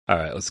All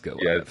right, let's go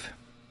live.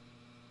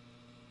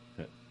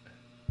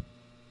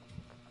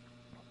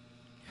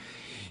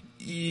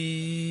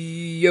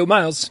 Yo,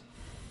 Miles.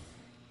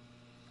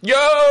 Yo!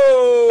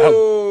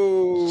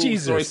 Oh,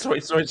 Jesus.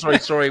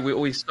 Sorry. We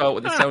always start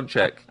with the sound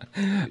check.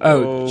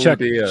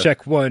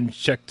 Check 1,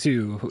 check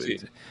 2.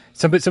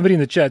 Somebody in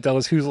the chat, tell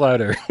us who's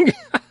louder.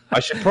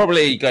 I should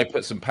probably go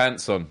put some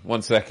pants on.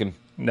 1 second.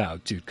 No,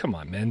 dude, come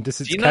on, man.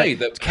 This is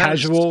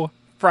casual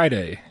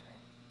Friday.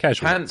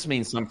 Casual. Pants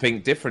means something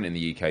different in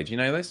the UK. Do you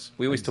know this?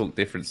 We always talk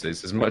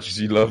differences as much as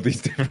you love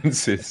these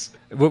differences.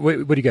 What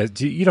do you guys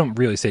do? You don't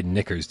really say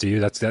knickers, do you?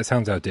 That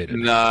sounds outdated.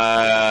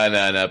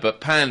 No.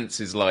 But pants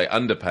is like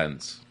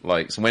underpants.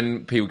 Like, so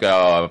when people go,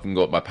 "Oh, I haven't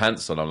got my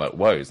pants on," I'm like,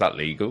 "Whoa, is that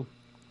legal?"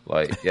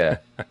 Like, yeah.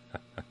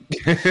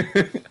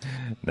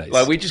 Nice.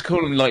 Like, we just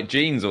call them like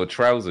jeans or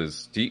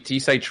trousers. Do you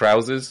say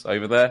trousers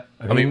over there?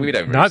 I mean we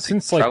don't. Really not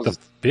since trousers.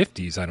 Like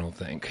the 50s, I don't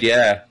think.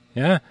 Yeah.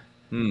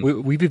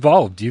 We've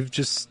evolved. You've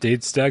just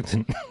stayed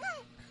stagnant.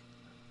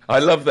 I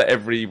love that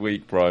every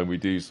week, Brian, we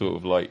do sort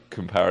of like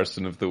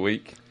comparison of the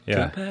week.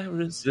 Yeah.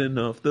 Comparison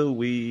of the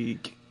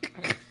week.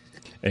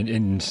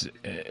 And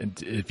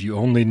if you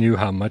only knew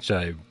how much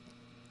I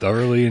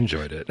thoroughly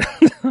enjoyed it.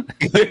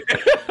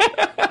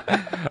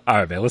 All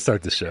right, man, let's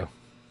start the show.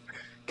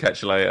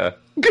 Catch you later.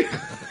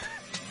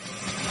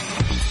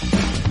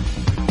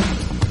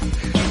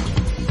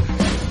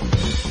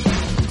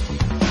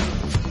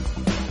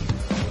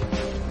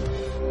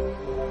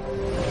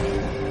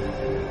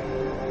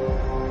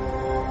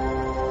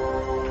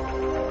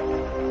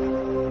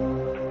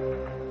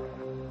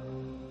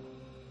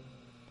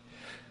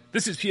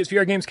 This is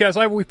PSVR GAMESCAST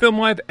Live, where we film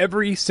live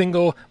every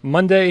single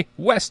Monday,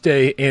 West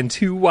Day, and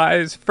 2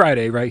 Wise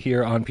Friday right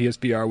here on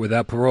PSVR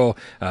Without Parole.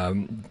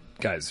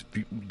 Guys,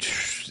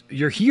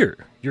 you're here.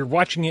 You're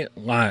watching it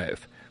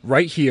live.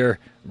 Right here,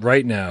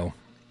 right now.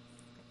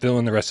 Fill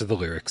in the rest of the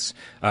lyrics.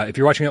 If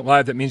you're watching it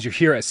live, that means you're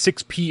here at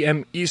 6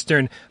 p.m.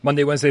 Eastern,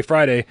 Monday, Wednesday,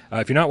 Friday.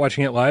 If you're not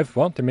watching it live,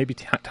 well, there may be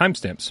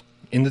timestamps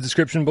in the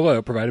description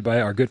below, provided by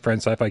our good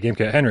friend Sci-Fi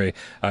GameCat Henry.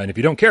 And if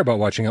you don't care about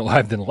watching it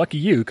live, then lucky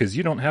you, because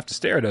you don't have to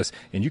stare at us,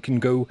 and you can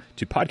go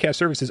to podcast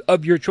services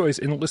of your choice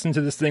and listen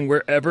to this thing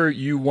wherever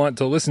you want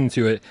to listen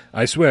to it.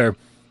 I swear,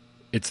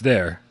 it's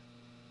there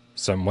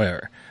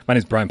somewhere. My name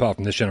is Brian Paul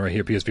from this channel right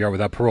here, PSVR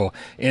Without Parole.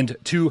 And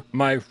to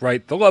my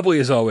right, the lovely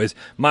as always,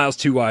 Miles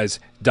 2 Wise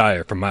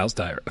Dyer from Miles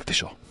Dyer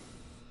Official.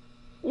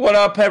 What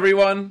up,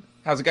 everyone?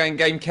 How's it going,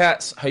 Game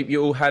Cats? Hope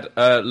you all had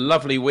a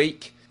lovely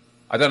week.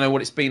 I don't know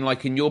what it's been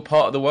like in your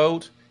part of the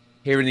world.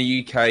 Here in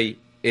the UK,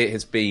 it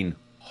has been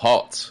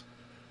hot.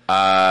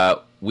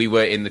 We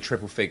were in the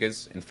triple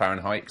figures in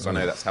Fahrenheit, because I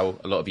know that's how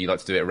a lot of you like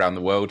to do it around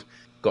the world.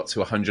 Got to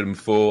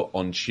 104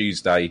 on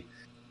Tuesday.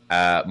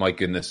 My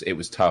goodness, it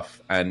was tough.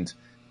 And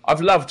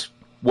I've loved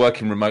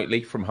working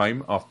remotely from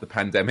home after the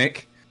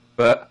pandemic.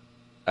 But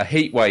a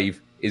heat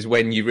wave is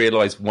when you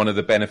realise one of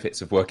the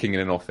benefits of working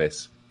in an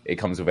office. It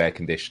comes with air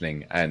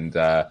conditioning. And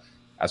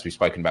as we've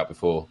spoken about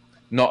before,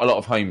 not a lot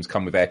of homes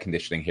come with air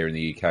conditioning here in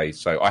the UK.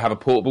 So I have a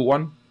portable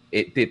one.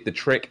 It did the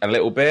trick a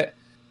little bit.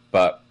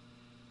 But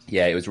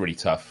yeah, it was really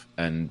tough.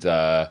 And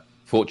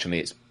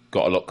fortunately, it's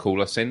got a lot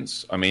cooler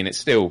since. I mean, it's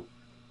still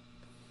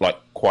like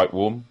quite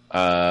warm.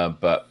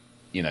 But,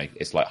 you know,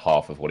 it's like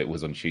half of what it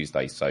was on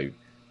Tuesday. So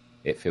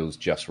it feels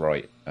just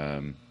right.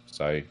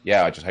 So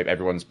yeah, I just hope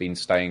everyone's been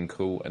staying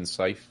cool and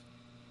safe,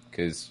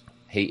 because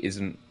heat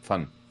isn't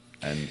fun.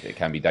 And it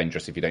can be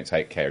dangerous if you don't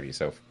take care of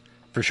yourself.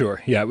 For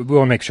sure. Yeah, we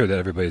want to make sure that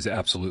everybody's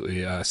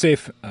absolutely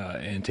safe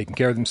and taking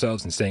care of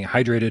themselves and staying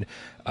hydrated.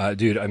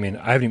 Dude, I mean,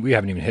 we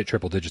haven't even hit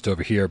triple digits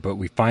over here, but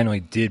we finally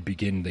did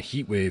begin the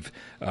heat wave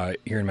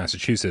here in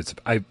Massachusetts.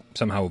 I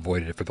somehow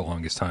avoided it for the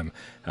longest time,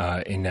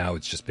 and now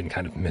it's just been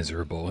kind of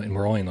miserable, and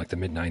we're only in like the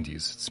mid-90s.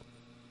 It's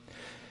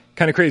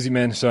kind of crazy,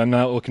 man, so I'm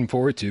not looking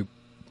forward to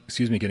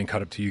getting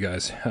caught up to you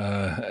guys.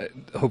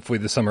 Hopefully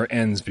the summer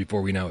ends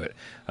before we know it.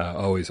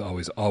 Always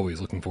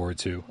looking forward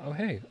to.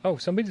 Oh,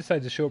 somebody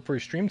decided to show up for a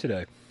stream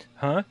today.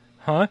 Huh?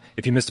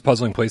 If you missed the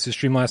Puzzling Places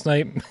stream last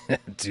night,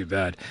 too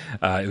bad.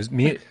 It was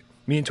me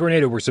and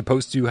Tornado were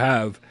supposed to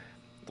have,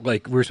 we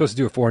were supposed to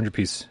do a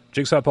 400-piece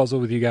jigsaw puzzle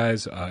with you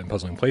guys in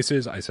Puzzling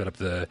Places. I set up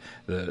the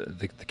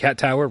cat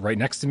tower right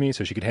next to me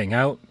so she could hang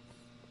out.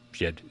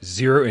 She had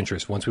zero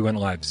interest. Once we went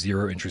live,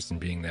 zero interest in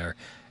being there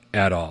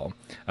at all.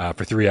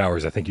 For 3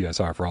 hours, I think you guys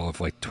saw her for all of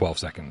 12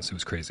 seconds. It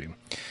was crazy.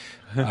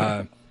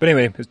 But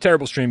anyway, it was a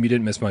terrible stream. You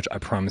didn't miss much, I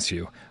promise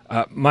you.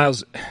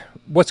 Miles,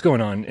 what's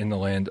going on in the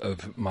land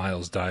of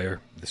Miles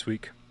Dyer this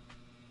week?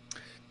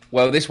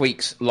 Well, this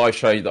week's live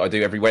show that I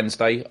do every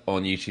Wednesday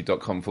on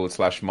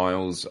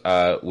youtube.com/Miles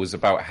was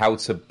about how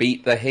to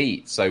beat the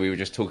heat. So we were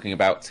just talking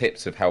about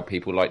tips of how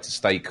people like to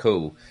stay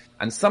cool.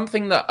 And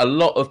something that a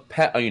lot of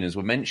pet owners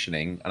were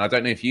mentioning, and I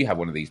don't know if you have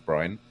one of these,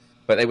 Brian,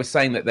 but they were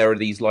saying that there are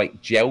these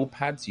gel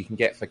pads you can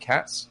get for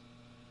cats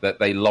that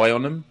they lie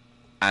on them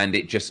and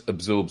it just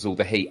absorbs all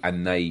the heat.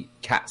 And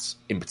cats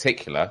in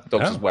particular,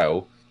 dogs as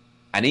well,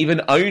 and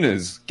even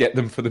owners get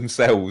them for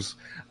themselves.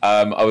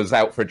 I was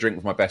out for a drink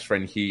with my best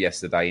friend Hugh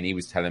yesterday, and he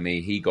was telling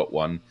me he got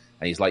one,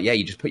 And he's like, yeah,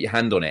 you just put your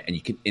hand on it and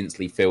you can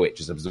instantly feel it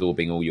just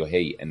absorbing all your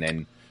heat. And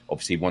then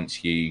obviously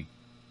once you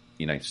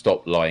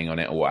stop lying on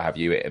it or what have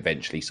you, it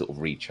eventually sort of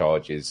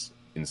recharges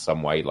in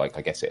some way. Like,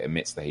 I guess it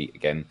emits the heat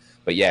again.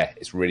 But yeah,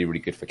 it's really, really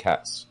good for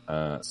cats.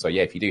 So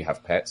yeah, if you do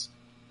have pets,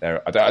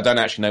 I don't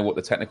actually know what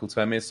the technical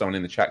term is. Someone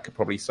in the chat could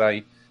probably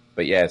say.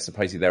 But yeah,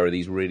 supposedly there are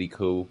these really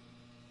cool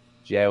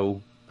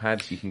gel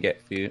pads you can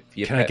get for your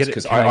pets.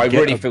 Because I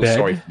really feel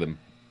sorry for them.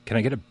 Can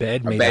I get a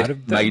bed made out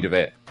of them? Made of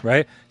it.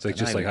 Right? It's like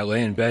just like I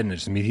lay in bed and it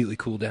just immediately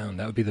cool down.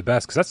 That would be the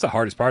best. Because that's the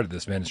hardest part of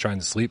this, man, is trying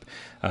to sleep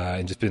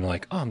and just being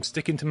like, oh, I'm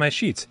sticking to my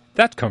sheets.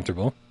 That's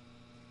comfortable.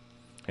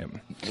 Yeah.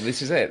 Well,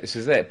 this is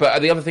it.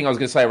 But the other thing I was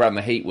going to say around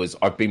the heat was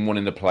I've been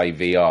wanting to play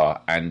VR,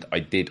 and I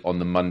did on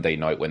the Monday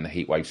night when the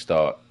heat wave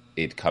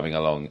started coming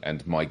along,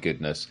 and my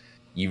goodness,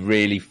 you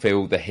really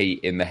feel the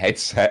heat in the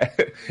headset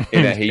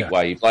in a heat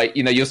wave. Like,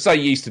 you're so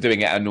used to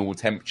doing it at a normal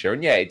temperature,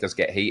 and yeah, it does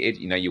get heated.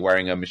 You're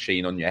wearing a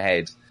machine on your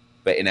head,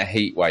 but in a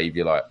heat wave,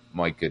 you're like,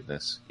 my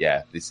goodness,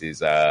 yeah, this is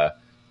to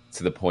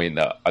the point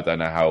that I don't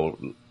know how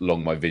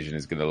long my vision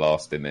is going to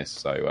last in this.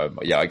 So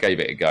yeah, I gave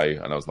it a go,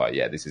 and I was like,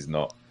 yeah, this is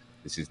not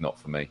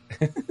for me.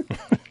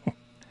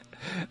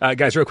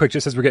 Guys, real quick,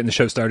 just as we're getting the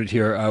show started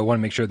here, I want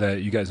to make sure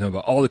that you guys know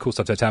about all the cool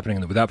stuff that's happening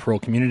in the Without Parole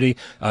community.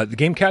 The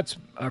Game Cats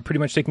are pretty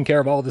much taking care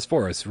of all of this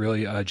for us.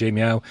 Really, Jay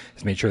Meow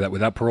has made sure that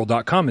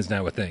withoutparole.com is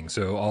now a thing.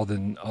 So all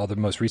the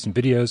most recent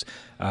videos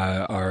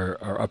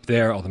are up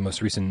there. All the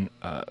most recent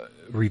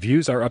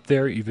reviews are up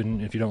there.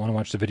 Even if you don't want to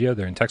watch the video,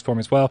 they're in text form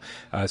as well.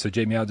 So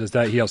Jay Meow does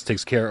that. He also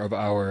takes care of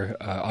our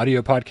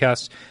audio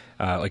podcasts.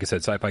 Like I said,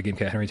 Sci-Fi Game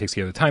Cat Henry takes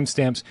care of the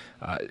timestamps,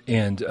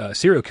 and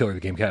Serial Killer, the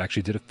Game Cat,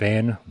 actually did a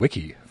fan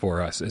wiki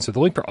for us. And so the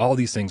link for all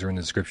these things are in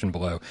the description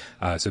below.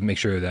 So make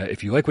sure that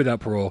if you like Without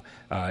Parole,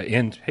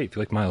 and hey, if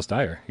you like Miles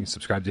Dyer, you can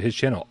subscribe to his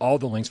channel. All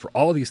the links for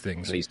all of these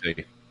things, please do,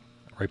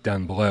 right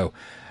down below.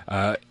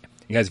 You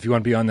guys, if you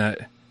want to be on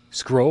that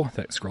scrolls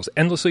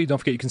endlessly, don't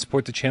forget you can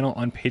support the channel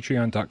on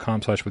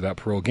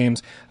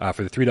patreon.com/withoutparolegames.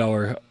 For the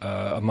 $3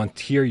 a month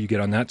tier, you get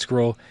on that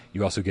scroll.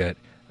 You also get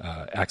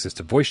access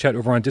to voice chat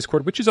over on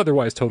Discord, which is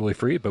otherwise totally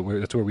free, but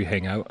that's where we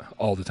hang out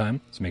all the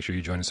time. So make sure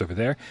you join us over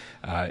there.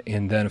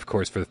 And then, of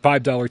course, for the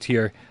 $5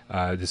 tier,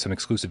 there's some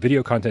exclusive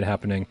video content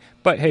happening.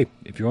 But hey,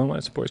 if you want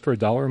to support us for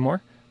 $1 or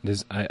more,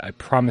 I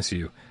promise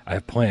you, I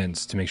have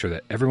plans to make sure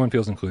that everyone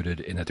feels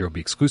included and that there will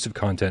be exclusive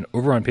content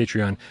over on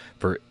Patreon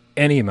for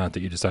any amount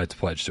that you decide to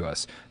pledge to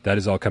us. That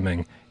is all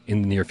coming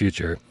in the near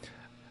future.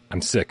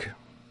 I'm sick.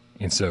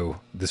 And so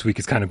this week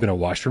has kind of been a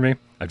wash for me.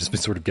 I've just been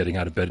sort of getting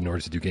out of bed in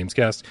order to do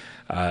Gamescast.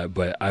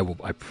 But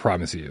I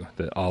promise you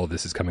that all of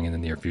this is coming in the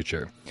near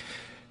future.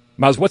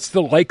 Miles, what's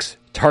the likes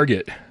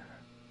target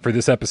for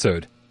this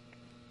episode?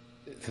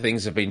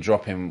 Things have been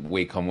dropping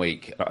week on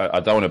week.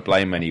 I don't want to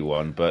blame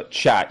anyone, but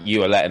chat,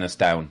 you are letting us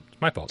down. It's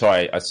my fault.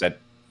 Sorry, I said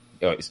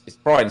it's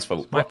Brian's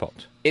fault. It's my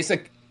fault.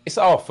 It's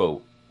our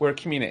fault. We're a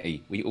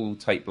community. We all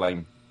take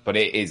blame. But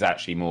it is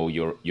actually more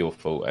your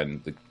fault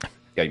and the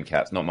Game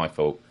Cat's, not my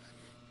fault.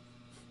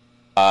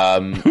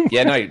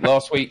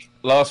 Last week,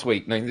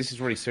 no, this is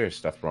really serious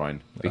stuff,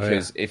 Brian,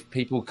 because if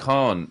people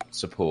can't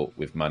support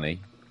with money,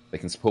 they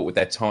can support with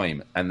their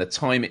time, and the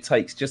time it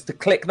takes just to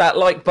click that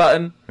like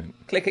button,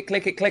 click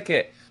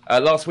it.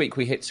 Last week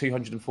we hit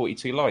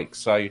 242 likes,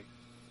 so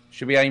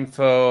should we aim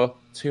for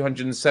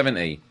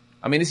 270?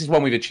 I mean, this is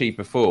one we've achieved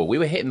before. We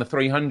were hitting the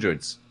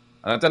 300s,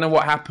 and I don't know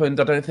what happened.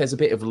 I don't know if there's a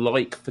bit of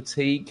like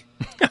fatigue.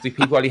 Do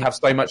people only have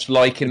so much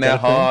like in their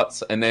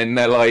hearts, and then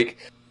they're like,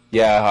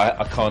 yeah,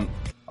 I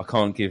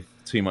can't give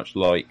too much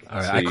like. All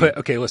right,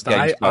 listen,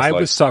 I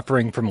was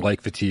suffering from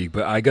like fatigue,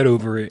 but I got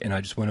over it, and I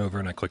just went over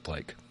and I clicked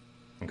like.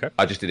 Okay.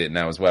 I just did it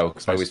now as well,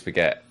 because I always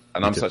forget.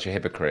 And I'm such a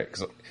hypocrite.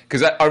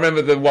 Because I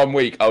remember the 1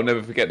 week, I'll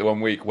never forget the 1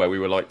 week where we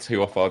were like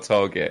 2 off our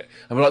target.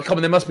 And we're like, come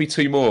on, there must be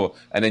 2 more.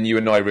 And then you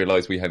and I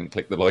realised we hadn't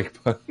clicked the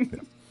like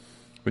button.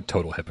 We're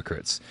total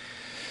hypocrites.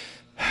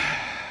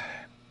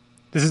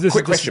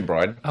 Quick question,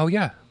 Brian. Oh,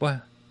 yeah.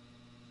 What?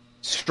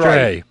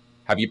 Stray.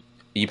 Have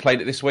you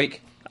played it this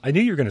week? I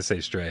knew you were going to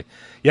say Stray.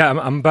 Yeah,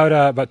 I'm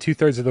about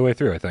 2/3 of the way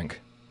through, I think.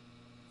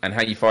 And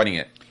how are you finding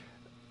it?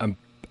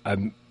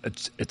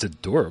 It's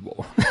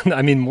adorable.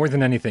 I mean, more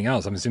than anything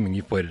else. I'm assuming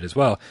you've played it as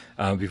well.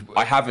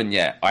 I haven't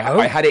yet.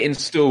 I had it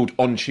installed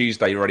on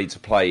Tuesday, ready to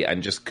play,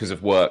 and just because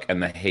of work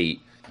and the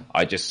heat,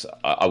 I was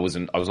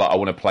like, I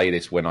want to play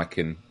this when I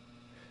can,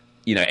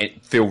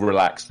 feel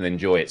relaxed and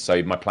enjoy it.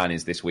 So my plan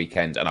is this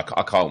weekend, and I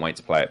can't wait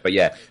to play it. But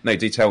yeah, no,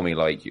 do tell me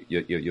like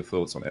your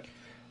thoughts on it.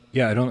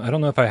 Yeah, I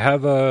don't know if I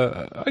have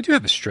I do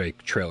have a Stray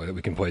trailer that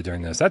we can play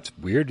during this. That's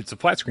weird. It's a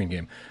flat screen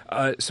game.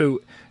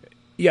 So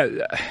yeah,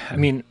 I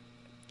mean,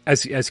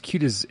 as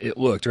cute as it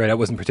looked, right? I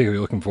wasn't particularly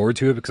looking forward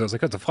to it because I was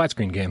like, oh, it's a flat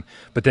screen game.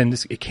 But then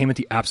it came at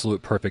the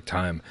absolute perfect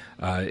time.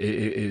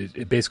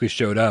 It basically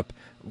showed up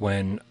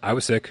when I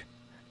was sick.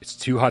 It's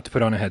too hot to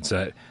put on a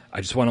headset.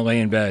 I just want to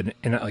lay in bed,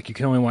 and like you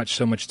can only watch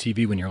so much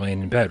TV when you're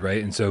laying in bed,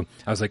 right? And so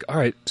I was like, all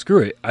right, screw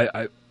it.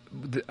 I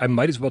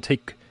might as well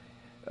take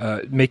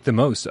make the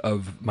most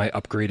of my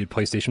upgraded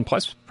PlayStation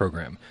Plus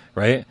program.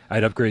 Right,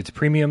 I'd upgraded to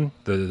Premium,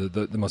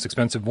 the most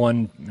expensive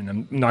one, and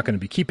I'm not going to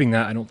be keeping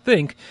that, I don't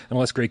think,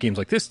 unless great games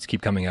like this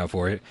keep coming out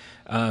for it.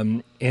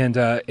 And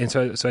so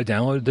I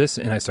downloaded this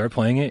and I started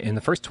playing it. And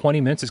the first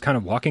 20 minutes is kind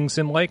of walking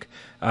sim like,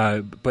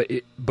 but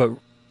it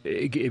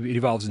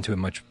evolves into a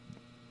much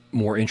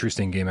more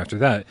interesting game after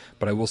that.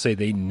 But I will say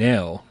they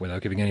nail,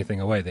 without giving anything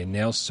away, they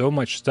nail so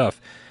much stuff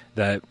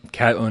that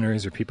cat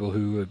owners or people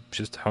who have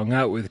just hung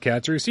out with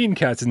cats or seen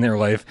cats in their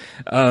life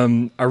are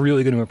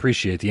really going to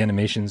appreciate. The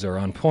animations are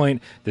on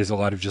point. There's a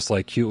lot of just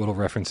like cute little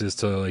references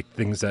to like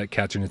things that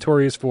cats are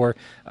notorious for,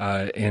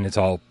 and it's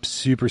all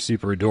super,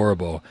 super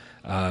adorable.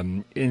 But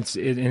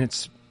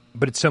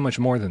it's so much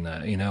more than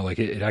that. You know, like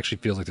it actually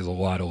feels like there's a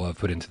lot of love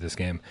put into this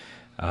game.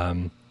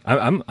 I'm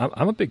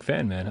a big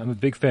fan, man. I'm a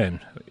big fan.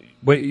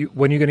 When are you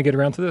going to get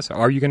around to this?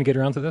 Are you going to get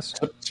around to this?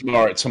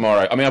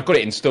 Tomorrow. I mean, I've got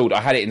it installed. I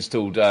had it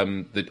installed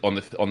on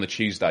the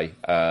Tuesday,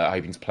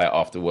 hoping to play it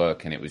after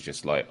work, and it was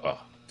just like, oh,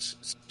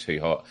 it's too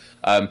hot.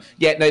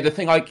 The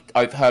thing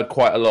I've heard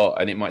quite a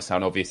lot, and it might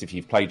sound obvious if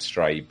you've played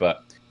Stray,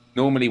 but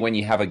normally when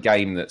you have a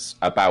game that's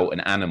about an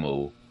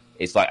animal,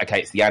 it's like,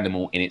 okay, it's the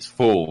animal in its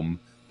form,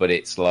 but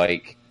it's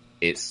like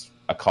it's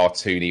a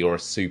cartoony or a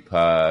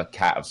super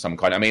cat of some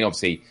kind. I mean,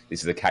 obviously,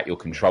 this is a cat you're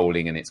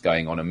controlling, and it's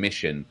going on a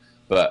mission,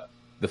 but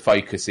the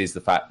focus is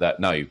the fact that,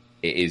 no, it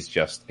is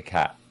just a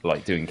cat,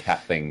 like doing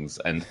cat things.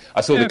 And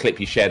I saw the clip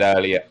you shared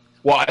earlier.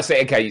 Well, I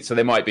say, okay, so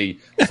there might be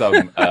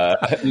some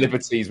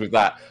liberties with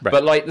that. Right.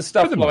 But like the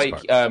stuff like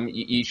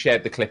you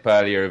shared the clip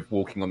earlier of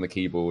walking on the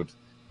keyboard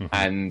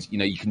and, you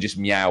know, you can just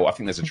meow. I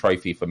think there's a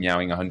trophy for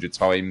meowing 100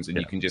 times and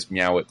you can just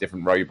meow at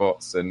different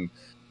robots and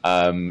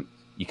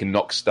you can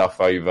knock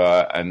stuff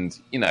over and,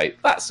 you know,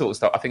 that sort of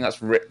stuff. I think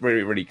that's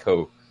really, really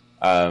cool.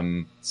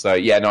 I'm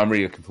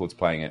really looking forward to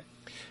playing it.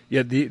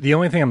 Yeah, the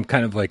only thing I'm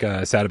kind of like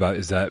sad about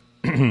is that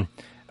the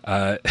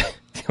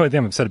only thing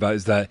I'm upset about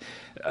is that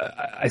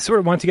I sort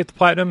of want to get the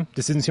platinum.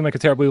 This didn't seem like a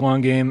terribly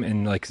long game,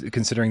 and like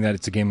considering that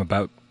it's a game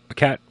about a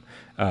cat,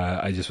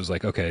 I just was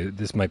like, okay,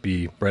 this might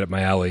be right up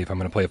my alley. If I'm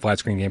going to play a flat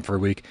screen game for a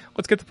week,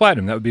 let's get the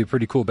platinum. That would be a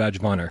pretty cool badge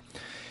of honor.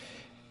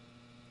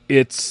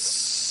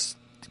 It's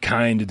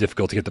kind of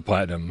difficult to get the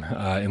platinum,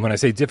 and when I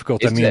say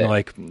difficult, I mean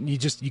like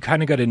you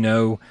kind of got to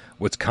know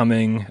what's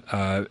coming,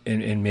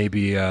 and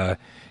maybe.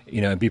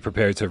 Be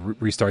prepared to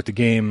restart the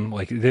game.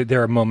 Like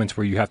there are moments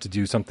where you have to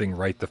do something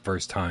right the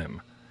first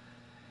time.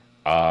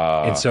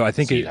 And so I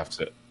think so you have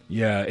to.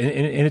 Yeah,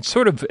 and it's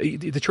sort of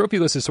the trophy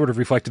list is sort of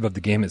reflective of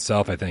the game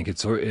itself. I think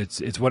it's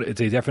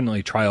a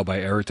definitely trial by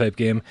error type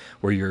game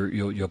where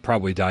you'll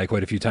probably die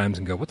quite a few times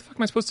and go, what the fuck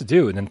am I supposed to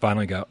do? And then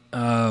finally go,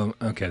 oh,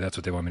 okay, that's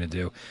what they want me to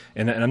do.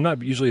 And I'm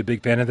not usually a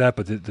big fan of that,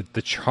 but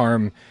the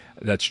charm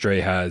that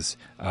Stray has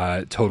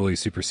totally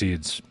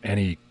supersedes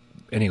any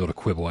little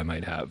quibble I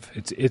might have.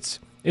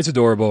 It's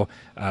adorable.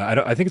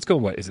 I think it's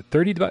going. What is it?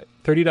 $30?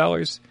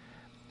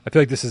 I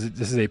feel like this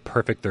is a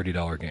perfect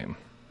 $30 game.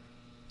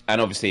 And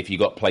obviously, if you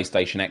got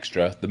PlayStation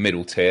Extra, the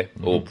middle tier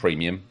or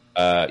Premium,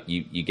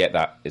 you get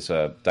that. It's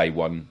a day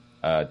one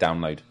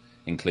download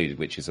included,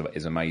 which is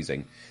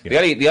amazing.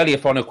 Yeah. The only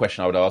final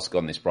question I would ask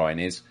on this, Brian,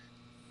 is: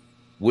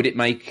 would it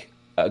make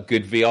a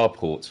good VR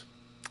port?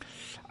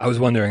 I was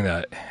wondering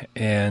that,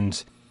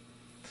 and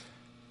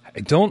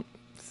I don't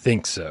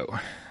think so.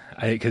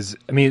 Because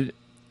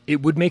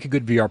it would make a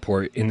good VR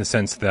port in the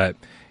sense that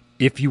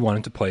if you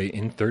wanted to play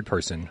in third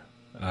person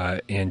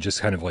and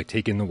just kind of like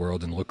take in the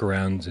world and look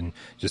around and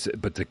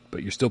but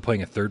you're still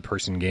playing a third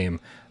person game,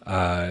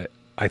 I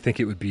think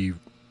it would be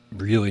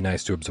really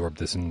nice to absorb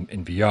this in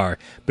VR.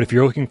 But if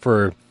you're looking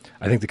for,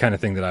 I think the kind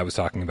of thing that I was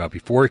talking about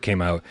before it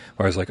came out,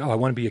 where I was like, oh, I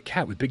want to be a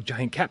cat with big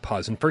giant cat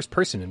paws in first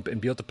person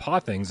and be able to paw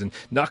things and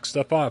knock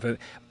stuff off. I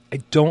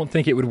don't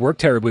think it would work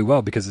terribly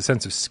well because the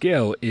sense of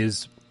scale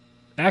is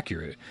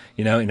accurate,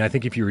 and I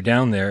think if you were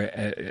down there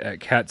at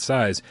cat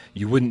size,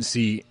 you wouldn't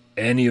see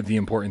any of the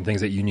important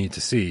things that you need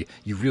to see.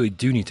 You really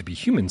do need to be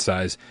human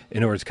size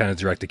in order to kind of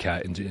direct a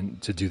cat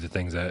and to do the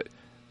things that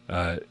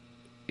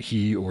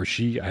he or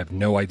she, I have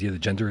no idea the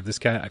gender of this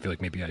cat. I feel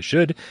like maybe I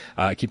should.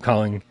 I keep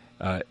calling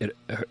it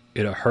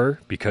a her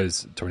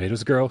because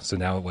Tornado's a girl, so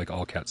now like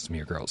all cats to me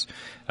are girls.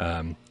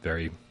 You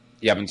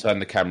haven't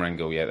turned the camera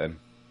angle yet then?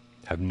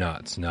 Have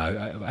not. No,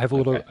 I have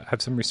I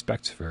have some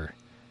respect for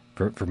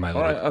my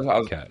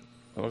little cat.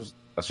 That's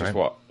just right.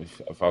 What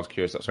if I was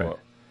curious. That's right.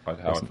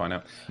 How I'd find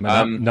out.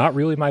 Not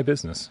really my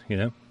business,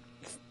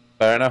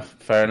 Fair enough.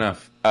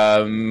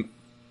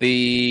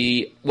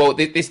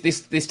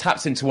 This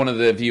taps into one of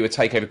the viewer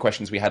takeover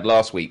questions we had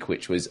last week,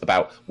 which was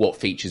about what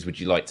features would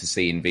you like to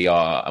see in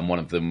VR, and one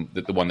of them,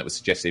 the one that was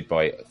suggested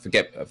by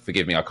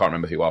forgive me, I can't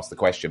remember who asked the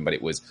question, but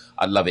it was,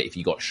 I'd love it if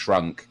you got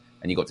shrunk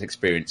and you got to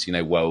experience,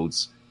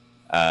 worlds,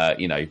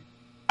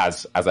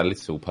 as a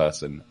little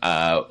person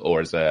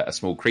or as a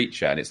small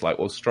creature. And it's like,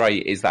 well, Stray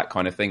is that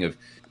kind of thing of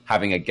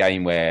having a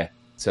game where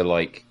to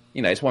like,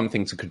 it's one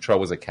thing to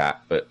control as a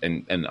cat, but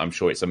and I'm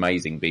sure it's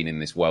amazing being in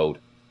this world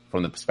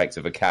from the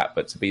perspective of a cat,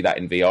 but to be that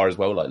in VR as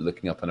well, like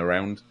looking up and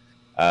around,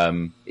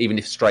 even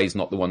if Stray's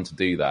not the one to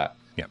do that,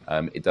 Yeah.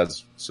 It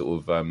does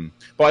sort of.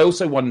 But I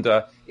also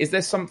wonder: is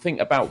there something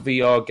about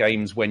VR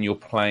games when you're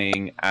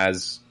playing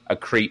as a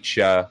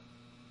creature,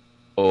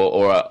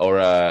 or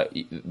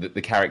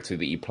the character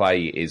that you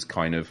play is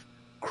kind of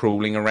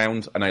crawling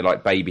around? I know,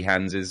 like Baby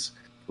Hands is.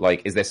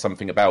 Like, is there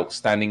something about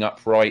standing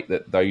upright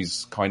that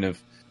those kind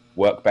of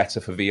work better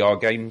for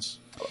VR games?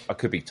 I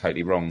could be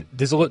totally wrong.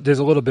 There's a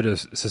little bit of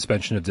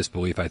suspension of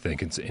disbelief, I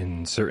think,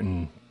 in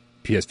certain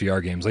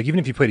PSVR games. Like, even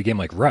if you played a game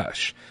like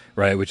Rush,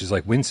 right, which is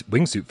like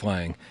wingsuit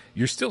flying,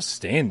 you're still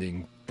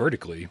standing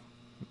vertically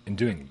and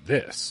doing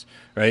this,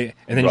 right?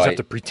 And then you just have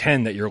to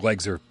pretend that your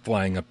legs are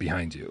flying up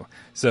behind you.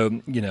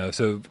 So,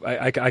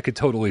 I could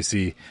totally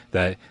see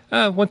that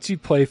once you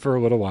play for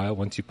a little while,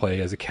 once you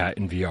play as a cat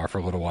in VR for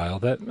a little while,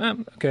 that,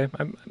 okay,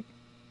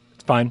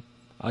 it's fine.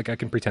 Like, I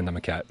can pretend I'm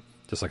a cat,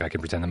 just like I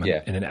can pretend I'm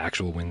in an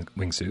actual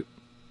wingsuit.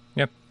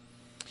 Yep.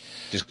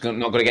 Just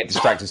not going to get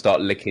distracted and start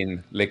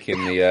licking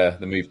the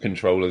Move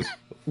controllers.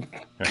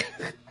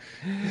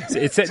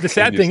 It's the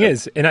sad thing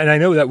is, and I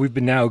know that we've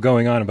been now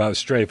going on about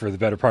Stray for the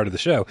better part of the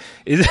show,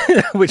 is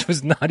which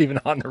was not even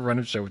on the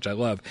run-up show, which I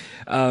love.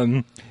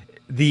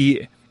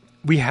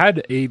 We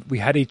had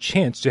a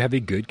chance to have a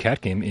good cat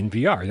game in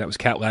VR. That was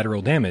Cat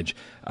Lateral Damage,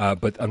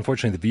 but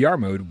unfortunately, the VR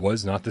mode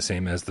was not the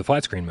same as the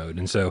flat screen mode,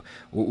 and so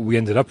we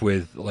ended up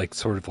with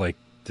sort of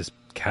this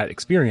cat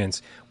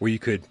experience where you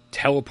could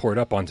teleport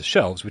up onto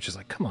shelves, which is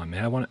like, come on,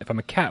 man! If I'm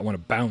a cat, I want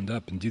to bound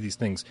up and do these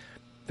things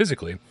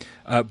physically,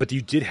 but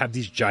you did have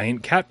these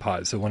giant cat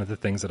paws. So one of the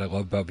things that I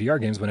love about VR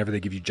games, whenever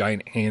they give you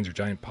giant hands or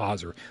giant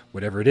paws or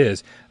whatever it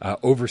is,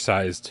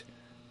 oversized,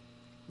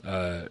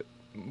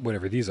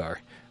 whatever these are,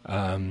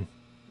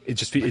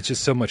 it's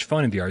just so much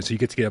fun in VR. So you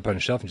get to get up on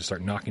a shelf and just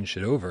start knocking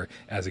shit over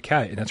as a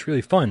cat, and that's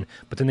really fun.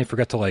 But then they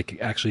forgot to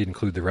actually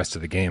include the rest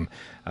of the game,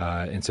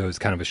 and so it's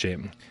kind of a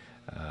shame.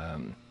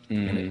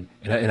 And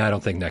I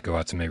don't think Neko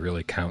Atsume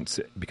really counts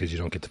because you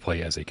don't get to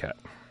play as a cat.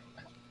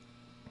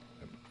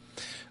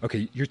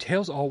 Okay, your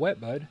tail's all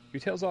wet, bud. Your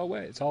tail's all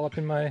wet. It's all up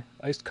in my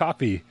iced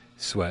coffee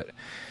sweat.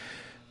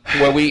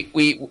 Well,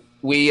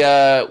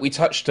 we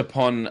touched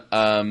upon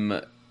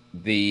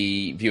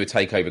the viewer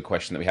takeover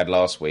question that we had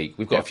last week.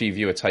 We've got a few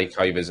viewer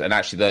takeovers, and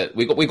actually,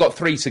 we've got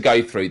 3 to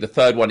go through. The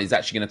third one is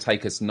actually going to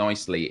take us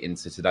nicely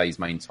into today's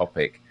main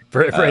topic.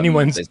 For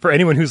anyone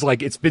who's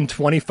like, it's been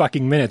 20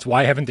 fucking minutes.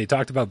 Why haven't they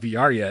talked about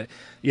VR yet?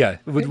 Yeah,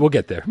 we'll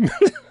get there.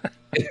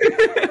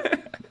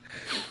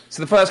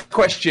 So the first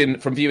question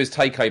from Viewers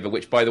Takeover,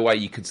 which, by the way,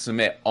 you could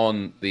submit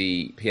on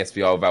the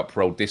PSVR Without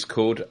Parole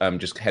Discord.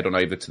 Just head on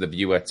over to the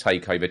Viewer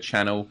Takeover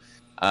channel.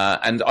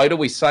 And I'd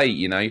always say,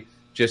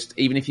 just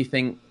even if you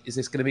think, is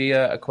this going to be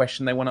a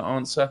question they want to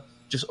answer,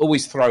 just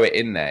always throw it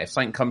in there. If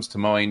something comes to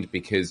mind,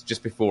 because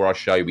just before our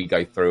show, we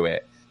go through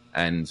it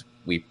and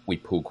we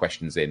pull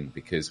questions in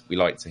because we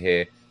like to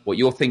hear what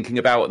you're thinking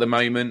about at the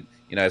moment,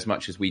 as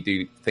much as we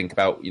do think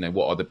about,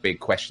 what are the big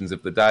questions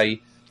of the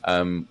day.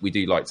 We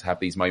do like to have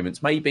these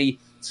moments, maybe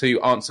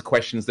to answer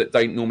questions that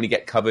don't normally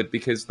get covered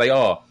because they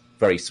are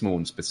very small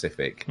and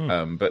specific,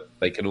 but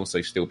they can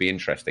also still be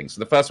interesting. So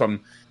the first one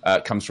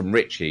comes from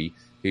Richie,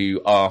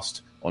 who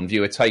asked on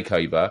Viewer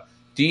Takeover,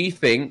 do you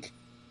think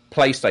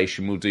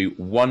PlayStation will do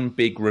one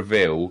big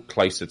reveal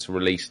closer to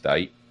release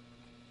date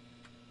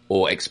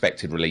or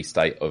expected release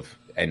date of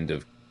end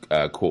of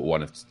quarter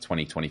 1 of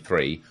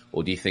 2023,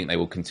 or do you think they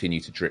will continue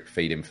to drip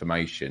feed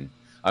information?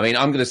 I mean,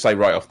 I'm going to say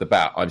right off the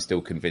bat, I'm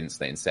still convinced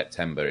that in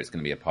September it's going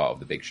to be a part of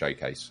the big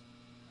showcase.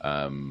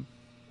 But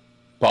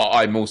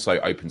I'm also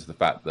open to the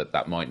fact that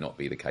that might not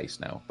be the case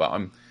now.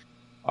 But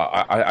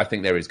I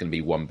think there is going to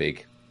be one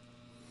big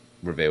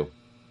reveal.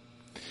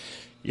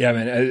 Yeah,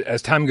 man.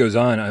 As time goes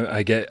on,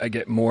 I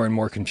get more and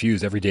more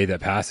confused every day that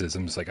passes.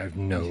 I'm just like, I have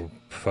no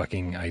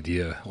fucking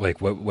idea what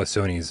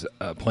Sony's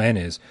plan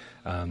is.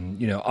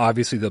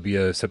 Obviously there'll be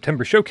a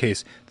September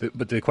showcase,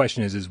 but the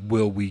question is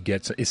will we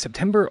get? Is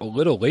September a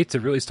little late to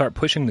really start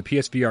pushing the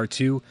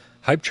PSVR2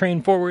 hype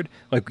train forward?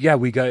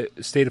 We got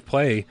State of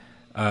Play,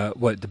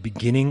 the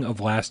beginning of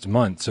last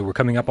month, so we're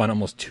coming up on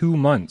almost 2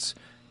 months.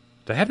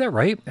 Did I have that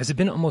right? Has it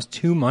been almost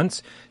 2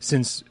 months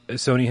since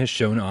Sony has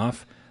shown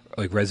off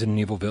Resident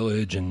Evil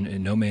Village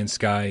and No Man's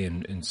Sky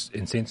and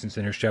Saints and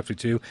Sinners Chapter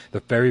 2, the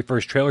very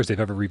first trailers they've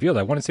ever revealed?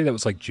 I want to say that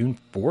was June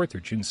 4th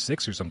or June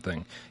 6th or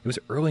something. It was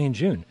early in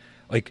June.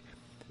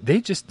 They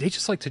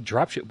just like to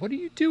drop shit. What are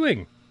you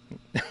doing?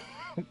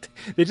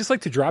 They just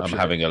like to drop shit. I'm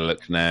having a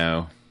look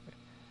now.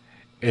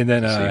 And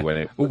then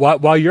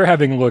while you're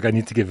having a look, I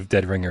need to give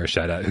Dead Ringer a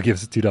shout out, who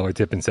gives a $2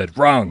 tip and said,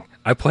 "Wrong.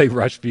 I play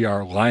Rush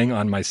VR lying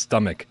on my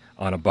stomach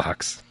on a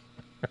box."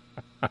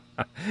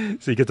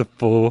 So you get the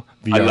full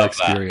VR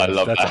experience. I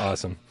love that. That's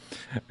awesome.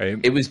 Right?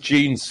 It was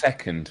June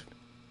 2nd.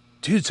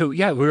 Dude, so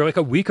yeah, we were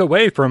a week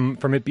away from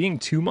it being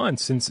 2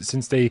 months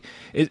since they.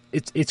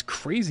 It's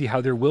crazy how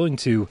they're willing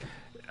to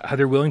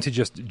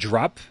just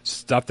drop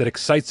stuff that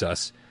excites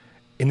us,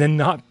 and then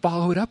not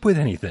follow it up with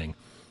anything.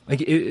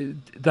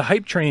 The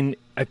hype train,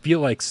 I feel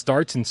like,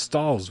 starts and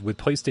stalls with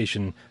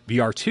PlayStation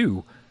VR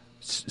 2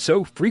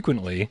 so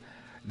frequently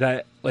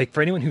that,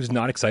 for anyone who's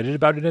not excited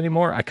about it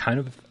anymore, I kind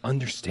of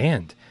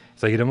understand.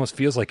 It's like it almost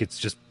feels like it's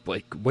just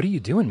like, what are you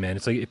doing, man?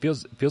 It's like it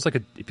feels like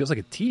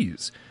a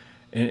tease,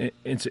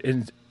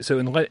 and so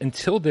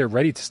until they're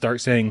ready to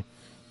start saying,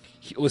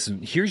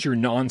 listen, here's your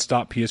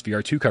nonstop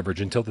PSVR2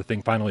 coverage until the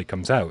thing finally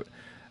comes out.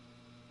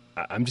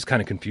 I'm just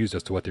kind of confused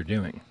as to what they're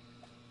doing.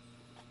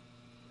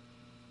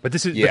 But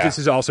this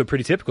is also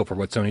pretty typical for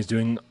what Sony's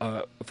doing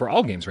for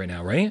all games right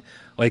now, right?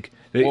 Like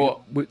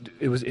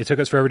it took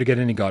us forever to get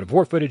any God of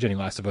War footage, any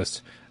Last of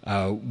Us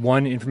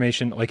 1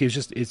 information. Like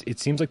it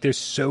seems like they're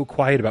so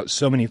quiet about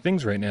so many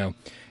things right now.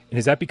 And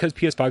is that because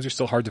PS5s are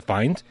still hard to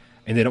find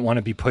and they don't want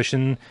to be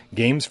pushing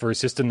games for a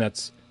system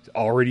that's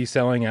already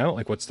selling out?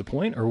 Like, what's the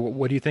point? Or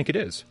what do you think it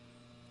is?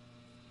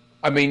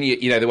 I mean,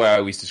 the way I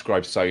always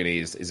describe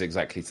Sony is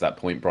exactly to that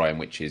point, Brian,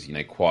 which is,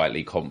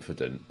 quietly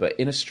confident. But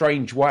in a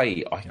strange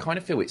way, I kind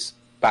of feel it's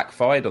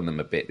backfired on them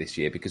a bit this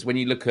year, because when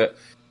you look at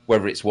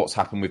whether it's what's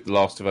happened with The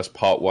Last of Us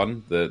Part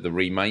 1, the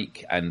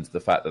remake, and the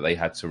fact that they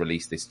had to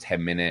release this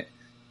 10-minute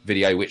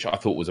video, which I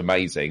thought was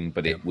amazing,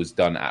 but it was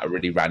done at a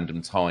really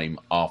random time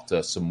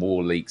after some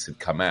more leaks had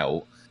come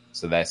out.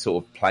 So they're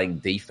sort of playing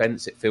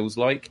defense, it feels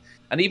like.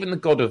 And even the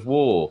God of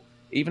War,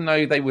 even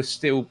though they were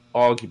still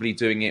arguably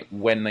doing it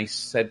when they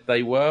said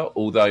they were,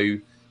 although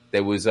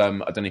there was, I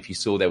don't know if you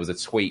saw, there was a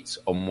tweet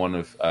on one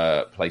of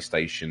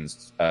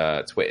PlayStation's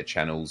Twitter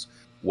channels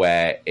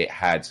where it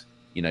had,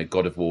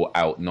 God of War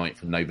out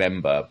 9th of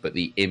November, but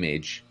the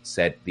image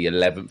said the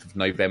 11th of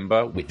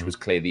November, which was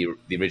clearly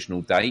the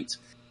original date.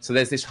 So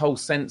there's this whole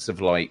sense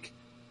of like,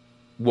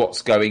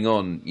 what's going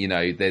on?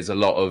 There's a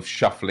lot of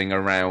shuffling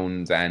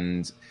around,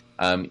 and,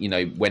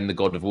 when the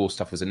God of War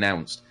stuff was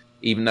announced,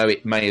 even though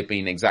it may have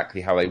been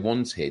exactly how they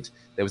wanted,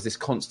 there was this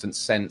constant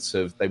sense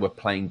of they were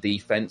playing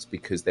defense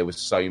because there was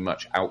so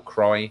much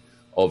outcry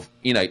of,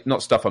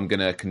 not stuff I'm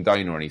going to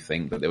condone or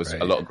anything, but there was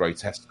a lot of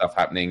grotesque stuff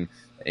happening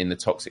in the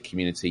toxic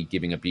community,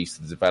 giving abuse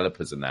to the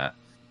developers and that.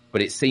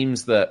 But it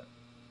seems that,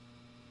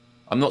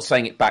 I'm not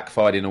saying it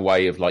backfired in a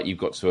way of like you've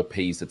got to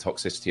appease the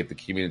toxicity of the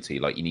community,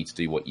 like you need to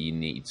do what you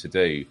need to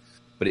do.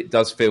 But it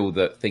does feel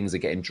that things are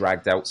getting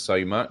dragged out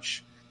so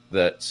much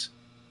that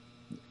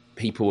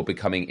people are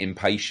becoming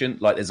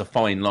impatient. Like there's a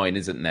fine line,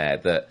 isn't there,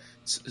 that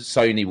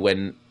Sony,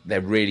 when they're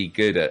really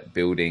good at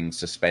building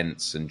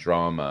suspense and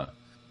drama,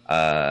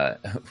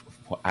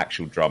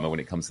 actual drama when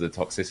it comes to the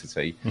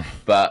toxicity,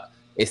 but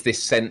it's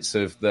this sense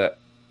of that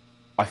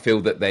I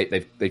feel that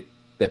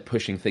they're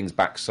pushing things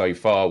back so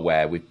far,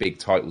 where with big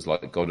titles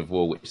like God of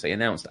War, which they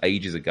announced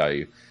ages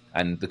ago,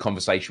 and the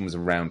conversation was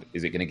around,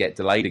 is it going to get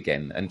delayed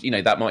again? And,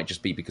 that might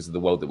just be because of the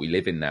world that we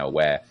live in now,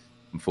 where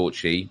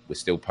unfortunately, we're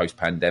still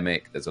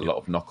post-pandemic. There's a lot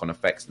of knock-on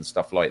effects and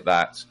stuff like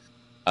that.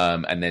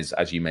 And there's,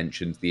 as you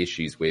mentioned, the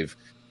issues with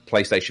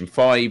PlayStation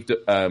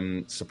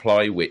 5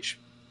 supply, which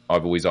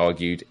I've always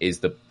argued is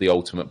the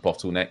ultimate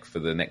bottleneck for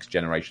the next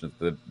generation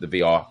of the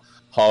VR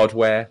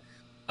hardware.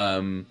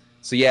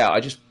 So, yeah, I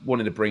just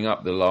wanted to bring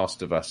up The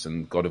Last of Us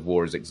and God of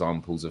War as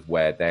examples of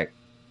where their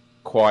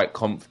quiet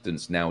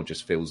confidence now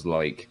just feels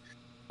like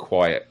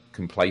quiet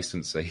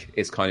complacency.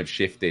 It's kind of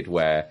shifted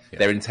where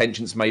their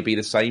intentions may be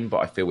the same, but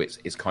I feel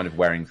it's kind of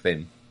wearing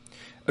thin.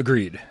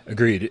 Agreed.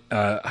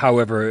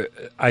 However,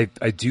 I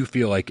do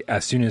feel like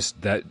as soon as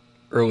that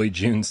early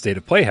June State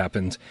of Play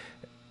happened,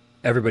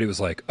 everybody was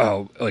like,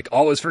 oh, like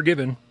all is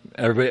forgiven.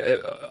 Everybody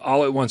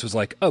all at once was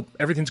like, oh,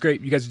 everything's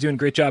great. You guys are doing a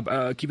great job.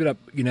 Keep it up,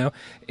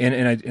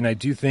 And I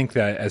do think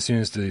that as soon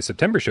as the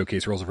September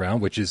showcase rolls around,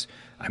 which is,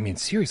 I mean,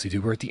 seriously,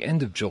 dude, we're at the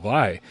end of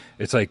July.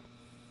 It's like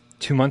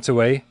 2 months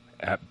away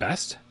at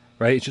best,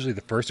 right? It's usually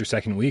the first or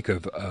second week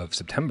of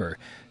September.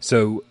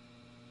 So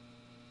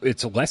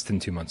it's less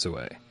than 2 months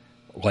away,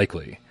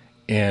 likely.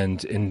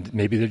 And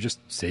maybe they're just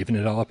saving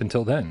it all up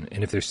until then.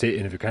 And if they're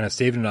kind of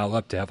saving it all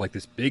up to have like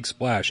this big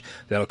splash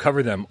that'll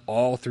cover them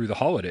all through the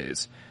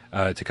holidays,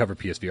 to cover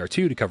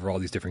PSVR2, to cover all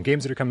these different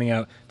games that are coming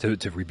out,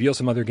 to reveal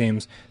some other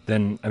games,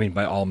 then I mean,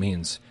 by all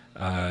means,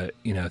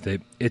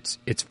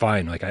 it's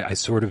fine. Like I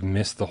sort of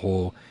miss the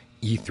whole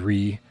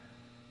E3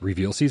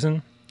 reveal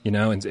season.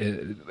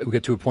 And we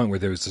get to a point where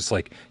there was just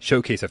like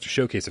showcase after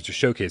showcase after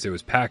showcase. There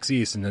was PAX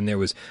East, and then there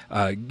was,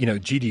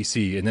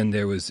 GDC, and then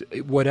there was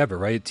whatever,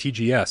 right?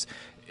 TGS.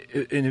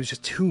 And it was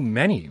just too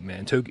many,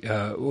 man.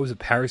 What was it,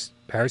 Paris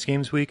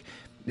Games Week?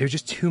 There were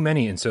just too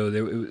many. And so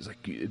it was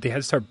like they had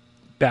to start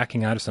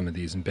backing out of some of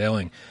these and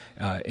bailing.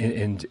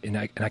 And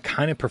I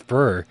kind of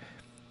prefer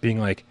being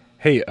like,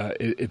 hey,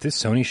 if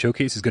this Sony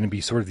showcase is going to be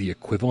sort of the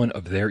equivalent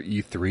of their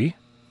E3,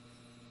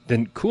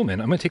 then cool,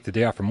 man. I'm going to take the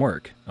day off from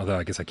work. Although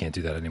I guess I can't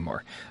do that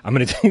anymore.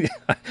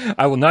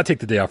 I will not take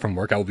the day off from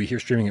work. I will be here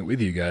streaming it with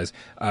you guys.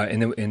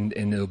 And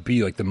it'll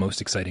be like the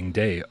most exciting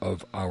day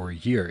of our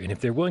year. And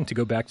if they're willing to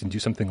go back and do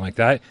something like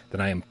that,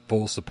 then I am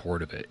full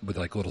support of it, with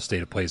like little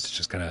state of plays to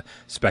just kind of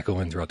speckle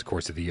in throughout the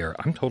course of the year.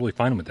 I'm totally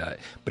fine with that.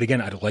 But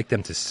again, I'd like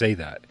them to say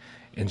that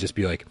and just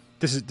be like,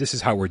 this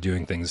is how we're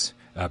doing things,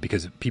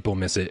 because people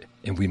miss it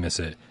and we miss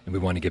it, and we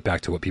want to get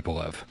back to what people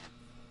love.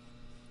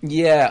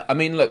 Yeah, I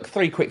mean, look,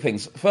 3 quick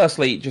things.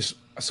 Firstly, just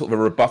sort of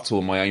a rebuttal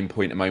on my own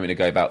point a moment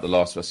ago about The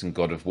Last of Us and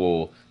God of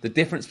War. The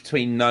difference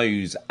between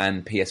those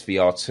and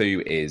PSVR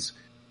 2 is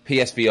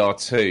PSVR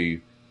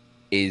 2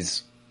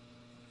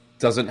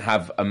 doesn't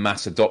have a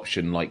mass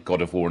adoption like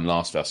God of War and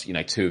Last of Us,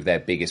 two of their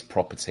biggest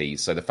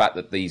properties. So the fact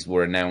that these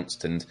were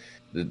announced and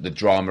the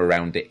drama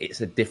around it,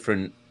 it's a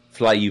different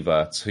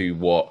flavour to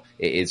what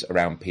it is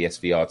around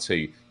PSVR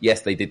 2.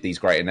 Yes, they did these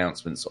great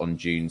announcements on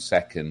June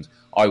 2nd.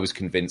 I was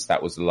convinced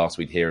that was the last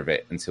we'd hear of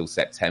it until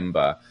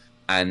September.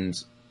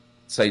 And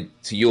so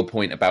to your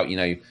point about,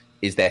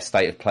 is their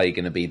state of play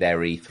going to be their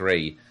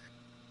E3?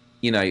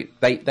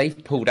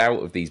 They've pulled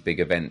out of these big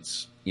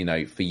events,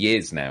 for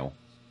years now.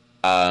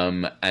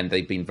 And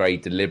they've been very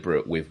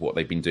deliberate with what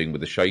they've been doing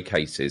with the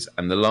showcases.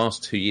 And the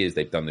last 2 years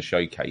they've done the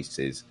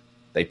showcases,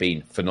 they've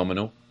been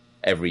phenomenal.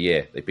 Every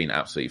year they've been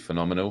absolutely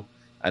phenomenal.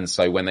 And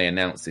so when they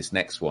announce this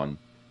next one,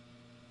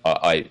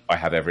 I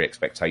have every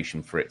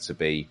expectation for it to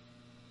be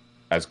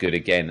as good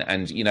again.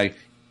 And,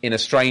 in a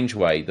strange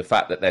way, the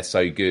fact that they're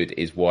so good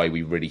is why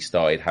we really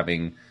started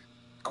having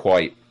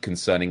quite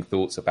concerning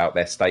thoughts about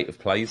their state of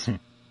plays.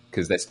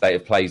 Because their state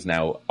of plays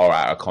now are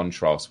at a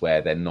contrast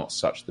where they're not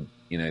such the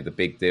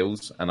big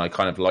deals. And I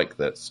kind of like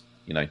that,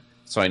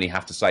 Sony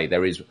have to say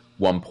there is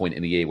one point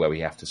in the year where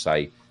we have to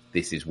say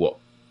this is what,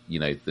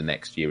 the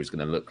next year is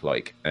going to look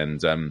like.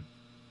 And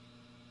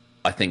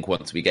I think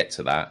once we get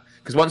to that,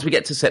 because once we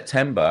get to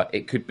September,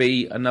 it could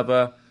be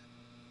another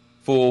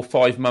 4 or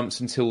 5 months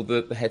until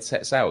the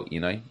headset's out,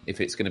 if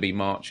it's going to be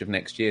March of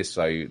next year.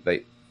 So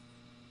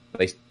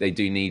they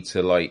do need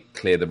to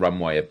clear the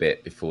runway a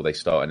bit before they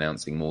start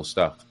announcing more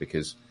stuff,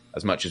 because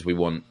as much as we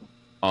want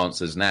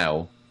answers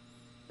now,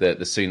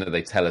 the sooner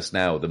they tell us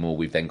now, the more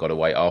we've then got to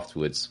wait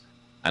afterwards.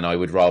 And I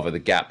would rather the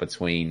gap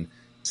between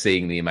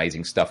seeing the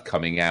amazing stuff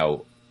coming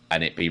out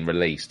and it being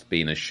released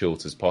being as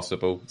short as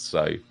possible.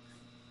 So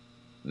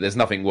there's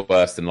nothing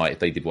worse than if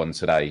they did one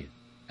today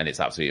and it's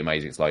absolutely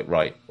amazing. It's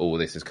right, all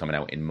this is coming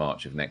out in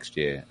March of next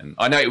year. And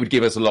I know it would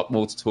give us a lot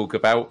more to talk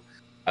about,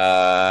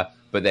 but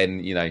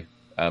then,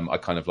 I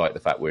kind of like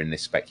the fact we're in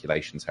this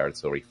speculation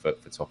territory for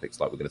topics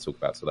like we're going to talk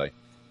about today.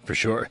 For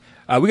sure.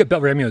 We got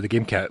Bell Ramio, the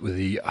Game Cat, with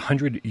the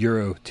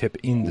 €100 tip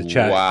in the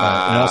chat.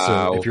 Wow. And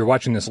also, if you're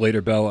watching this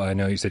later, Bell, I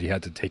know you said he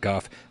had to take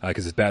off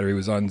because his battery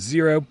was on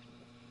 0.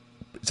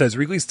 It says,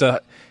 released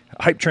the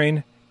Hype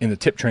Train and the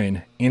Tip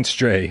Train and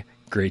Stray.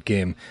 Great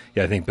game.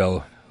 Yeah, I think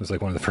Bell was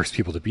one of the first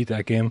people to beat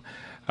that game.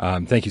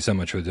 Thank you so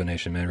much for the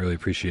donation, man. Really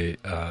appreciate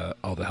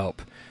all the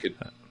help.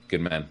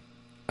 Good man.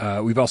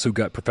 We've also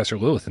got Professor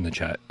Lilith in the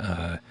chat.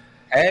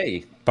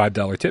 Hey.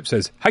 $5 tip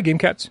says, hi, Game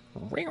Cats.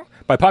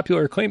 By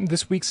popular acclaim,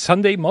 this week's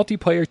Sunday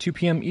multiplayer 2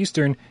 p.m.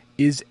 Eastern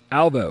is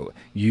Alvo.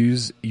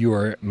 Use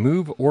your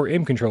move or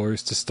aim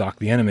controllers to stalk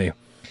the enemy.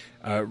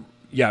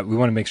 Yeah, we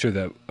want to make sure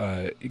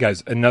that,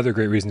 guys, another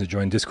great reason to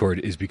join Discord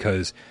is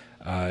because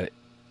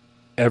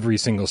every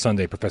single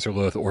Sunday, Professor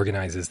Lilith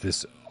organizes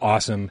this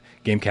awesome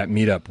Game Cat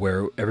meetup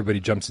where everybody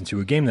jumps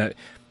into a game that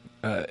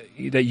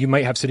you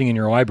might have sitting in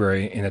your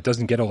library and that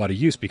doesn't get a lot of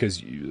use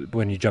because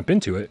when you jump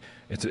into it,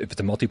 if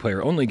it's a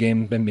multiplayer only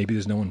game, then maybe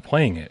there's no one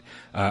playing it.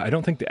 I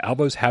don't think the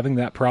Alvo's having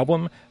that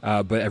problem,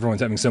 but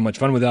everyone's having so much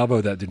fun with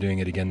Alvo that they're doing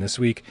it again this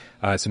week.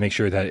 So make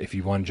sure that if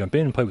you want to jump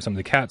in and play with some of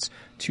the cats,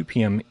 2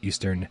 p.m.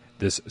 Eastern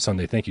this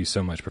Sunday. Thank you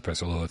so much,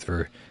 Professor Lilith,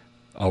 for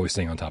always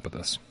staying on top of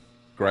this.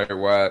 Great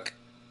work.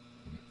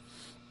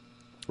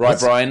 Right,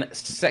 Brian,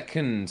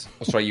 second...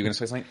 Oh, sorry, you were going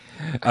to say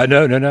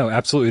something? No,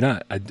 absolutely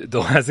not.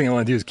 The last thing I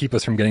want to do is keep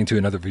us from getting to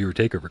another viewer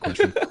takeover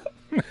question.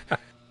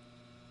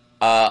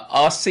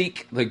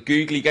 Arseek, the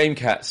googly game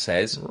cat,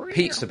 says,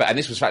 pizza bet, and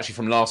this was actually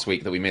from last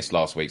week that we missed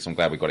last week, so I'm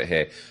glad we got it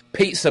here.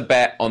 Pizza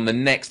bet on the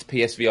next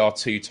PSVR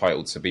 2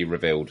 title to be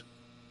revealed.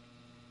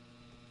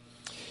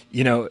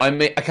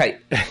 Okay.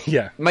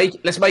 Yeah.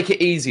 Let's make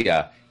it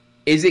easier.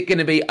 Is it going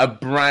to be a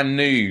brand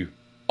new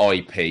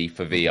IP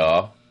for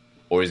VR?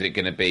 Or is it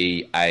going to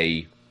be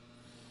a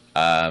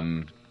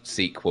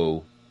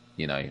sequel,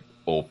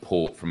 or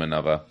port from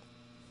another?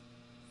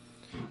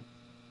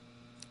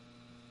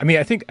 I mean,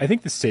 I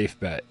think the safe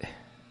bet.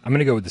 I'm going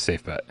to go with the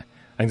safe bet. I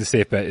think the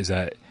safe bet is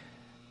that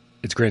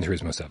it's Gran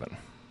Turismo 7,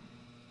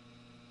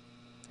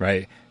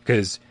 right?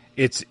 Because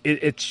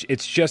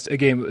it's just a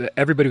game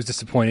everybody was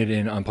disappointed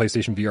in on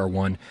PlayStation VR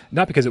 1,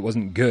 not because it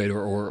wasn't good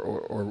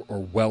or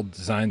well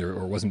designed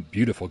or wasn't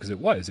beautiful, because it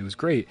was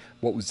great.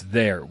 What was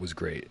there was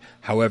great.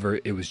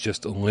 However, it was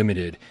just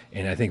limited,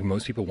 and I think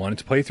most people wanted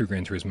to play through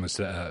Gran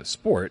Turismo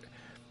Sport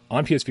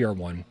on PSVR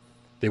 1.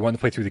 They wanted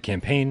to play through the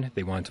campaign.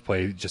 They wanted to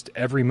play just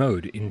every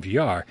mode in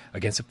VR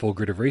against a full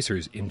grid of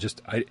racers.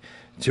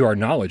 To our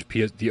knowledge,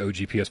 the OG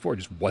PS4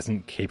 just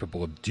wasn't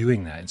capable of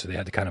doing that. And so they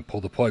had to kind of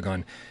pull the plug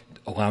on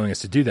allowing us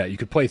to do that. You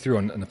could play through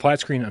on the flat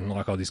screen and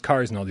unlock all these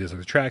cars and all these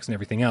other tracks and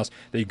everything else.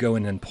 That you go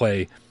in and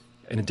play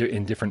in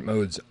different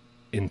modes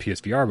in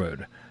PSVR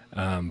mode.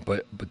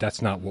 But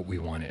that's not what we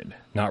wanted.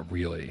 Not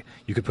really.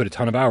 You could put a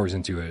ton of hours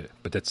into it,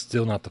 but that's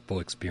still not the full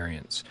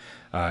experience.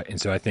 And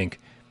so I think,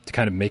 to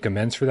kind of make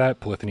amends for that,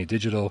 Polyphony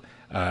Digital,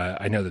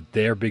 I know that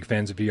they're big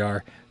fans of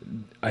VR.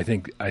 I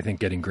think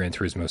getting Gran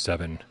Turismo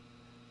 7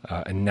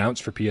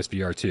 announced for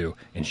PSVR 2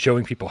 and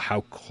showing people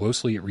how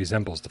closely it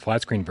resembles the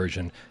flat screen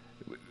version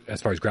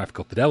as far as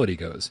graphical fidelity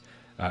goes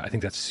I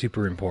think that's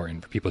super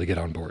important for people to get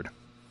on board.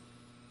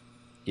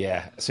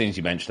 Yeah, as soon as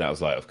you mentioned that, I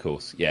was like, of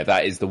course. Yeah,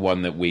 that is the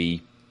one that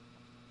we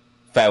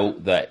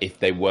felt that if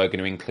they were going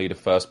to include a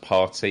first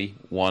party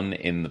one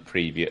in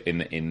the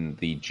in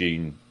the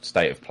June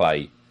state of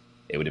play,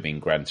 it would have been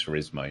Gran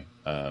Turismo.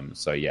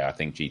 So yeah, I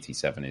think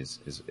GT7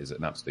 is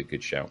an absolute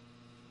good shout.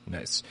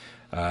 Nice.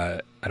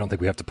 I don't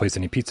think we have to place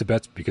any pizza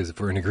bets, because if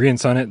we're in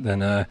agreement on it, then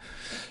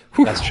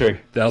that's true.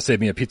 That'll save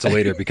me a pizza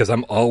later, because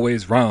I'm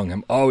always wrong.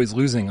 I'm always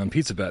losing on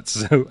pizza bets.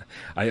 So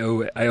I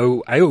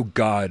owe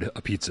God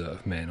a pizza,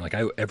 man. Like,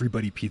 I owe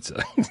everybody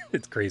pizza.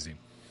 It's crazy.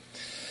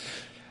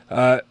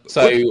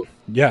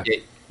 Yeah,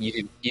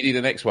 you do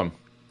the next one,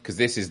 because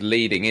this is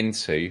leading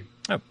into.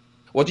 Oh.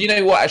 Well, do you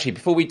know what? Actually,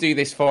 before we do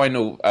this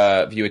final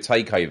viewer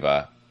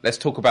takeover, let's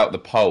talk about the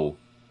poll.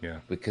 Yeah,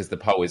 because the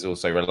poll is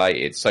also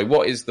related. So,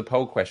 what is the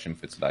poll question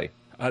for today?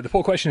 The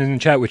poll question is in the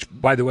chat. Which,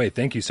 by the way,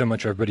 thank you so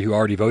much for everybody who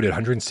already voted.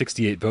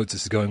 168 votes.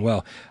 This is going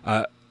well.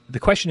 The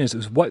question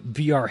is what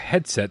VR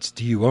headsets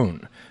do you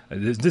own?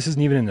 This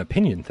isn't even an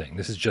opinion thing.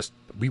 This is just,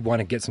 we want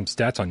to get some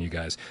stats on you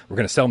guys. We're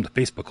going to sell them to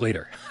Facebook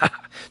later.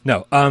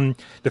 No.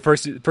 The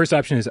first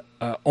option is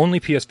only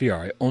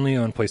PSVR. I only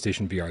own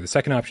PlayStation VR. The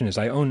second option is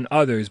I own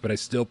others, but I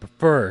still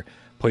prefer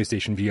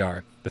PlayStation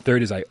VR. The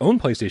third is I own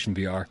PlayStation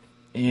VR,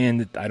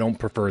 and I don't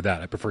prefer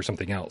that. I prefer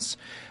something else.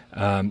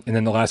 And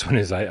then the last one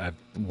is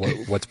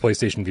what's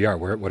PlayStation VR?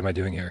 What am I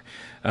doing here?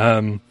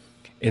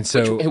 And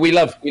so we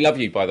love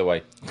you, by the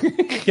way.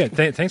 Yeah,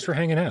 thanks for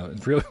hanging out.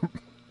 It's really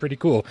pretty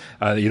cool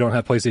that you don't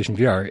have PlayStation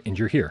VR and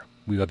you're here.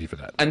 We love you for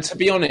that. And to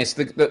be honest,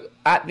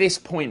 at this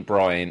point,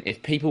 Brian,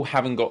 if people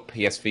haven't got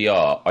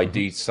PSVR, I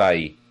do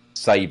say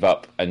save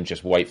up and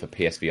just wait for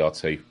PSVR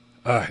 2.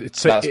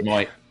 It's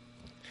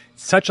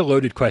such a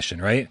loaded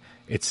question, right?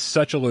 It's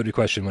such a loaded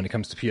question when it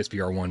comes to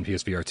PSVR 1,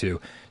 PSVR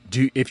 2.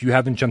 If you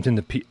haven't jumped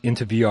into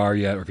VR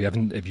yet, or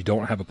if you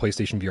don't have a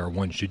PlayStation VR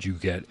 1, should you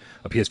get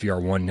a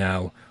PSVR 1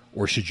 now,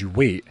 or should you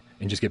wait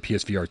and just get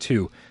PSVR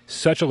 2?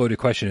 Such a loaded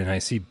question, and I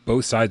see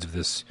both sides of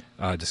this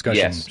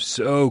discussion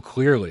so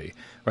clearly,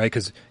 right?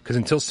 Because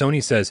until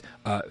Sony says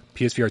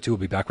PSVR 2 will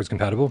be backwards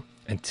compatible,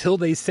 until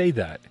they say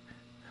that,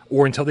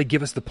 or until they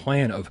give us the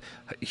plan of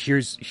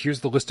here's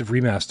the list of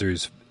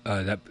remasters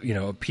that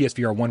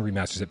PSVR 1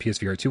 remasters that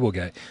PSVR 2 will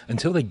get,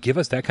 until they give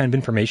us that kind of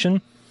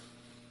information,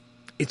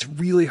 it's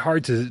really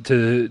hard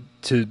to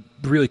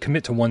really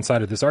commit to one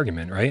side of this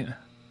argument, right?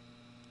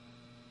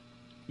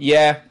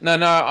 Yeah, no,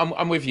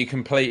 I'm with you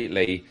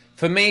completely.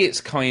 For me,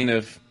 it's kind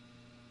of,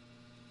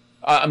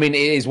 I mean,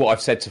 it is what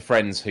I've said to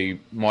friends who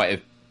might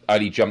have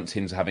only jumped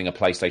into having a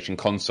PlayStation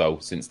console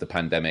since the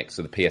pandemic.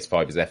 So the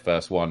PS5 is their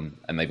first one,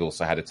 and they've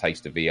also had a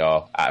taste of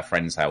VR at a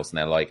friend's house, and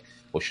they're like,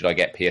 well, should I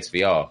get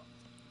PSVR?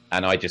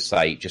 And I just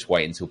say, just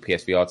wait until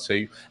PSVR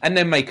 2 and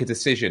then make a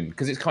decision.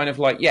 Because it's kind of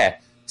like, yeah,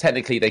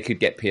 technically they could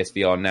get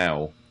PSVR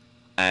now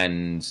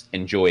and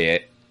enjoy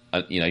it,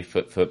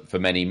 for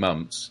many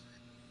months.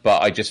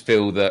 But I just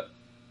feel that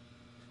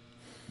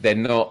they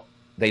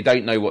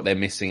don't know what they're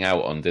missing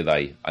out on, do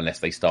they? Unless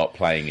they start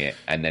playing it.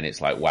 And then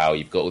it's like, wow,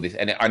 you've got all this.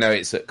 And I know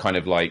it's kind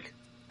of like,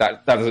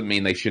 that doesn't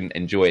mean they shouldn't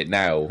enjoy it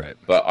now. Right.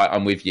 But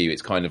I'm with you.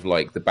 It's kind of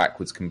like the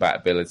backwards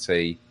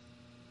compatibility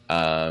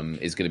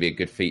is going to be a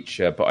good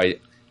feature. But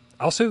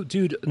also,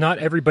 dude, not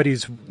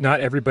everybody's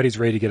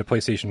ready to get a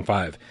PlayStation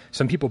 5.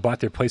 Some people bought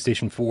their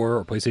PlayStation 4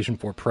 or PlayStation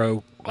 4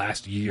 Pro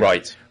last year.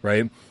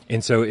 Right?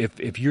 And so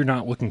if you're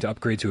not looking to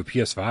upgrade to a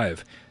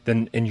PS5,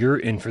 then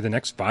and for the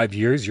next 5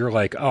 years you're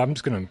like, "Oh, I'm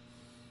just going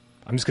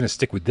to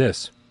stick with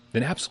this."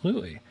 Then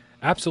absolutely.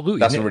 That's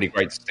a really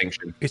great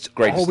distinction. It's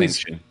great always,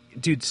 distinction.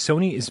 Dude,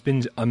 Sony has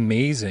been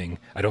amazing.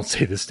 I don't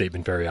say this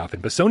statement very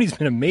often, but Sony's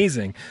been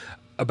amazing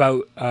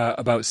about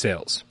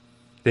sales.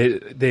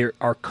 There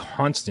are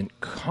constant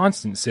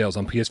sales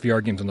on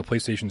PSVR games on the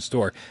PlayStation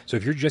Store. So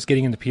if you're just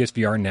getting into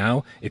PSVR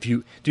now,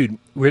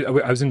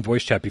 I was in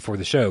voice chat before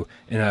the show,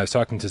 and I was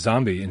talking to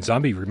Zombie, and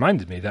Zombie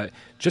reminded me that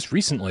just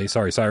recently,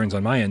 sorry, sirens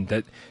on my end,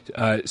 that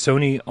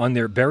Sony on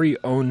their very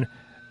own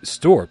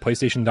store,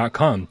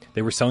 PlayStation.com,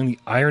 they were selling the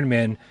Iron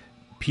Man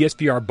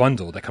PSVR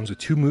bundle that comes with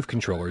 2 Move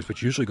controllers,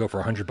 which usually go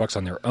for $100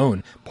 on their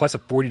own, plus a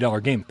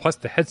 $40 game, plus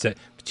the headset,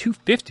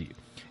 $250.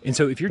 And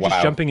so if you're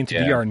just jumping into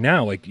VR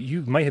now, like,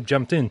 you might have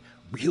jumped in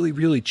really,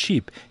 really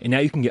cheap, and now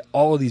you can get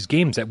all of these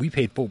games that we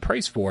paid full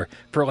price for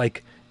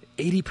like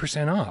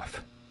 80%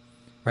 off,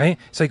 right?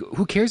 It's like,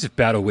 who cares if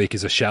Battle Wake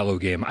is a shallow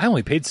game? I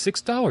only paid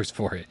 $6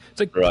 for it. It's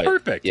like,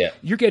 perfect. Yeah.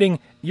 You're getting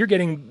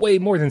way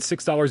more than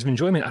 $6 of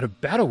enjoyment out of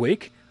Battle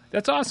Wake.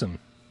 That's awesome.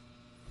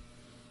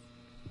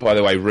 By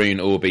the way, Rune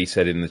Orby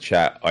said in the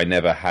chat, I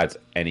never had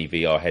any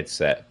VR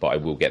headset, but I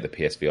will get the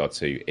PSVR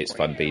 2. It's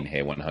fun being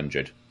here,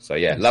 100. So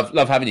yeah,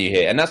 love having you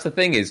here. And that's the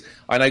thing is,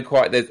 I know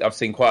I've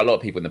seen quite a lot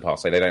of people in the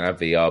past say they don't have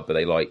VR, but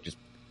they like just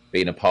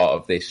being a part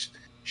of this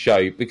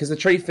show. Because the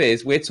truth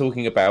is, we're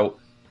talking about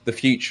the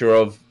future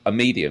of a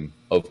medium,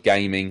 of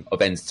gaming,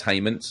 of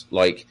entertainment.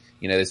 Like,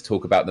 there's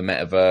talk about the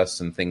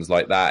metaverse and things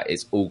like that.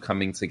 It's all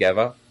coming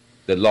together.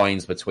 The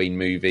lines between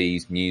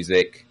movies,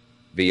 music,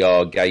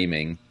 VR,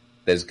 gaming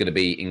there's going to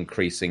be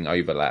increasing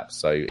overlap.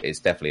 So it's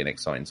definitely an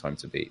exciting time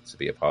to be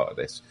a part of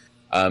this.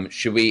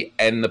 Should we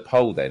end the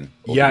poll then?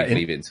 Or Yeah,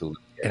 leave it until.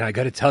 And I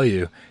got to tell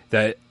you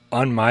that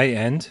on my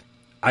end,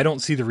 I don't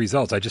see the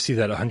results. I just see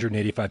that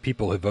 185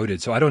 people have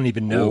voted, so I don't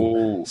even know.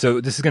 Ooh.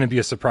 So this is going to be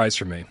a surprise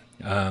for me.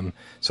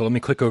 So let me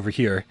click over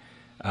here.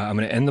 I'm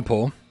going to end the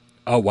poll.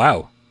 Oh,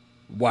 wow.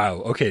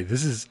 Okay,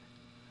 this is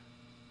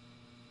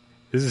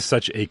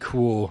such a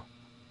cool.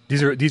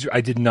 These are.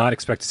 I did not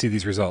expect to see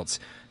these results.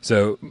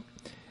 So,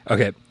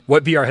 okay,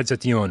 what VR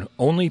headset do you own?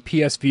 Only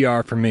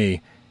PSVR for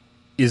me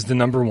is the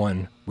number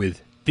one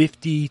with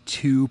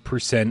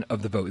 52%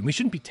 of the vote. And we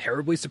shouldn't be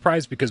terribly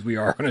surprised because we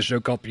are on a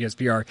show called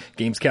PSVR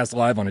GAMESCAST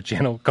Live on a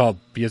channel called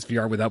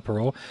PSVR Without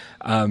Parole.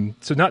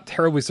 So not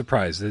terribly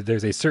surprised.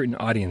 There's a certain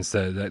audience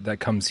that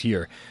comes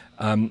here.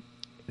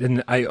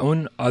 Then I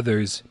own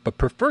others but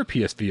prefer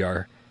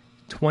PSVR,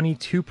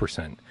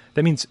 22%.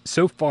 That means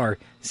so far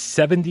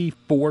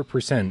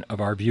 74% of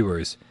our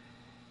viewers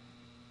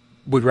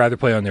would rather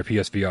play on their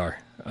PSVR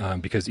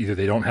because either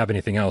they don't have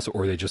anything else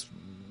or they just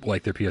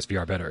like their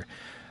PSVR better.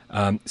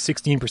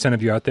 16%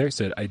 of you out there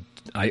said,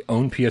 I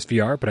own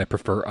PSVR, but I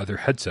prefer other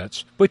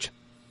headsets, which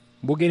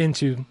we'll get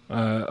into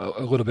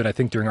a little bit, I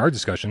think, during our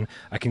discussion.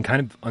 I can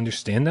kind of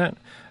understand that,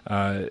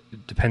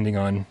 depending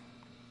on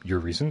your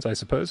reasons, I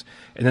suppose.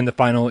 And then the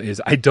final is,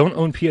 I don't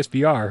own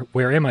PSVR.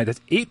 Where am I?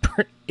 That's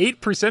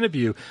 8% of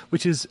you,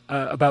 which is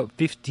about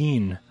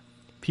 15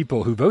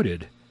 people who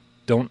voted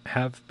don't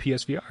have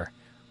PSVR,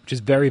 which is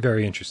very,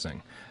 very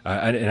interesting.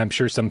 And I'm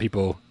sure some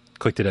people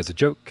clicked it as a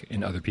joke,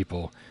 and other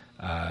people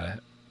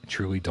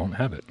truly don't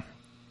have it.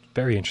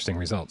 Very interesting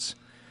results.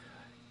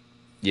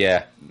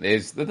 Yeah,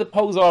 the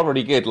polls are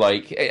really good.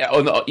 Like,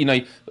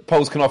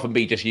 polls can often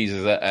be just used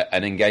as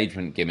an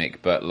engagement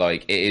gimmick, but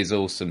like it is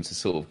awesome to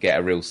sort of get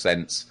a real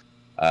sense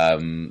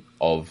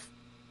of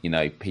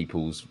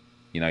people's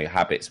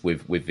habits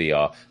with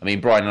VR. I mean,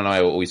 Brian and I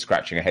are always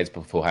scratching our heads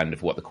beforehand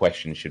of what the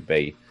question should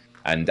be,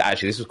 and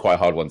actually this was quite a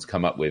hard one to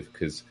come up with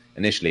because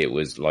initially it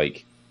was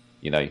like,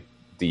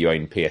 do you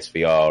own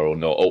PSVR or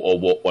not, or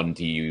what one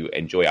do you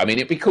enjoy? I mean,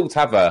 it'd be cool to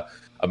have a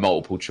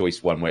multiple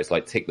choice one where it's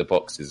like tick the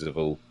boxes of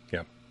all.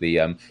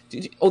 Yeah.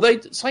 Although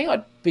something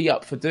I'd be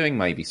up for doing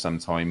maybe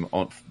sometime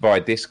via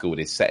Discord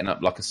is setting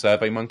up like a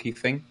Survey Monkey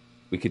thing.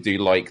 We could do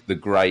like the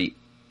great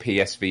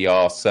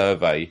PSVR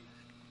survey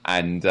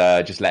and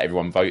just let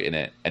everyone vote in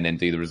it, and then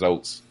do the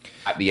results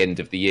at the end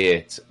of the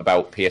year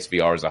about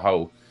PSVR as a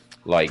whole.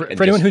 Like,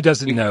 for anyone who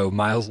doesn't know,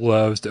 Miles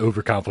loves to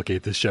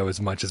overcomplicate this show as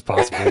much as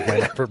possible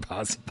whenever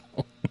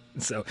possible.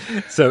 So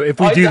if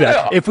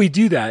we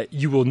do that,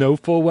 you will know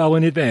full well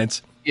in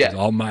advance. Yeah, it's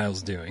all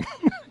Miles doing.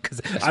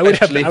 Because I would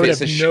have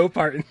no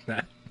part in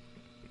that.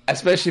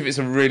 Especially if it's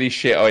a really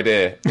shit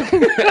idea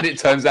and it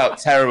turns out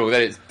terrible,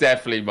 then it's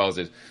definitely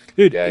Miles's.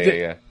 Dude,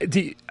 it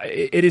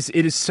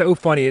is so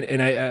funny,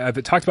 and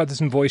I've talked about this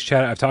in voice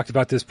chat. I've talked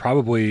about this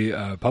probably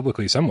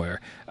publicly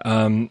somewhere.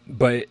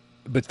 But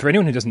for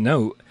anyone who doesn't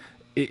know,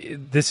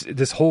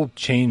 this whole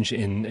change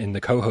in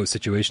the co-host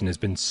situation has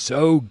been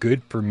so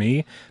good for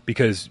me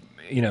because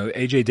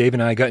AJ, Dave,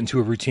 and I got into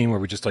a routine where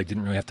we just like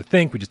didn't really have to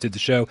think. We just did the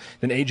show.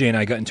 Then AJ and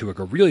I got into like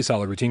a really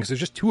solid routine because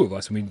there's just two of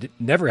us and we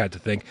never had to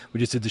think.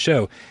 We just did the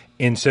show,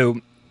 and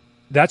so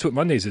that's what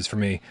Mondays is for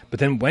me. But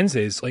then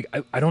Wednesdays, like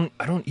I don't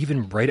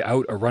even write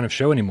out a run of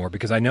show anymore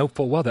because I know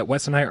full well that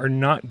Wes and I are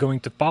not going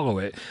to follow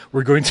it.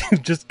 We're going to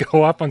just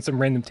go off on some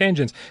random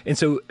tangents, and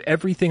so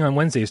everything on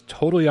Wednesday is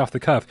totally off the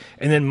cuff.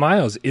 And then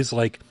Miles is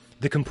like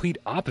the complete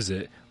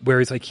opposite,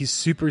 where it's like he's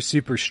super,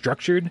 super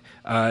structured,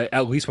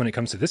 at least when it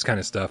comes to this kind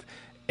of stuff.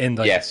 And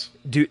like, yes,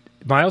 dude,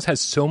 Miles has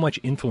so much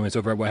influence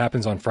over what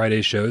happens on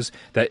Friday shows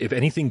that if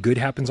anything good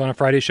happens on a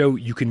Friday show,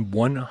 you can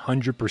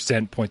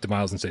 100% point to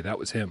Miles and say that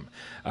was him.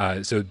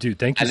 So, dude,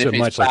 thank you so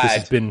much. Bad, like, this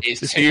has been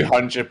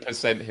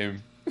 200%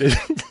 him.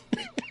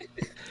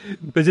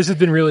 But this has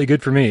been really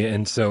good for me,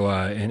 and so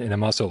and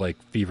I'm also like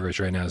feverish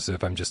right now. So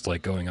if I'm just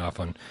like going off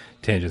on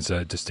tangents,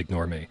 just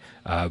ignore me.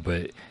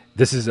 But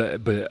this is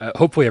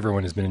hopefully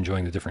everyone has been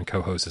enjoying the different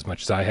co-hosts as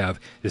much as I have.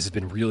 This has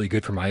been really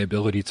good for my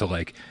ability to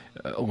like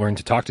learn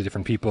to talk to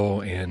different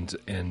people and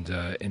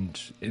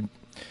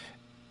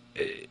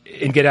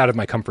get out of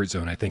my comfort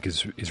zone, I think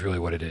is really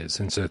what it is.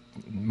 And so,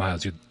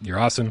 Miles, you're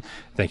awesome.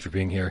 Thank you for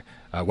being here.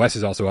 Wes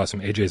is also awesome.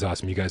 AJ is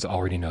awesome. You guys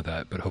already know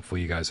that, but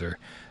hopefully you guys are.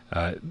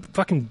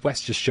 Fucking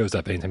Wes just shows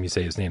up anytime you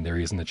say his name. There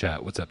he is in the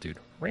chat. What's up, dude?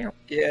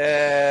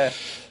 Yeah.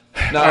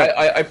 No,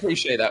 I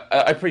appreciate that.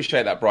 I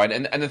appreciate that, Brian.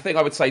 And the thing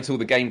I would say to all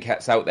the game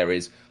cats out there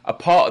is a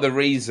part of the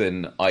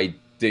reason I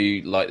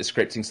do like the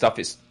scripting stuff.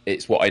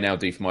 It's what I now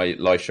do for my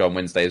live show on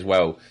Wednesday as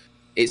well.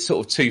 It's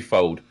sort of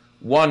twofold.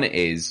 One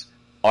is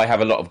I have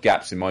a lot of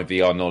gaps in my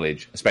VR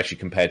knowledge, especially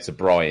compared to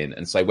Brian.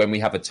 And so when we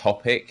have a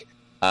topic,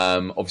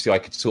 obviously I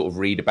could sort of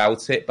read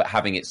about it, but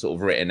having it sort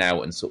of written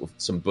out and sort of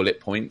some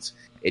bullet points,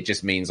 it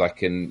just means I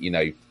can,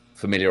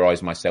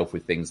 familiarize myself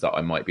with things that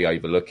I might be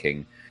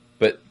overlooking.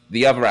 But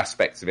the other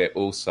aspect of it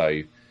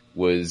also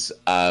was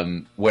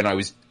when I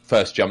was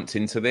first jumped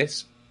into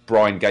this,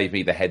 Brian gave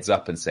me the heads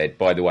up and said,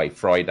 by the way,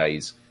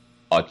 Fridays,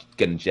 are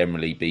going to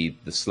generally be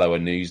the slower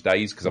news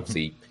days, because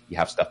obviously you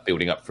have stuff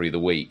building up through the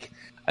week.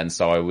 And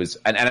so I was,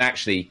 and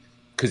actually,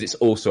 because it's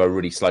also a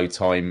really slow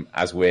time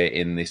as we're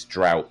in this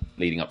drought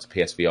leading up to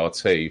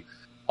PSVR2,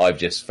 I've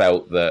just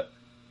felt that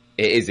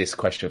it is this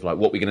question of like,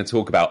 what we're going to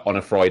talk about on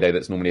a Friday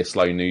that's normally a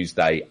slow news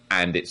day,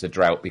 and it's a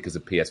drought because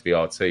of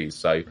PSVR2.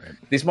 So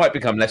this might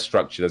become less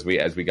structured as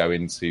we go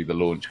into the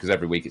launch, because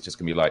every week it's just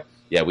going to be like,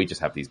 yeah, we just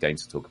have these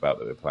games to talk about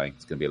that we're playing.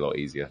 It's going to be a lot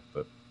easier.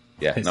 But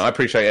yeah, no, I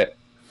appreciate it.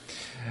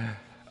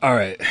 All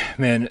right,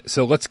 man.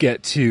 So let's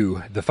get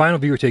to the final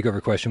viewer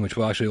takeover question, which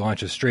will actually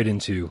launch us straight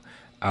into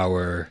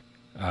our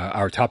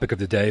topic of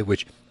the day.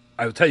 Which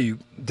I will tell you,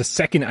 the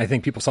second I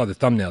think people saw the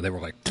thumbnail, they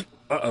were like,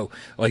 "Uh-oh!"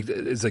 Like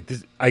it's like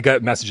this, I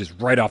got messages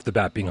right off the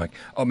bat being like,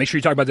 "Oh, make sure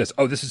you talk about this.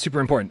 Oh, this is super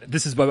important.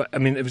 This is." I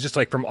mean, it was just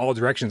like from all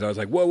directions. I was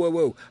like,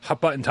 "Whoa, hot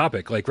button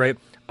topic!" Like, right?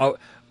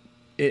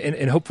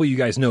 And hopefully you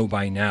guys know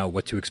by now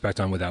what to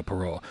expect on Without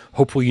Parole.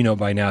 Hopefully you know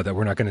by now that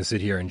we're not going to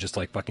sit here and just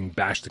like fucking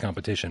bash the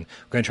competition.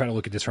 We're going to try to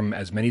look at this from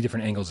as many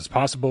different angles as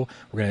possible.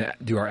 We're going to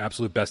do our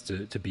absolute best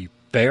to be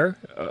fair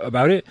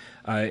about it.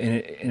 And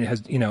it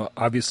has,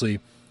 obviously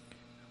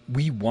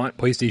we want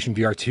PlayStation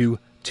VR 2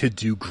 to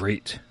do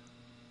great.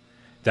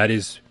 That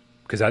is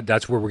because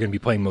that's where we're going to be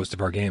playing most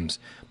of our games.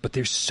 But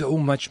there's so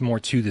much more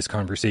to this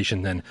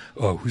conversation than,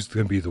 oh, who's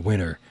going to be the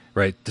winner,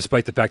 right?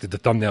 Despite the fact that the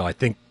thumbnail, I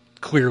think,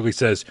 clearly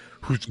says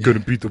who's going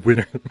to be the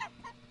winner.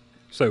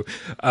 So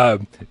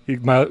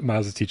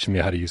Miles is teaching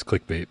me how to use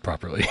clickbait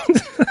properly.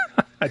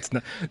 That's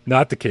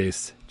not the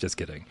case. Just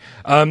kidding.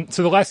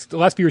 So the last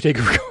viewer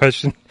takeover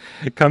question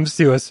comes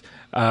to us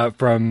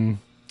from,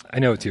 I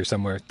know it's here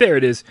somewhere. There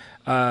it is.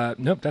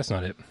 Nope, that's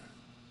not it.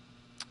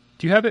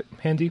 Do you have it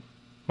handy,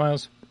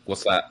 Miles?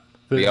 What's that?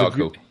 The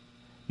article?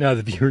 No,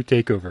 the viewer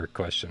takeover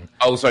question.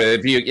 Oh, sorry. The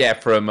view, yeah,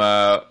 from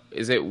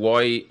is it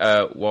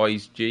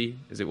Wise G?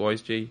 Is it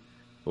Wise G?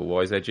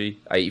 Or YZG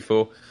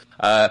 84.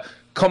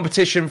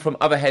 Competition from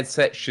other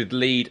headsets should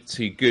lead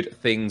to good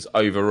things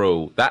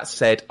overall. That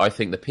said, I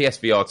think the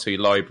PSVR2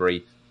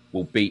 library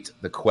will beat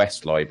the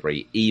Quest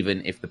library,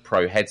 even if the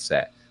Pro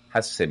headset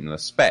has similar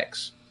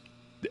specs.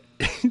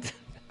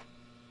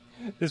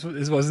 This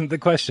wasn't the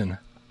question.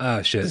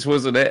 Oh, shit. This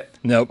wasn't it?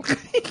 Nope.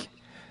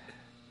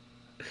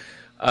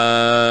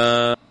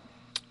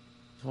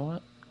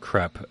 What?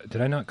 Crap. Did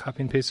I not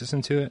copy and paste this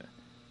into it?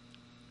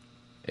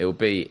 It'll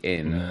be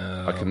in.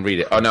 No. I can read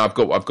it. Oh no, I've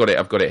got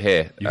it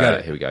here. You got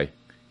it. Here we go.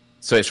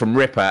 So it's from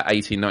Ripper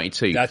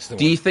 1892. That's the one.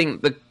 Do you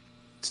think the?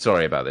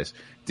 Sorry about this.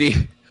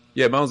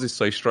 Yeah, Miles is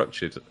so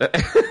structured,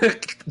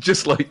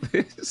 just like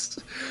this.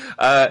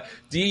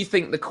 Do you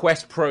think the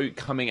Quest Pro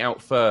coming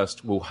out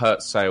first will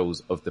hurt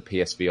sales of the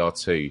PSVR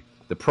 2?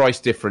 The price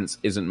difference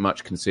isn't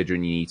much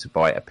considering you need to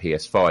buy a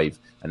PS5,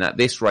 and at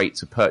this rate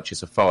to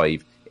purchase a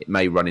 5, it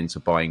may run into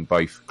buying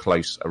both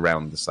close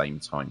around the same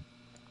time.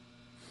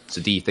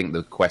 So do you think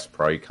the Quest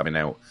Pro coming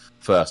out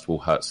first will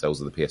hurt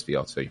sales of the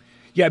PSVR 2?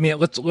 Yeah, I mean,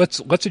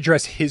 let's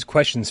address his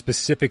question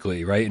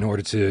specifically, right? In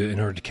order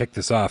to kick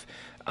this off,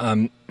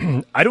 I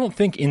don't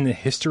think in the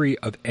history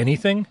of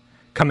anything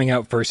coming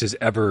out first is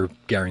ever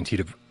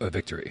guaranteed a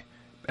victory,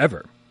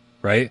 ever,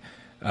 right?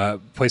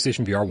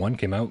 PlayStation VR 1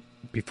 came out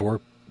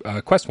before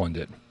Quest 1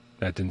 did.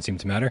 That didn't seem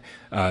to matter.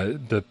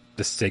 The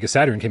Sega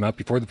Saturn came out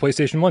before the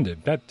PlayStation 1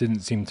 did. That didn't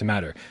seem to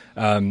matter.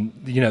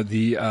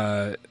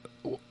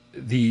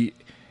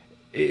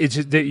 It's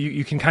just that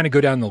you can kind of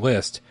go down the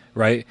list,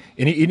 right?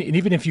 And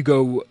even if you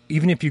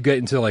get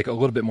into like a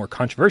little bit more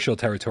controversial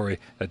territory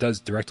that does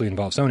directly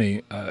involve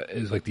Sony,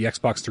 is like the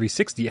Xbox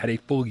 360 had a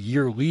full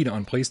year lead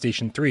on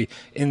PlayStation 3.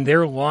 In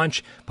their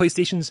launch,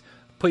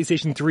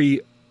 PlayStation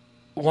 3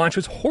 launch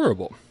was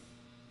horrible.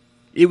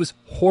 It was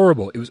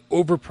horrible. It was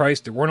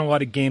overpriced. There weren't a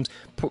lot of games.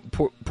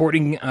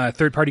 Porting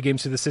third-party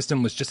games to the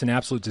system was just an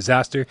absolute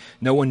disaster.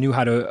 No one knew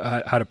how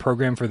to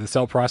program for the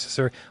cell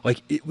processor.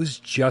 Like, it was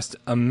just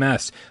a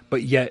mess.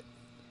 But yet,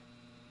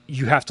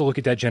 you have to look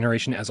at that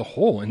generation as a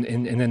whole, and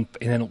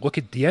then look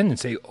at the end and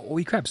say,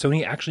 "Holy crap!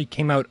 Sony actually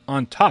came out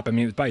on top." I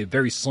mean, it was by a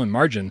very slim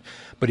margin.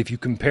 But if you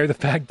compare the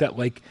fact that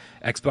like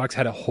Xbox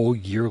had a whole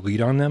year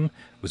lead on them,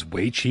 was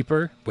way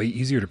cheaper, way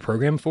easier to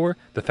program for,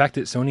 the fact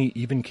that Sony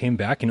even came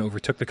back and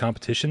overtook the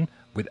competition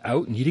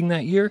without needing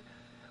that year,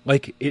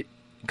 like it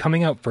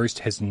coming out first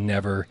has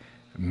never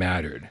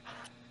mattered,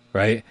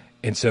 right?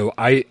 And so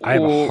I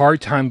have a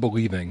hard time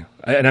believing,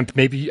 and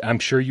I'm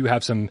sure you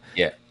have some.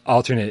 Yeah.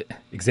 Alternate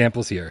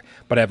examples here,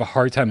 but I have a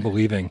hard time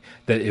believing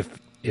that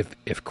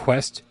if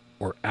Quest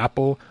or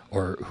Apple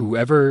or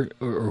whoever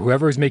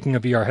is making a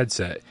VR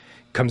headset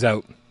comes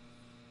out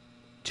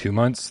 2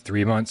 months,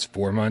 3 months,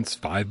 4 months,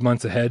 5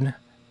 months ahead,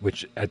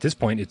 which at this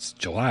point it's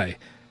July,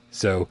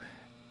 so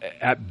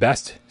at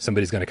best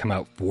somebody's going to come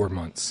out 4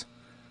 months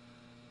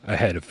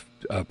ahead of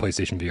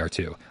PlayStation VR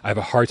 2. I have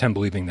a hard time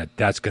believing that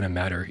that's going to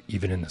matter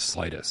even in the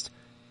slightest.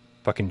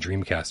 Fucking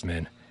Dreamcast,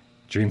 man.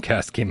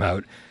 Dreamcast came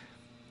out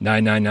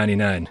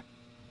 $99.99.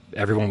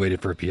 Everyone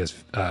waited for a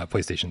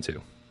PlayStation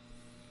 2.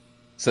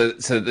 So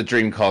the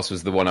Dreamcast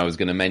was the one I was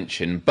going to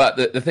mention. But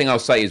the thing I'll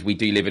say is we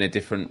do live in a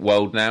different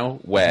world now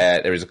where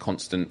there is a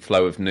constant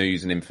flow of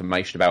news and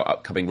information about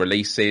upcoming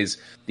releases.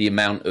 The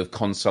amount of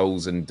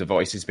consoles and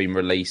devices being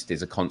released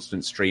is a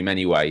constant stream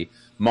anyway.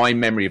 My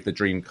memory of the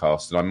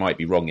Dreamcast, and I might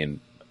be wrong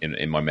in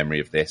my memory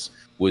of this,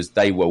 was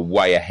they were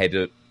way ahead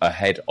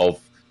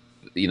of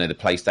the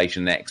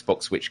PlayStation and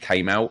Xbox, which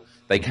came out.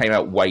 They came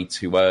out way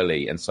too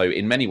early. And so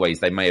in many ways,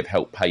 they may have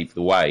helped pave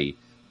the way,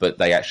 but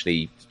they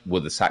actually were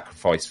the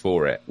sacrifice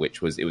for it,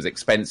 which was, it was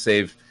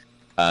expensive.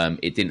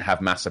 It didn't have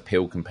mass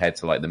appeal compared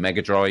to like the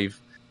Mega Drive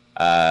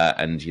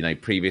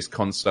and previous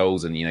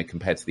consoles, and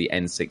compared to the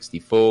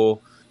N64.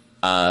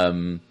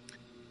 And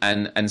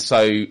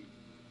so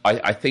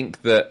I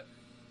think that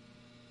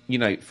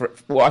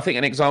I think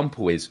an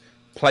example is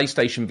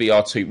PlayStation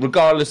VR2,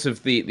 regardless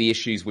of the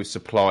issues with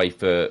supply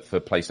for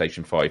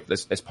PlayStation 5.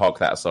 Let's park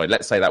that aside.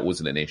 Let's say that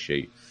wasn't an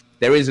issue.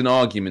 There is an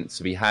argument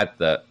to be had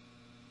that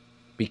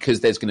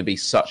because there's going to be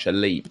such a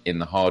leap in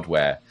the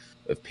hardware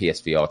of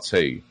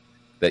PSVR2,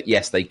 that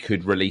yes, they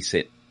could release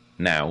it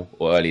now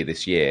or earlier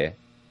this year,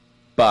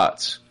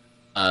 but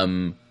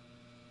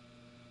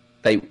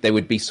they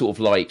would be sort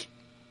of like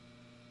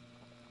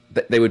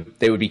they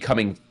would be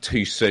coming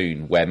too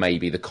soon, where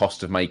maybe the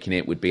cost of making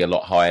it would be a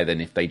lot higher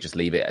than if they just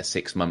leave it at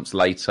 6 months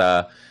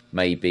later.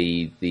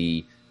 Maybe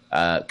the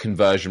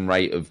conversion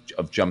rate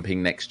of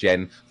jumping next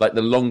gen, like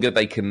the longer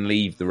they can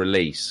leave the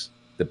release,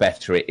 the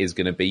better it is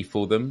going to be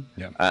for them.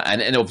 Yeah.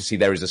 And obviously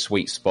there is a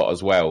sweet spot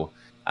as well.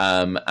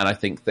 And I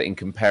think that in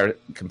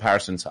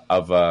comparison to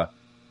other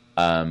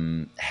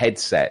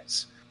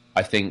headsets,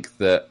 I think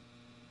that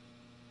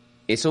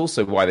it's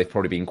also why they've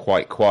probably been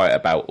quite quiet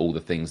about all the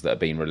things that are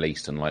being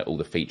released and like all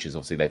the features.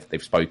 Obviously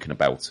they've spoken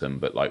about them,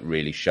 but like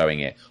really showing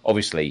it.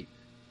 Obviously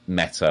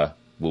Meta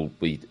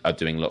are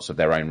doing lots of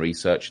their own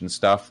research and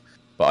stuff.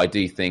 But I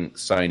do think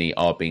Sony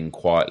are being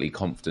quietly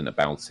confident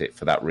about it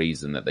for that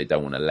reason, that they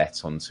don't want to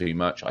let on too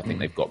much. I think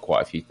they've got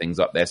quite a few things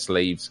up their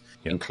sleeves,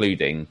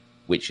 including,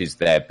 which is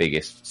their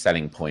biggest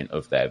selling point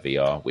of their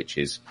VR, which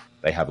is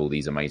they have all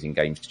these amazing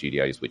game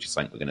studios, which is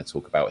something we're going to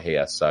talk about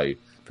here. So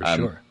for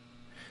sure.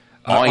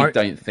 I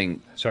don't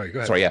think... Sorry, go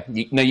ahead. Sorry, yeah.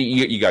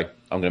 You go.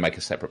 I'm going to make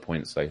a separate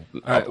point, so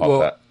I'll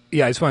park that.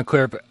 Yeah, I just want to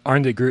clarify.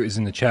 Arne Groot is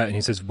in the chat, and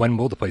he says, when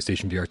will the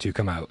PlayStation VR2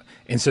 come out?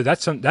 And so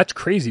that's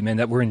crazy, man,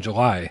 that we're in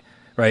July.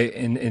 Right,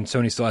 and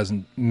Sony still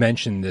hasn't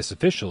mentioned this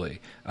officially.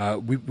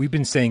 We've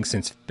been saying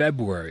since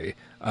February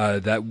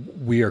that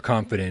we are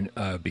confident,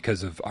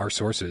 because of our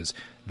sources,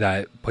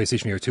 that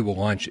PlayStation VR 2 will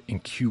launch in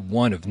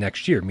Q1 of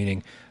next year,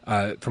 meaning,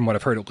 from what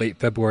I've heard, late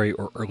February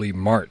or early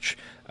March.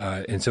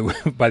 And so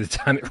by the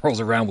time it rolls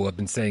around, we'll have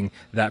been saying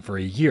that for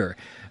a year.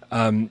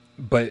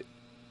 But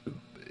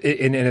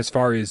as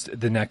far as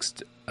the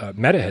next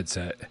Meta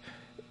headset,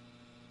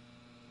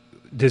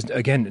 there's,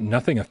 again,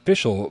 nothing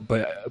official,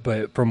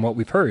 but from what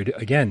we've heard,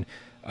 again,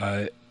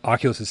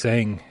 Oculus is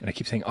saying, and I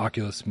keep saying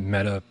Oculus,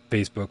 Meta,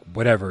 Facebook,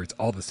 whatever, it's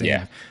all the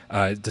same.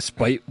 Yeah.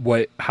 Despite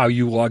how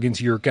you log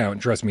into your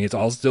account, trust me, it's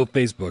all still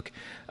Facebook.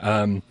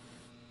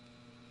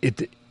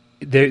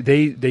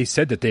 They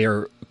said that they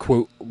are,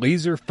 quote,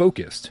 laser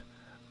focused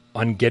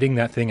on getting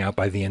that thing out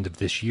by the end of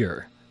this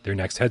year, their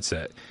next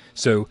headset.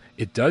 So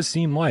it does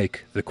seem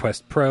like the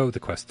Quest Pro,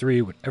 the Quest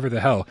 3, whatever the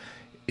hell,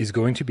 is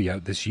going to be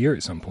out this year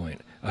at some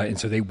point. And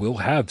so they will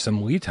have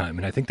some lead time.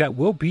 And I think that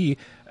will be,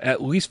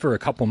 at least for a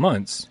couple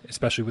months,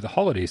 especially with the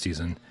holiday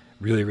season,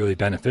 really, really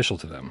beneficial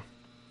to them.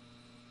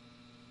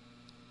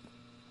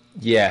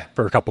 Yeah.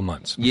 For a couple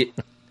months. Yeah.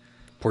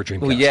 Poor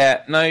Dreamcast. Well,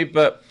 yeah, no,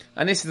 but...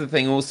 And this is the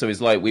thing also,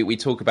 is like we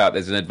talk about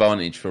there's an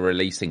advantage for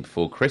releasing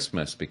before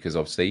Christmas, because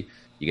obviously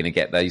you're going to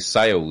get those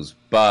sales.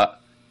 But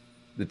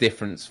the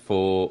difference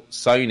for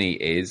Sony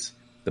is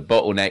the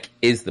bottleneck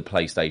is the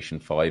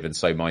PlayStation 5. And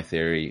so my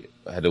theory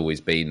had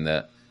always been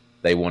that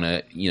they want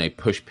to,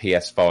 push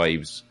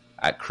PS5s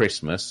at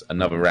Christmas,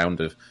 another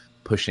round of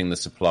pushing the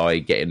supply,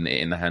 getting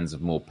it in the hands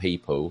of more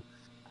people,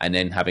 and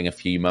then having a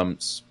few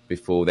months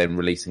before then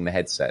releasing the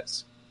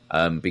headsets.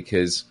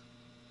 Because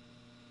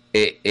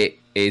it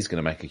is going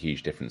to make a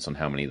huge difference on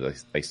how many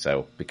they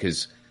sell,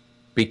 because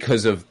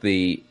of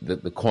the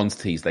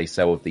quantities they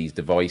sell of these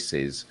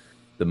devices,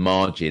 the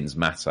margins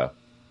matter,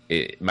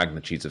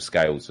 magnitudes of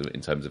scales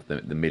in terms of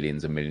the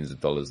millions and millions of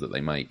dollars that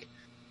they make.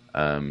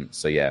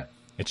 So yeah.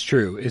 It's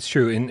true.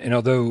 And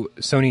although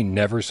Sony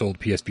never sold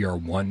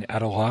PSVR 1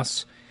 at a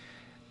loss,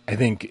 I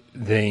think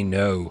they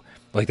know,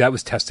 like, that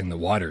was testing the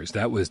waters.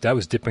 That was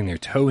dipping their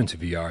toe into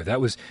VR.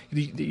 That was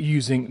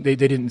using, they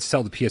didn't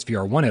sell the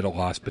PSVR 1 at a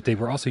loss, but they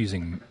were also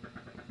using,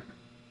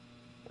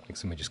 I think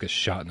somebody just got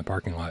shot in the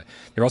parking lot.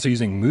 They're also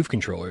using Move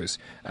controllers,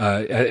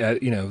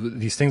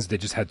 these things that they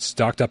just had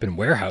stocked up in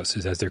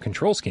warehouses as their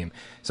control scheme.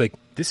 It's like,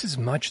 this is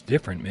much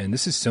different, man.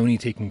 This is Sony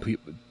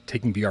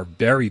taking VR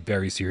very,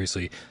 very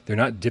seriously. They're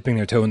not dipping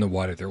their toe in the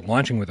water. They're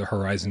launching with a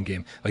Horizon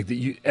game. Like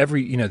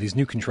these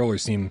new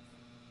controllers seem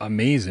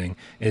amazing,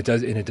 and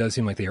it does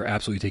seem like they are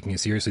absolutely taking it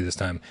seriously this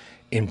time.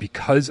 And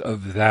because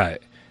of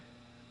that,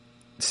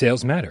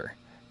 sales matter.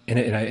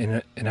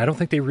 And I don't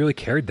think they really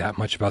cared that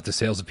much about the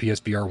sales of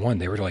PSVR 1.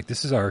 They were like,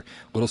 this is our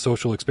little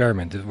social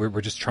experiment.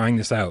 We're just trying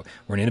this out.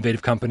 We're an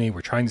innovative company.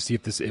 We're trying to see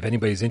if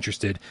anybody's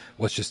interested.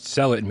 Let's just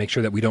sell it and make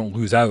sure that we don't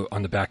lose out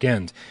on the back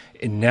end.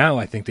 And now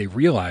I think they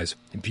realize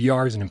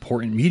VR is an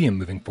important medium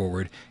moving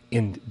forward,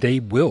 and they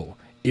will,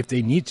 if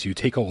they need to,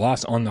 take a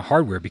loss on the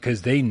hardware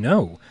because they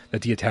know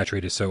that the attach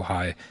rate is so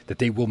high that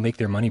they will make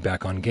their money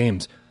back on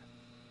games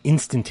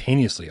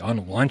instantaneously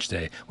on launch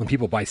day. When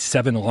people buy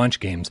 7 launch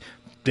games,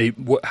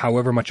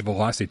 however much of a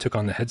loss they took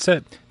on the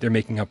headset, they're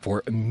making up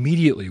for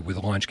immediately with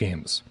launch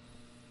games.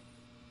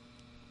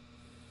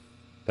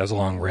 That was a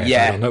long rant.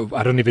 Yeah.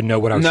 I don't even know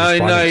what I was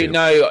responding to.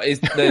 No.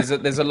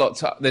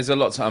 There's a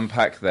lot to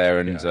unpack there,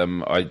 and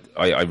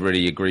I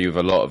really agree with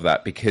a lot of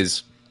that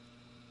because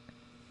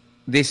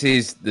this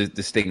is the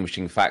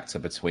distinguishing factor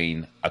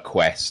between a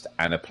Quest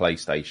and a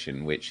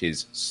PlayStation, which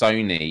is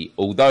Sony.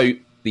 Although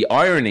the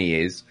irony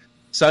is,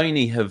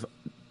 Sony have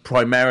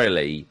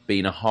primarily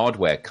been a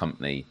hardware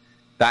company.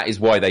 That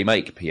is why they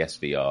make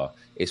PSVR.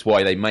 It's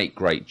why they make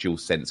great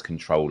DualSense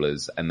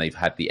controllers, and they've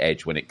had the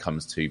edge when it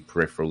comes to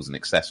peripherals and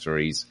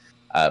accessories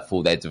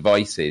for their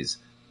devices.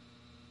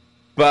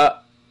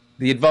 But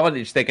the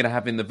advantage they're going to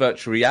have in the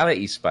virtual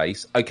reality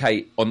space,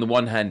 okay, on the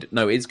one hand,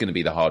 no, it's going to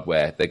be the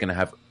hardware. They're going to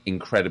have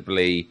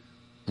incredibly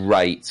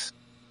great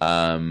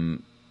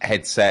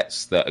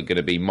headsets that are going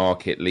to be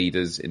market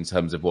leaders in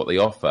terms of what they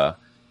offer.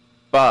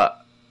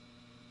 But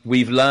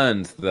we've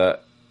learned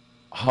that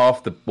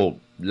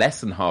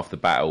less than half the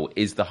battle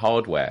is the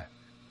hardware,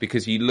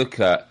 because you look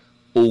at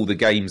all the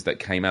games that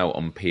came out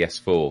on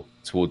PS4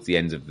 towards the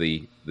end of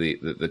the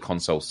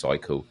console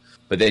cycle,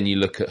 but then you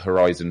look at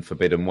Horizon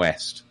Forbidden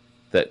West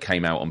that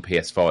came out on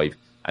PS5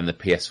 and the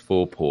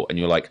PS4 port, and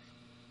you're like,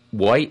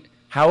 why?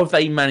 How have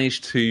they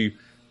managed to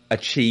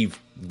achieve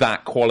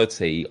that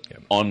quality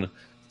on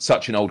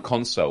such an old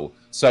console?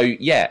 So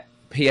yeah,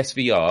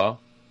 PSVR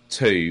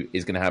 2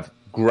 is going to have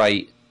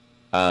great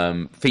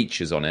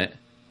features on it,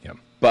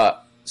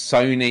 but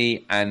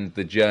Sony and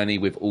the journey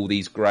with all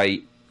these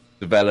great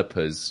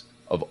developers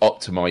of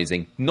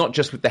optimizing, not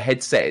just with the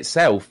headset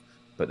itself,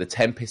 but the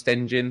Tempest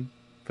engine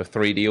for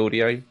 3D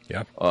audio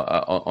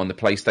on the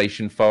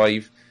PlayStation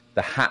 5,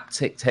 the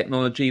haptic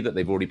technology that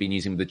they've already been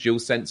using with the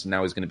DualSense and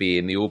now is going to be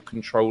in the Orb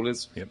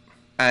controllers.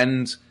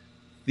 And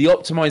the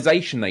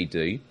optimization they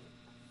do,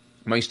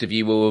 most of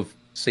you will have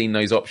seen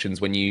those options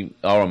when you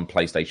are on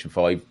PlayStation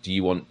 5. Do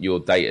you want your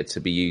data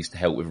to be used to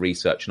help with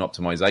research and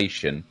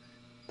optimization?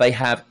 They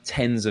have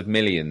tens of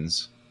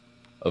millions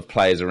of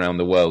players around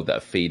the world that are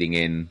feeding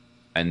in,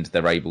 and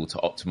they're able to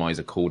optimize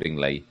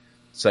accordingly.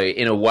 So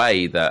in a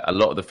way that a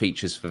lot of the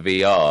features for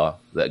VR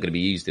that are going to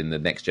be used in the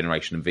next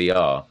generation of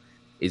VR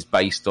is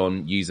based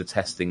on user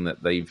testing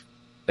that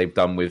they've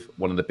done with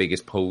one of the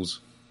biggest pools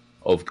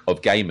of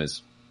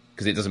gamers.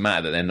 Because it doesn't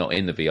matter that they're not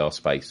in the VR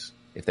space.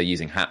 If they're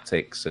using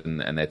haptics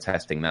and they're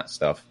testing that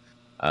stuff,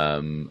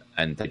 and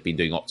they've been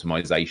doing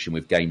optimization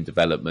with game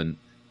development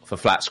for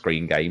flat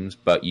screen games,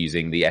 but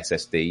using the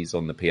SSDs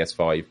on the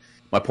PS5.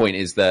 My point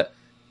is that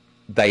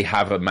they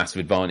have a massive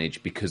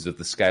advantage because of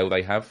the scale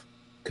they have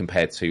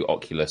compared to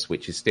Oculus,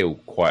 which is still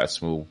quite a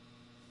small,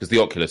 because the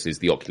Oculus is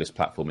the Oculus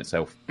platform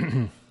itself.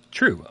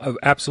 True.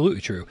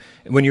 Absolutely true.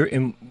 When you're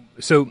in,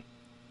 so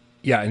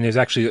yeah, and there's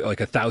actually like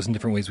 1,000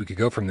 different ways we could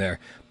go from there,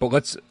 but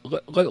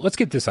let's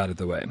get this out of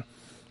the way,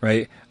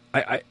 right?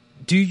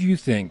 Do you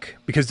think,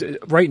 because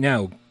right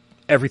now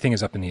everything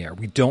is up in the air,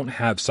 we don't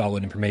have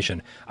solid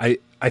information.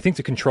 I think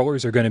the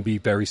controllers are going to be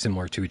very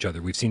similar to each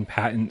other. We've seen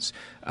patents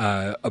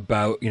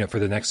about, for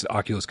the next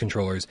Oculus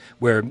controllers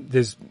where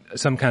there's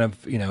some kind of,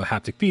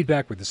 haptic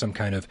feedback, where there's some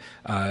kind of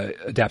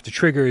adaptive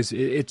triggers.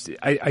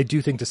 I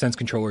do think the Sense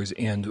controllers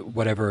and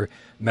whatever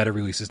Meta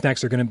releases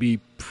next are going to be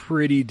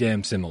pretty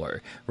damn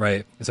similar,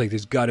 right? It's like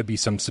there's got to be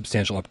some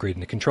substantial upgrade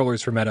in the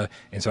controllers for Meta,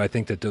 and so I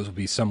think that those will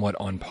be somewhat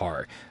on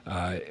par.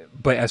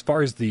 But as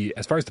far as the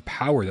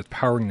power that's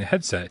powering the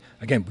headset,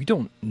 again, we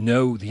don't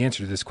know the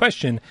answer to this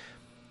question.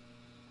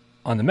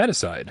 On the Meta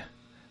side,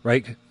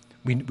 right,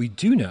 we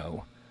do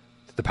know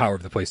the power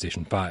of the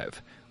PlayStation 5.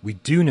 We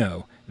do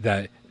know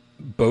that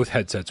both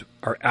headsets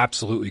are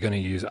absolutely going to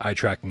use eye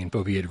tracking and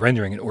foveated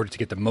rendering in order to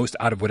get the most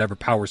out of whatever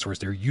power source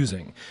they're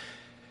using.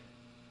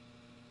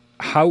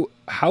 How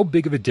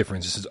big of a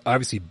difference, this is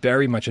obviously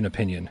very much an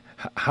opinion,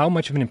 how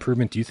much of an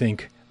improvement do you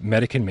think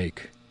Meta can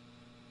make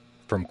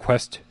from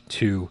Quest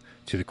 2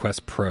 to the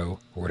Quest Pro,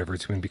 or whatever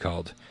it's going to be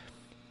called?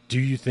 Do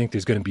you think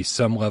there's going to be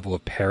some level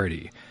of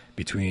parity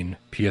between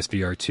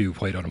PSVR 2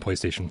 played on a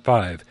PlayStation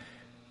 5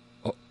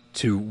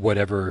 to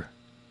whatever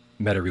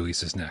Meta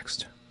releases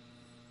next?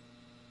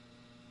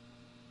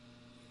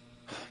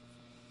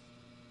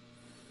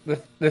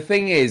 The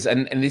thing is,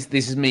 and this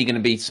is me going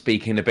to be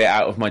speaking a bit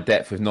out of my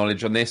depth with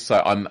knowledge on this,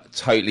 so I'm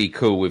totally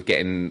cool with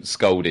getting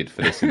scolded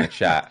for this in the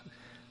chat.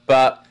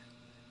 But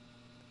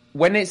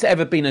when it's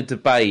ever been a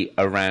debate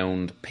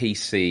around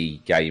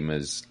PC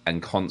gamers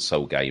and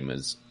console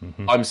gamers,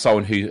 I'm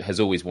someone who has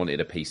always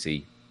wanted a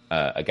PC,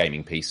 a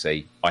gaming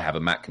PC. I have a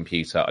Mac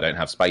computer. I don't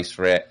have space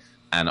for it.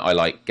 and I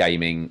like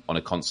gaming on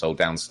a console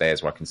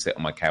downstairs where I can sit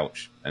on my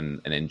couch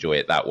and enjoy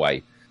it that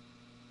way.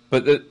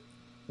 But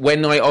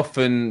when I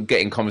often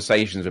get in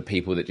conversations with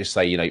people that just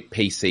say,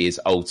 PC is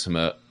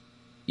ultimate,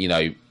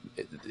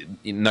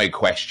 no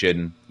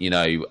question,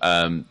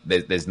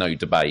 there's no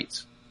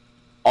debate.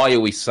 I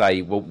always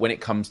say, well, when it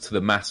comes to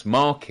the mass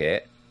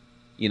market,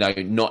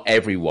 not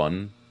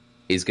everyone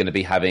is going to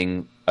be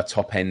having a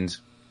top-end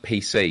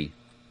PC.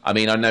 I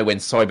mean, I know when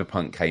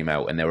Cyberpunk came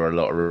out and there were a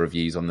lot of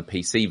reviews on the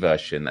PC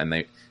version, and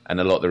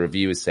a lot of the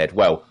reviewers said,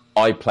 well,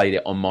 I played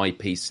it on my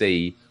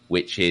PC,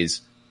 which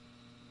is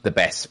the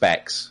best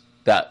specs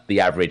that the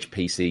average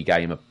PC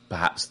gamer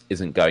perhaps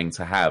isn't going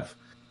to have.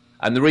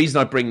 And the reason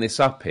I bring this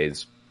up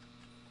is,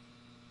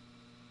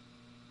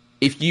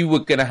 if you were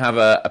going to have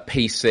a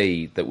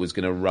PC that was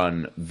going to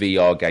run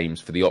VR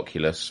games for the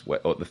Oculus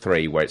or the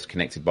 3, where it's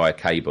connected by a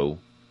cable,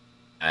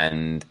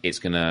 and it's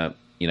going to,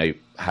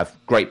 have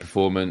great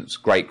performance,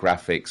 great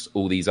graphics,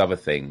 all these other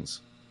things,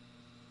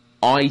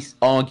 I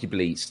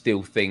arguably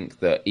still think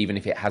that even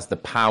if it has the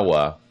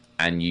power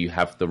and you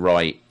have the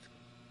right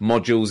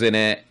modules in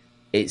it,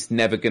 it's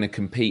never going to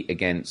compete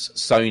against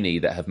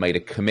Sony, that have made a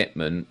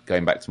commitment,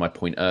 going back to my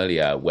point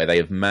earlier, where they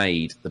have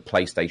made the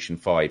PlayStation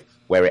 5,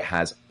 where it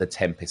has the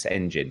Tempest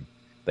engine.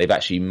 They've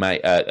actually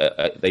made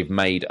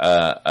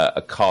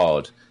a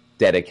card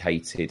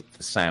dedicated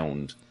for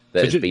sound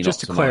that has been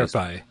just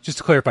optimized.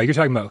 To clarify, you're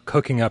talking about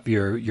hooking up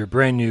your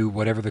brand new,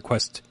 whatever the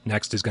Quest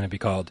Next is going to be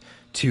called,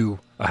 to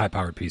a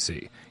high-powered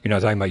PC. You're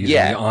not talking about using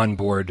the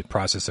onboard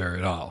processor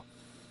at all.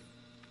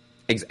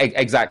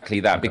 Exactly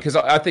that, because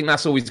I think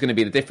that's always going to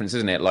be the difference,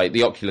 isn't it? Like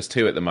the Oculus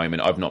 2 at the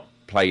moment, I've not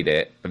played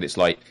it, but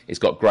it's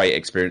got great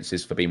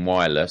experiences for being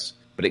wireless,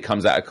 but it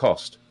comes at a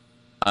cost.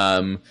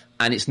 And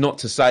it's not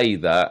to say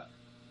that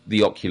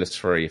the Oculus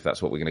 3, if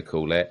that's what we're going to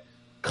call it,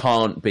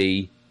 can't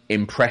be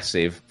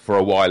impressive for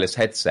a wireless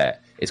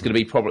headset. It's going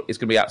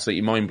to be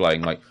absolutely mind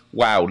blowing. Like,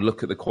 wow,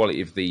 look at the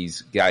quality of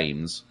these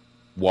games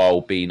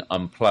while being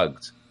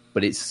unplugged,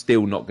 but it's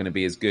still not going to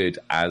be as good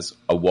as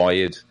a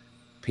wired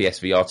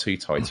PSVR 2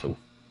 title.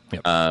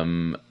 Yep.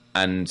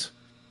 And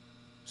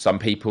some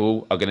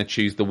people are going to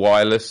choose the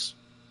wireless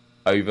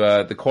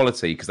over the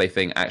quality because they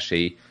think,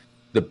 actually,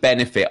 the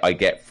benefit I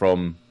get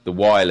from the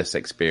wireless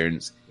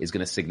experience is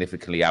going to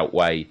significantly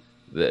outweigh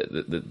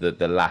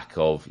the lack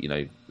of,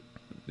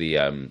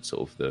 the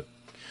sort of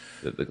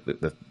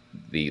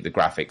the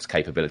graphics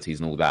capabilities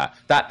and all that.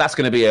 That's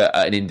going to be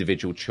an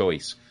individual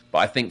choice. But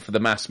I think for the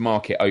mass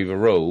market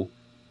overall,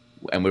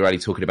 and we're only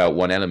talking about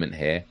one element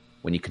here,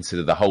 when you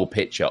consider the whole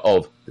picture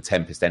of the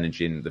Tempest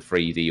engine, the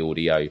 3D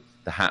audio,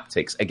 the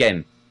haptics.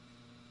 Again,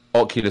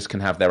 Oculus can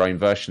have their own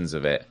versions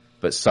of it,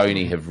 but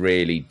Sony have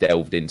really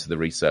delved into the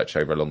research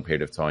over a long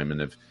period of time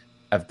and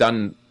have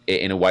done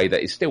it in a way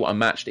that is still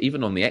unmatched,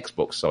 even on the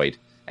Xbox side.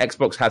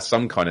 Xbox has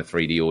some kind of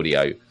 3D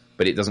audio,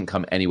 but it doesn't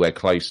come anywhere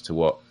close to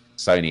what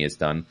Sony has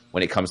done.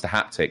 When it comes to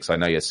haptics, I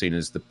know as soon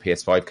as the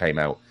PS5 came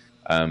out,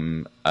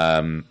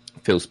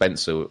 Phil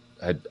Spencer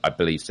had, I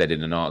believe, said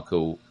in an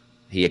article,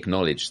 he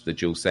acknowledged the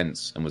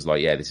DualSense and was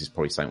like, yeah, this is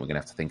probably something we're going to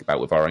have to think about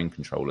with our own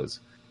controllers.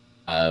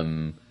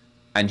 And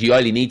you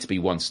only need to be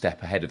one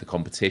step ahead of the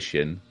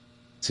competition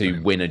to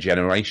win a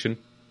generation.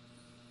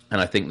 And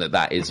I think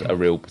that is a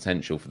real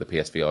potential for the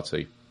PSVR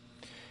 2.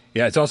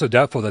 Yeah, it's also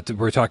doubtful that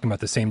we're talking about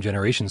the same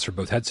generations for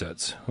both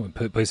headsets.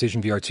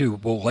 PlayStation VR 2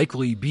 will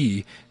likely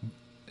be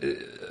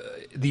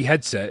the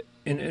headset,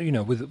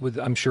 and with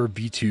I'm sure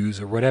V2s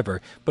or whatever,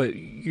 but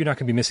you're not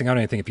going to be missing out on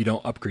anything if you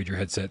don't upgrade your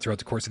headset throughout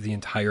the course of the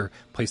entire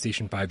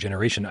PlayStation 5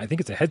 generation. I think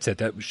it's a headset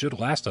that should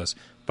last us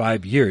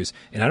 5 years,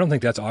 and I don't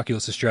think that's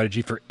Oculus'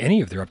 strategy for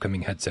any of their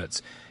upcoming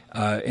headsets.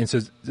 And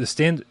so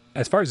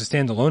as far as the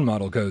standalone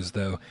model goes,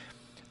 though,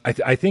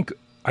 I think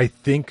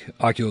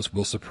Oculus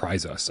will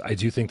surprise us. I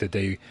do think that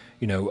they,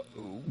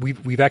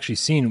 we've actually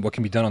seen what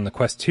can be done on the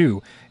Quest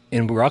 2,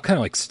 and we're all kind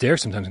of like stare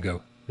sometimes and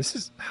go,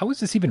 how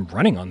is this even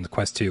running on the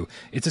Quest 2?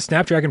 It's a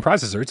Snapdragon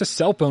processor. It's a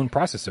cell phone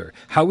processor.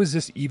 How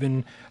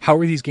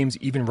are these games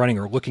even running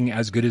or looking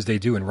as good as they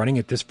do and running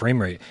at this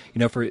frame rate?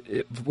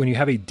 When you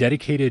have a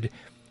dedicated,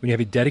 when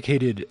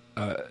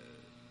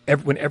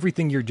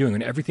everything you're doing,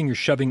 when everything you're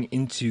shoving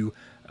into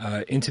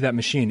that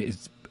machine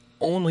is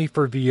only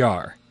for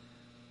VR,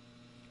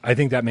 I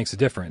think that makes a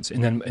difference.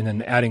 And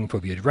then adding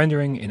foveated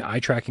rendering and eye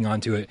tracking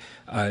onto it,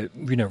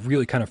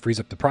 really kind of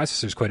frees up the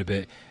processors quite a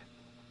bit.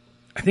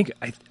 I think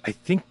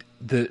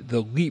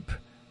the leap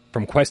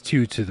from Quest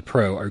 2 to the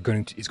Pro is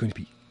going to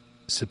be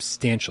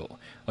substantial,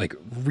 like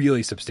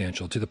really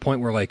substantial, to the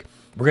point where like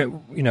we're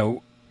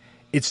going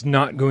it's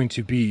not going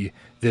to be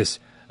this,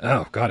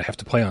 oh God, I have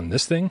to play on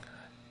this thing.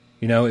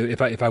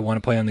 If I want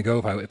to play on the go,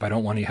 if I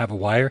don't want to have a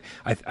wire,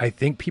 I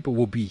think people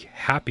will be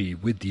happy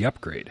with the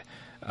upgrade.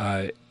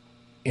 But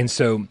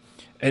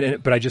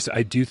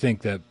I do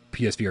think that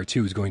PSVR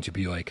 2 is going to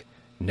be like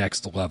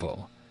next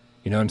level.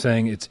 You know what I'm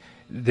saying?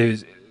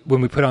 When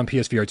we put on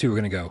PSVR 2, we're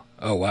going to go,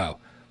 oh wow,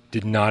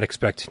 did not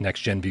expect next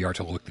gen VR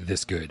to look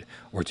this good,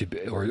 or to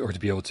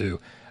be able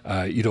to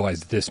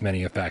utilize this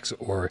many effects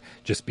or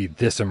just be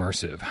this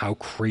immersive. How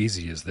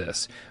crazy is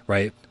this,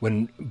 right?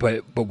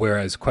 But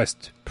whereas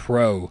Quest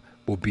Pro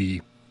will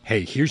be,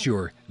 hey, here's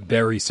your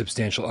very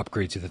substantial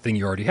upgrade to the thing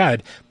you already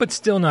had, but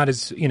still not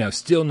as,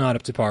 still not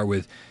up to par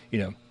with,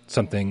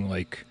 something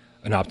like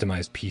an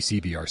optimized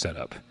PC VR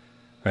setup,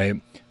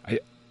 right?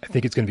 I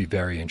think it's going to be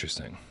very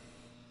interesting.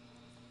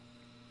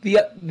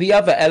 The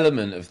other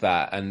element of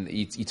that, and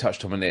you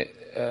touched on it,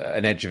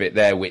 an edge of it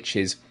there, which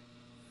is,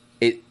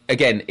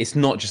 it's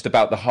not just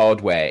about the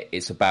hardware.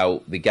 It's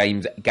about the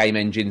game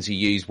engines you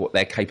use, what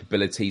their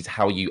capabilities,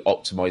 how you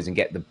optimize and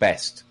get the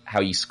best,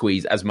 how you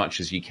squeeze as much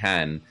as you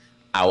can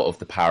out of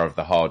the power of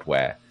the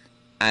hardware.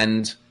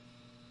 And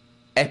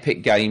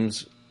Epic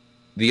Games,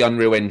 the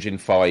Unreal Engine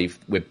 5,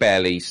 we're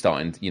barely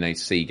starting, to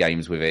see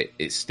games with it.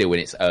 It's still in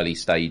its early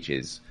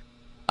stages.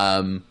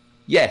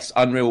 Yes,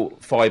 Unreal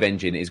 5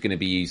 engine is going to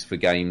be used for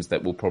games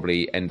that will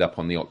probably end up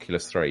on the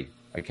Oculus 3,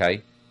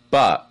 okay?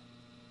 But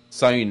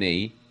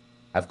Sony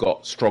have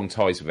got strong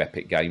ties with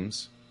Epic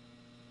Games.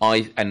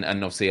 And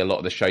obviously a lot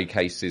of the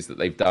showcases that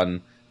they've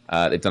done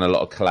a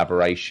lot of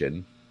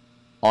collaboration.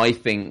 I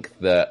think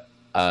that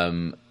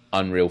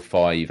Unreal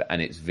 5 and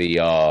its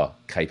VR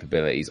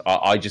capabilities,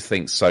 I just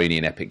think Sony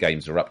and Epic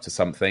Games are up to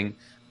something.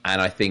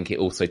 And I think it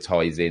also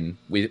ties in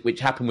with, which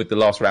happened with the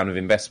last round of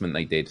investment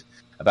they did,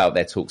 about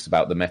their talks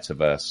about the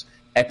metaverse.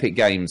 Epic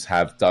Games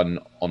have done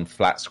on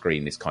flat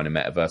screen this kind of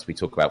metaverse. We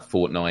talk about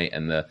Fortnite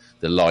and the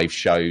live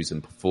shows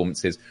and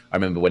performances. I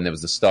remember when there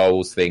was the Star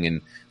Wars thing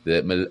and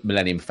the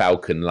Millennium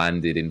Falcon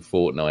landed in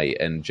Fortnite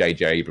and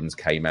J.J. Abrams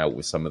came out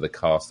with some of the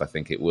cast, I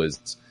think it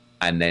was.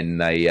 And then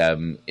they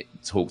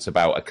talked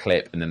about a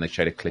clip, and then they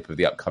showed a clip of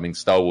the upcoming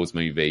Star Wars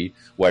movie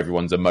where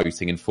everyone's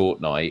emoting in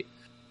Fortnite.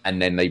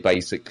 And then they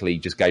basically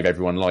just gave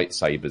everyone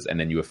lightsabers, and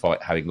then you were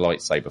having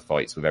lightsaber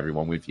fights with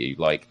everyone with you.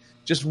 Like,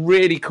 just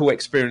really cool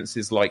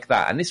experiences like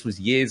that. And this was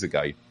years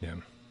ago. Yeah.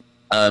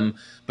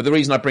 But the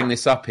reason I bring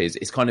this up is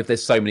it's kind of,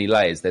 there's so many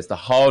layers. There's the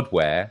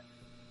hardware,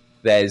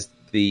 there's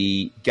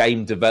the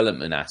game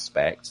development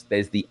aspect,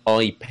 there's the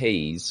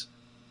IPs,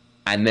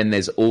 and then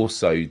there's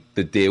also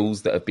the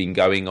deals that have been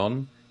going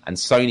on. And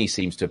Sony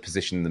seems to have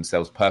positioned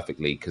themselves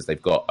perfectly because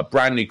they've got a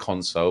brand new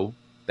console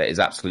that is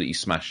absolutely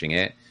smashing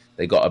it.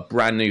 They've got a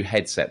brand new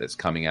headset that's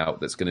coming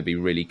out that's going to be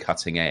really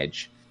cutting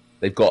edge.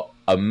 They've got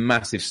a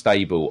massive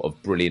stable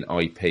of brilliant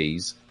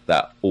IPs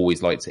that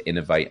always like to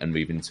innovate and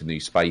move into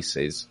new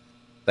spaces.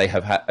 They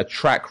have had a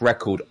track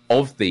record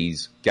of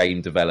these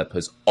game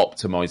developers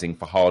optimizing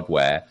for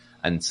hardware,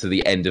 and to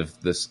the end of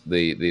this,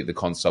 the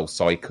console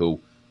cycle,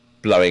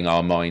 blowing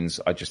our minds.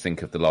 I just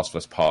think of The Last of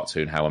Us Part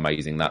 2 and how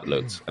amazing that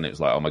looked. And it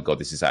was like, oh my God,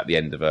 this is at the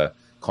end of a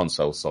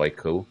console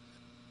cycle.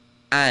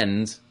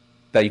 And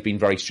they've been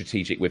very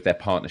strategic with their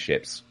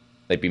partnerships.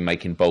 They've been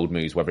making bold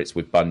moves, whether it's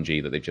with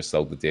Bungie that they've just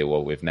sold the deal,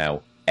 or with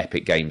now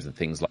Epic Games and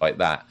things like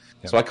that.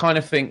 Yep. So I kind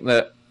of think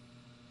that,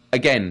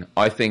 again,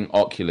 I think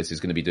Oculus is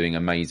going to be doing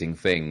amazing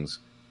things,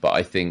 but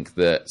I think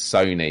that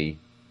Sony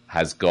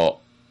has got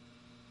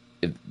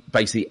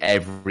basically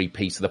every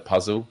piece of the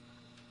puzzle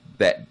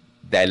that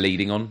they're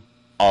leading on,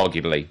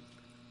 arguably.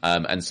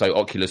 And so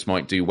Oculus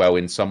might do well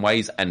in some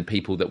ways, and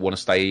people that want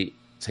to stay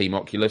Team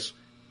Oculus,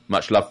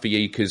 much love for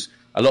you, because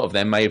a lot of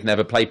them may have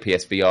never played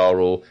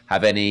PSVR or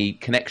have any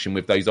connection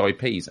with those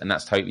IPs, and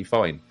that's totally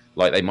fine.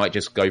 Like, they might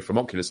just go from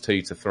Oculus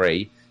 2 to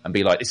 3 and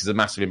be like, this is a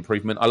massive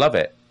improvement. I love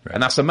it. Right.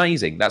 And that's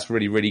amazing. That's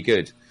really, really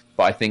good.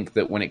 But I think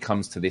that when it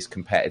comes to this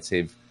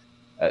competitive,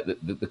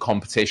 the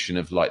competition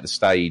of like the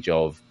stage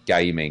of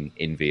gaming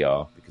in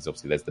VR, because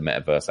obviously there's the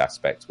metaverse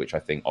aspect, which I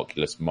think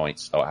Oculus might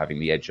start having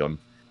the edge on,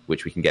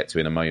 which we can get to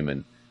in a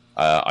moment.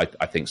 I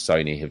think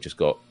Sony have just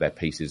got their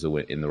pieces all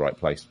in the right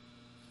place.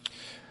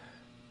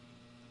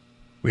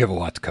 We have a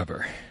lot to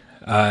cover.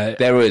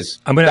 That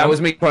was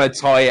me trying to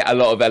tie a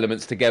lot of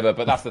elements together,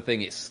 but that's the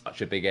thing; it's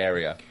such a big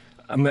area.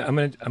 I'm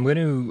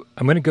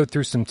gonna go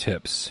through some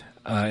tips,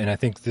 and I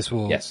think this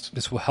will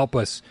help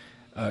us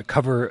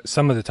cover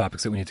some of the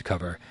topics that we need to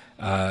cover.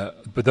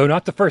 But though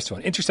not the first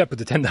one. Intercept with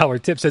the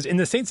 $10 tip says, in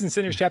the Saints and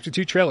Sinners Chapter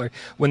 2 trailer,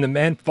 when the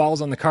man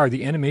falls on the car,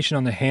 the animation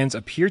on the hands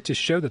appear to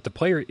show that the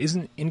player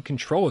isn't in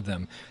control of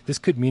them. This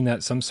could mean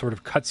that some sort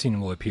of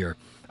cutscene will appear.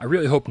 I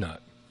really hope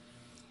not.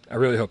 I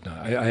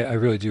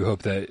really do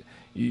hope that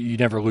you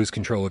never lose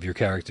control of your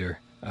character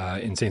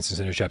in Saints and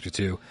Sinners Chapter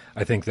 2.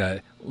 I think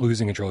that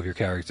losing control of your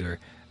character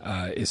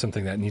is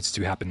something that needs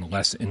to happen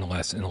less and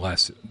less and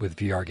less with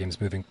VR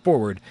games moving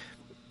forward.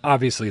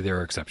 Obviously, there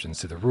are exceptions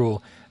to the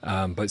rule,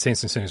 but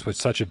Saints and Sinners was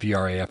such a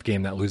VRAF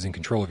game that losing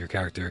control of your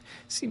character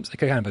seems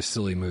like a kind of a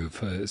silly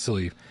move, a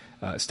silly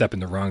step in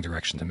the wrong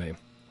direction to me.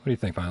 What do you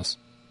think, Miles?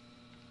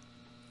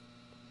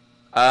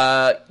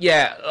 I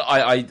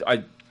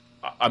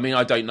mean,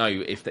 I don't know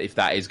if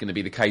that is going to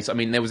be the case. I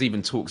mean, there was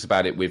even talks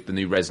about it with the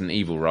new Resident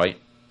Evil, right?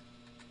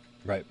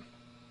 Right.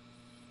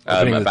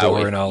 Opening the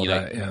door and all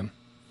that, yeah.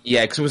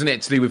 Yeah, because wasn't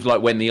it to do with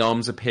like when the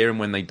arms appear and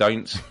when they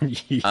don't?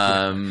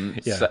 Yeah.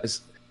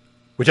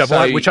 Which I've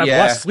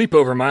lost sleep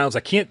over, Miles. I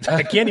can't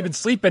even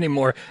sleep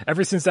anymore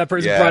ever since that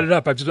person brought it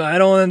up. I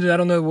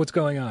don't know what's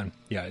going on.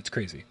 Yeah, it's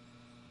crazy.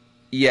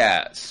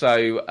 Yeah.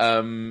 So,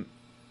 I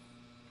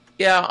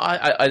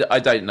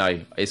don't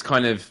know. It's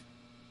kind of.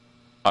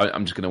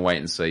 I'm just going to wait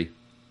and see.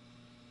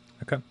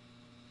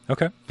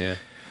 Okay. Yeah.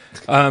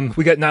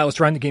 We got Nihilist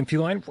Ryan, the Game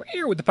Feline,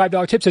 here with the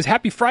 $5 tip. Says,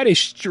 Happy Friday,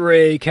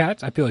 Stray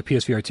Cats. I feel like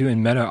PSVR2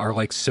 and Meta are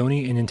like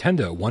Sony and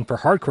Nintendo. One for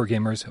hardcore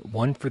gamers,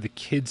 one for the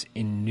kids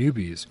and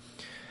newbies.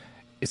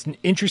 It's an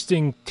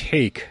interesting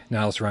take,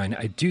 Nihilist Ryan.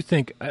 I do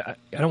think, I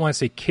don't want to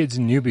say kids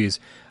and newbies.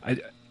 I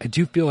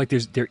do feel like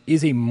there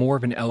is a more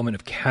of an element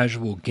of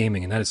casual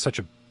gaming, and that is such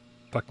a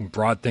fucking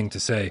broad thing to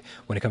say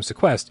when it comes to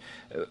Quest.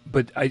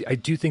 But I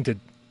do think that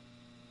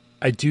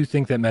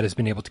Meta's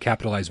been able to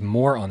capitalize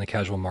more on the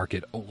casual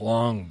market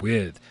along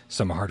with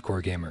some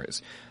hardcore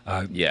gamers.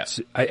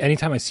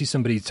 Anytime I see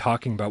somebody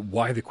talking about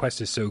why the Quest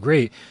is so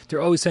great,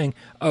 they're always saying,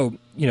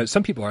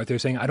 some people are out there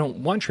saying, I don't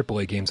want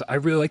AAA games. I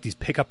really like these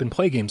pick up and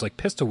play games like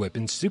Pistol Whip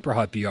and Super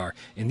Hot VR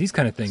and these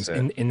kind of things.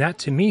 And that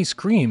to me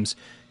screams,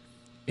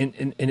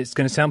 and it's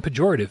going to sound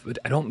pejorative, but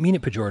I don't mean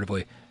it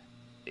pejoratively.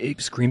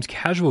 It screams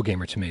casual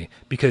gamer to me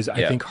because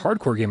I think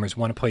hardcore gamers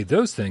want to play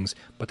those things,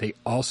 but they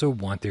also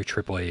want their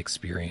AAA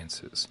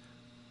experiences.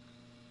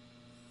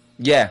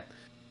 Yeah.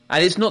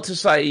 And it's not to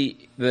say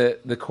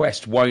that the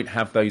Quest won't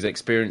have those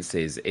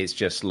experiences. It's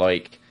just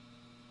like,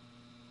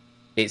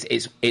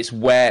 it's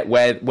where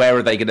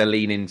are they going to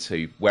lean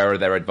into? Where are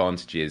their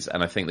advantages?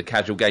 And I think the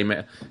casual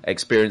gamer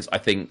experience, I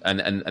think,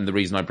 and the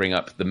reason I bring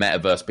up the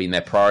metaverse being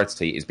their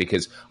priority is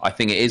because I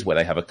think it is where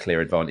they have a clear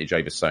advantage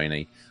over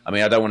Sony. I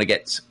mean, I don't want to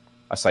get...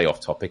 I say off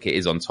topic, it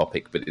is on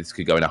topic, but this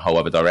could go in a whole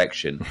other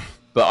direction.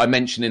 But I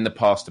mentioned in the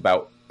past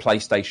about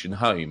PlayStation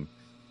Home,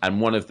 and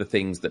one of the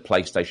things that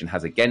PlayStation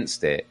has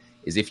against it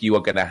is if you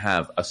are going to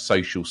have a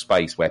social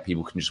space where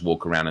people can just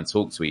walk around and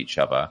talk to each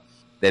other,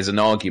 there's an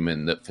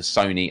argument that for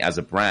Sony as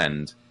a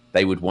brand,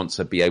 they would want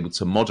to be able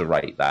to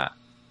moderate that.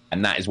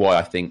 And that is why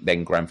I think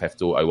then Grand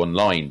Theft Auto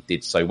Online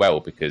did so well,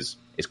 because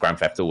it's Grand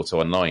Theft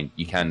Auto Online.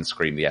 You can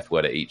scream the F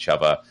word at each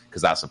other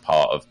because that's a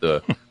part of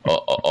the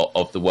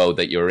of the world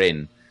that you're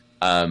in.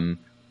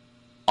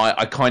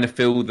 I kind of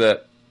feel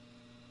that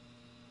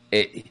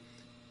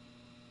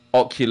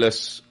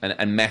Oculus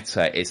and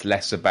Meta is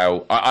less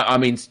about... I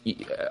mean,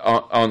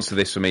 answer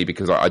this for me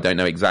because I don't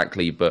know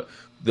exactly, but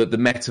the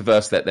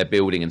metaverse that they're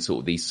building and sort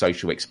of these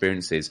social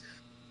experiences,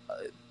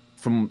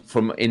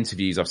 from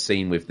interviews I've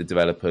seen with the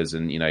developers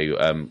and,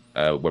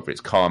 whether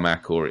it's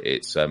Carmack or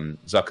it's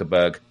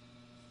Zuckerberg,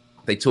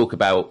 they talk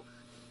about,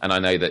 and I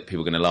know that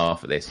people are going to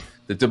laugh at this,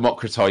 the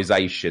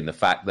democratization, the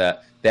fact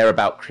that they're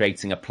about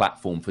creating a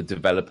platform for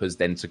developers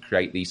then to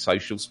create these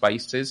social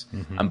spaces.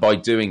 Mm-hmm. And by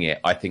doing it,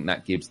 I think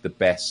that gives the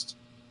best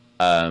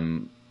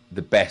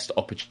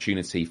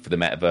opportunity for the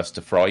metaverse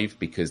to thrive,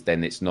 because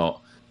then it's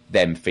not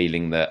them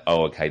feeling that,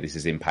 this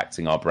is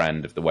impacting our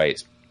brand of the way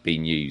it's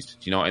being used.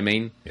 Do you know what I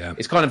mean? Yeah.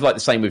 It's kind of like the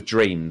same with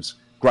Dreams.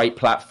 Great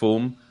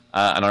platform.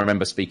 And I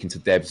remember speaking to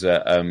devs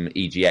at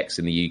EGX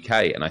in the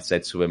UK, and I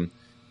said to him,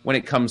 when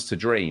it comes to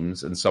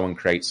Dreams and someone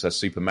creates a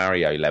Super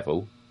Mario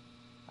level,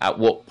 at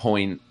what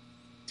point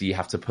do you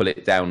have to pull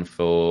it down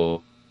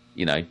for,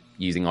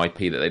 using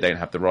IP that they don't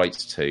have the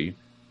rights to?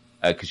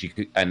 Because you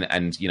could,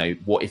 and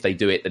what if they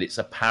do it that it's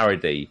a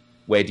parody?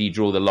 Where do you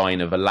draw the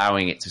line of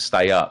allowing it to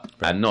stay up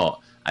and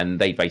not? And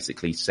they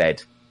basically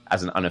said,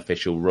 as an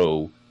unofficial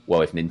rule,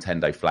 well, if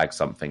Nintendo flags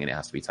something and it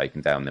has to be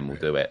taken down, then we'll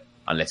do it,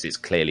 unless it's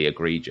clearly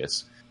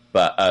egregious.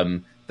 But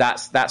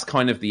that's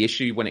kind of the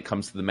issue when it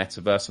comes to the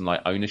metaverse and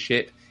like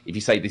ownership. If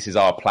you say this is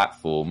our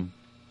platform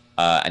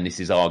and this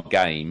is our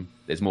game,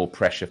 there's more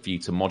pressure for you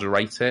to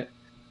moderate it.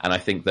 And I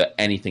think that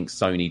anything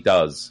Sony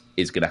does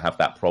is going to have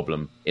that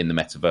problem in the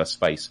metaverse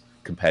space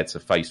compared to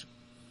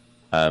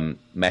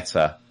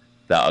Meta,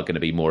 that are going to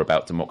be more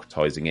about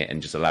democratizing it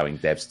and just allowing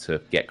devs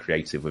to get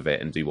creative with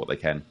it and do what they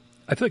can.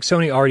 I feel like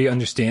Sony already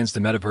understands the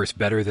metaverse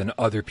better than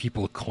other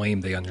people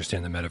claim they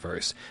understand the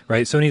metaverse,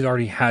 right? Sony's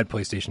already had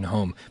PlayStation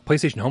Home.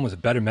 PlayStation Home was a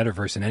better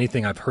metaverse than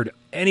anything I've heard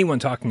anyone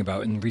talking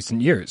about in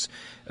recent years.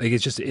 Like,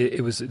 it's just,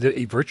 it was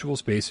a virtual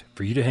space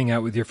for you to hang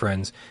out with your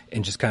friends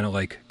and just kind of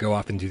like go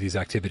off and do these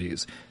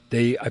activities.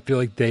 I feel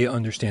like they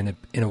understand it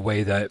in a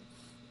way that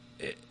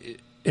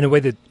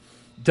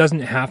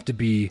doesn't have to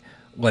be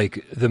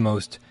like the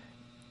most...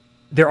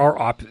 There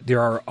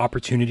are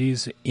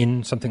opportunities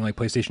in something like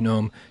PlayStation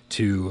Home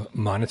to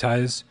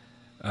monetize,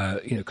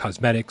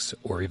 cosmetics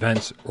or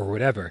events or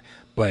whatever.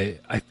 But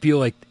I feel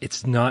like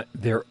it's not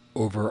their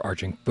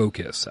overarching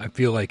focus. I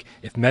feel like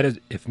if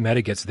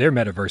Meta gets their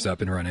metaverse up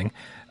and running,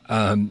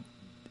 I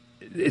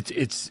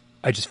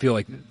just feel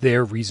like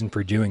their reason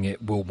for doing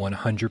it will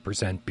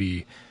 100%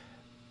 be,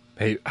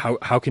 hey,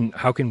 how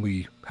can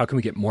we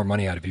get more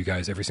money out of you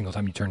guys every single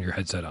time you turn your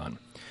headset on?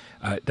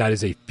 That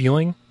is a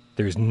feeling.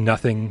 There's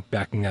nothing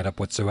backing that up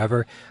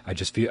whatsoever. I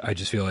just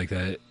feel like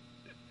that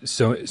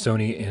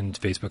Sony and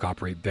Facebook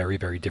operate very,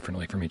 very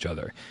differently from each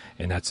other,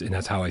 and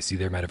that's how I see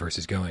their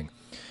metaverses going.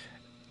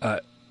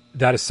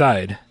 That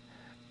aside,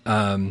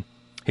 here,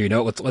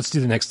 let's do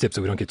the next tip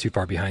so we don't get too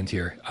far behind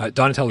here.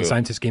 Donatello, the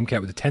Scientist Game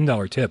Cat, with a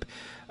 $10 tip.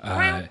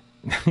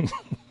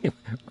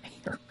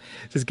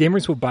 Says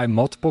gamers will buy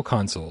multiple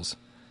consoles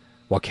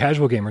while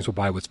casual gamers will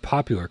buy what's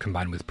popular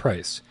combined with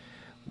price.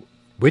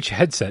 Which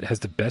headset has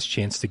the best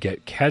chance to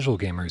get casual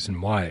gamers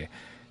and why?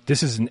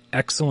 This is an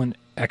excellent,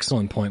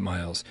 excellent point,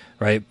 Miles,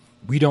 right?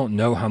 We don't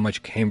know how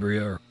much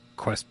Cambria or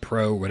Quest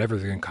Pro, whatever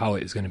they're going to call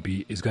it, is going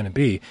to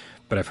be,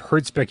 but I've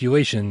heard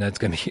speculation that's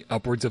going to be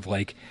upwards of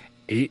like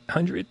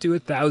 $800 to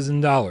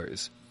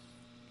 $1,000.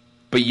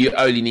 But you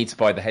only need to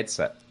buy the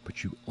headset.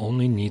 But you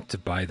only need to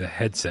buy the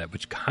headset,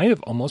 which kind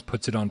of almost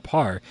puts it on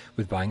par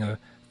with buying a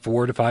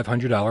 $400 to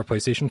 $500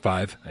 PlayStation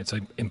 5. It's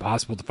like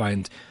impossible to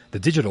find the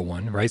digital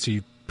one, right? So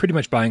you're pretty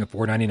much buying a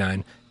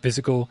 $499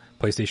 physical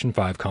PlayStation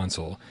 5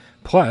 console,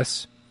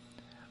 plus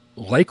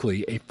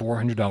likely a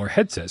 $400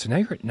 headset. So now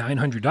you're at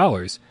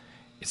 $900.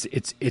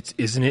 It's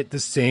isn't it the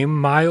same,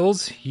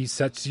 Miles? He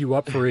sets you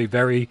up for a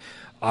very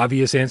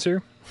obvious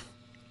answer.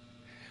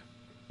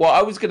 Well,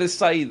 I was going to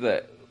say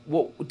that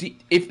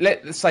if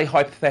let's say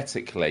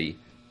hypothetically,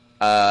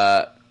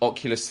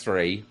 Oculus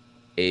 3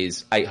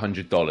 is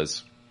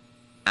 $800,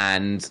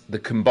 and the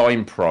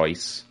combined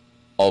price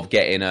of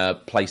getting a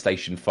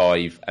PlayStation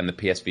 5 and the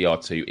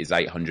PSVR 2 is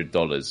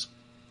 $800.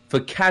 For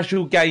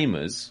casual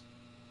gamers,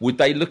 would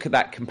they look at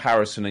that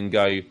comparison and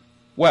go,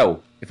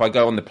 well, if I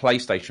go on the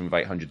PlayStation with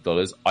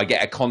 $800, I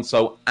get a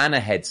console and a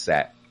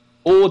headset?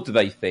 Or do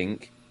they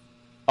think,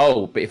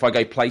 oh, but if I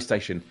go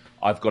PlayStation,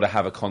 I've got to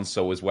have a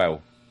console as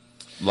well?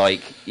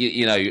 Like,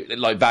 you know,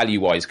 like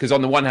value-wise. Because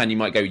on the one hand, you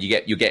might go,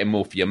 you're getting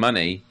more for your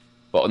money.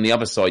 But on the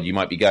other side, you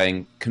might be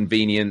going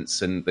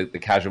convenience and the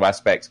casual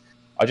aspect.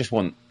 I just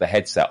want the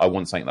headset. I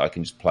want something that I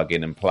can just plug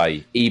in and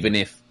play. Even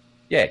if,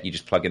 you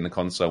just plug in the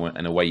console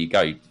and away you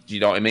go. Do you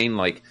know what I mean?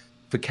 Like,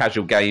 for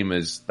casual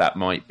gamers, that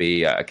might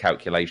be a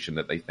calculation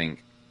that they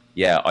think,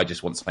 I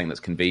just want something that's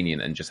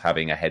convenient, and just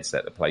having a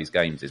headset that plays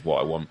games is what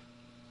I want.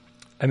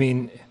 I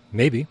mean,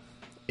 maybe.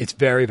 It's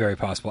very, very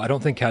possible. I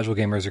don't think casual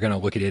gamers are going to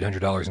look at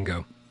 $800 and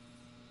go,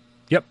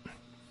 yep.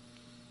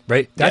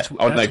 Right?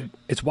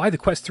 It's why the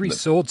Quest 3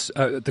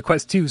 the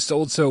Quest 2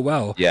 sold so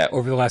well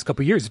over the last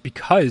couple of years,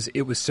 because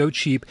it was so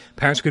cheap.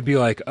 Parents could be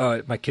like,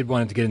 my kid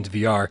wanted to get into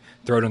VR,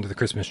 throw it under the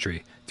Christmas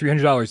tree.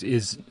 $300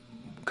 is,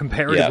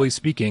 comparatively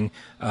speaking,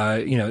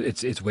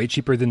 it's way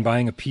cheaper than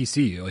buying a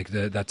PC. Like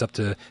that's up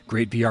to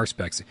great VR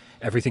specs.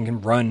 Everything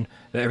can run.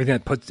 Everything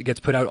that gets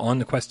put out on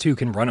the Quest 2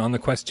 can run on the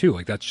Quest 2.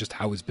 Like that's just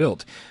how it's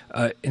built.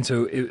 And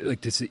so,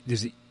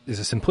 there's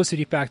a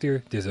simplicity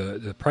factor. There's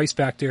a price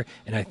factor,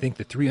 and I think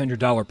the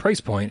 $300 price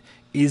point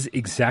is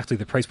exactly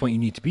the price point you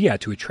need to be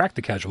at to attract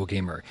the casual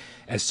gamer.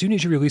 As soon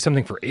as you release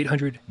something for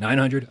 $800,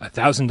 $900,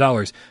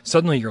 $1,000,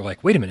 suddenly you're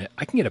like, wait a minute,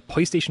 I can get a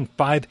PlayStation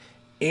 5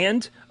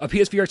 and a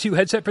PSVR 2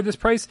 headset for this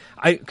price?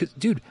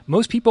 Dude,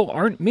 most people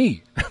aren't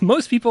me.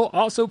 Most people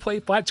also play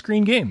flat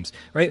screen games,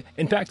 right?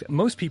 In fact,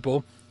 most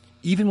people,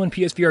 even when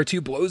PSVR 2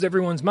 blows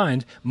everyone's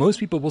mind, most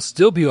people will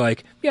still be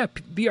like, yeah,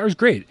 VR is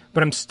great,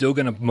 but I'm still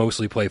going to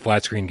mostly play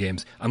flat screen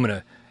games. I'm going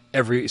to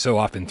every so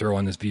often throw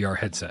on this VR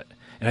headset.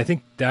 And I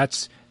think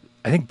that's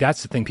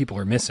the thing people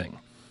are missing,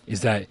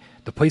 is that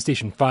the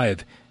PlayStation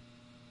 5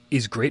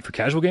 is great for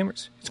casual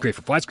gamers. It's great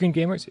for flat screen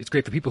gamers. It's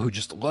great for people who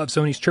just love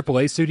Sony's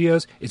AAA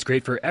studios. It's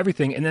great for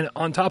everything. And then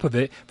on top of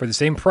it, for the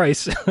same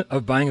price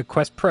of buying a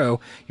Quest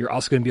Pro, you're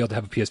also going to be able to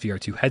have a PSVR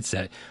 2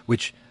 headset,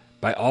 which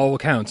by all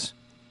accounts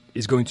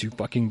is going to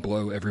fucking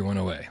blow everyone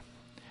away.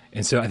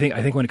 And so I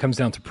think when it comes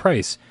down to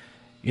price,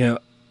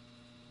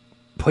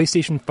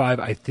 PlayStation 5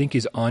 I think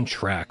is on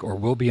track, or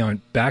will be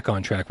back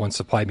on track once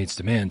supply meets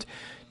demand,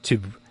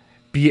 to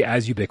be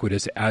as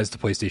ubiquitous as the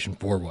PlayStation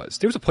 4 was.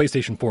 There was a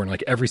PlayStation 4 in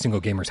like every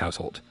single gamer's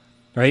household,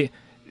 right?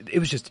 It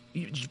was just,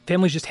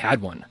 families just had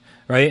one,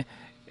 right?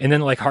 And then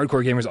like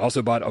hardcore gamers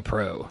also bought a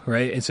Pro,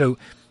 right? And so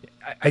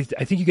I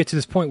think you get to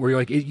this point where you're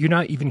like, you're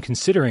not even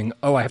considering,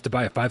 I have to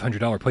buy a $500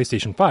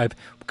 PlayStation 5,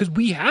 because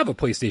we have a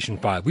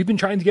PlayStation 5. We've been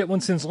trying to get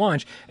one since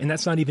launch, and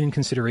that's not even in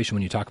consideration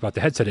when you talk about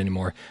the headset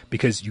anymore,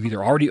 because you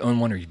either already own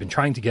one, or you've been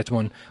trying to get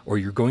one, or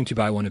you're going to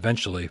buy one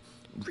eventually,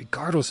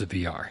 regardless of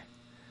VR.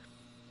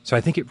 So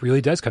I think it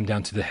really does come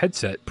down to the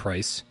headset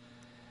price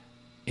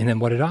and then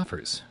what it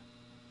offers.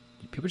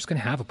 People are just going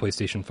to have a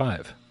PlayStation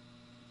 5.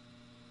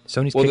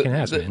 Sony's kicking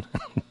ass, man.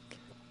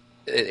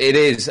 It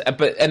is,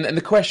 but and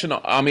the question,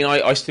 I mean,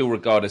 I still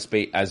regard as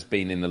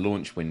being in the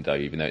launch window,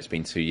 even though it's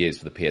been 2 years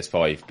for the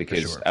PS5,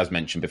 because as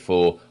mentioned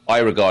before, I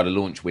regard a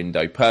launch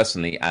window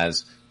personally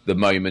as the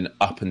moment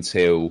up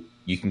until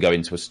you can go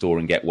into a store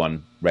and get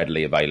one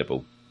readily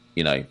available.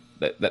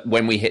 That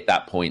when we hit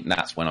that point,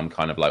 that's when I'm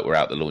kind of like, we're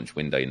out the launch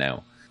window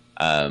now.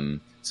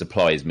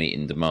 Supply is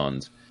meeting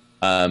demand.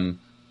 Something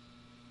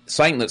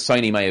that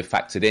Sony may have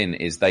factored in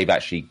is they've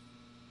actually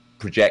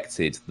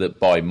projected that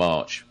by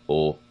March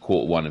or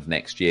Q1 of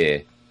next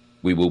year,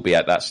 we will be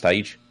at that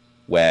stage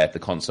where the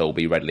console will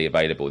be readily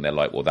available, and they're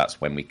like, well,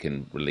 that's when we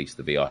can release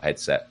the VR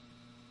headset,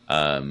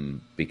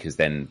 because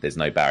then there's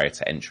no barrier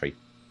to entry.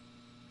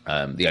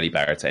 The only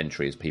barrier to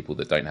entry is people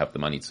that don't have the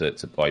money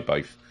to buy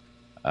both,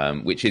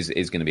 which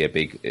is going to be a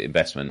big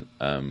investment,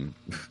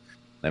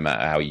 no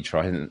matter how you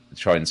try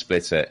and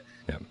split it.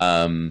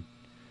 Yeah.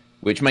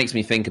 Which makes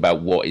me think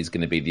about what is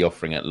going to be the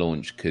offering at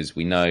launch, because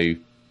we know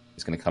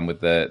it's going to come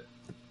with the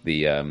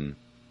the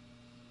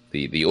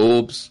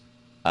orbs,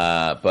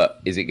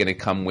 but is it going to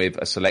come with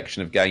a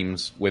selection of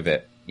games with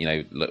it? You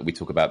know, look, we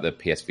talk about the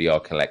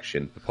PSVR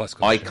collection. The Plus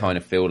collection, I kind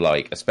of feel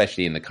like,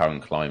 especially in the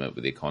current climate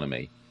with the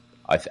economy,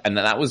 and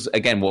that was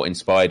again what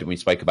inspired. We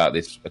spoke about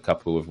this a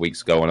couple of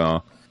weeks ago on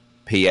our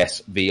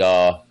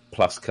PSVR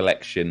Plus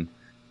collection.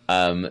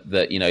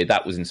 That, you know,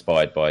 that was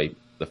inspired by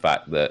the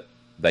fact that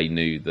they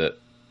knew that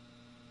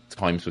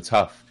times were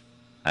tough,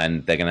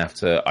 and they're going to have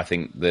to. I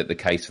think that the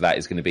case for that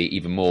is going to be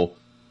even more,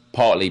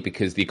 partly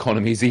because the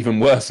economy is even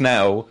worse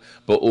now,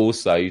 but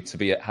also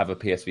to have a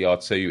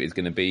PSVR 2 is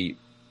going to be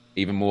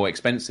even more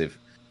expensive,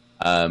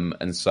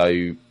 and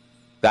so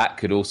that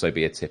could also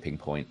be a tipping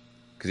point.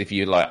 Because if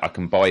you like, I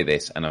can buy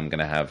this and I'm going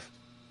to have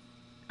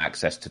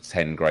access to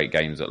 10 great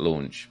games at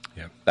launch.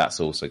 Yeah, that's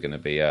also going to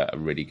be a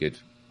really good.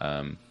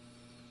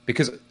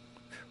 Because,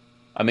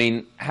 I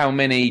mean, how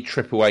many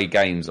AAA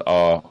games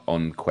are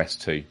on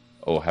Quest 2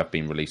 or have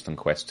been released on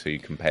Quest 2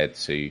 compared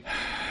to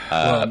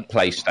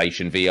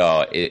PlayStation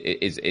VR?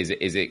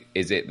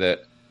 Is it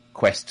that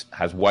Quest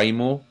has way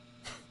more,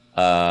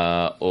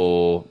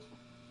 or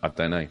I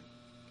don't know?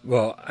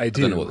 Well, I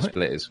do. I don't know what the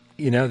split is.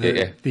 You know,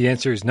 the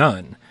answer is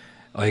none.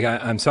 Like,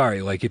 I'm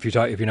sorry. Like, if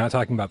you're not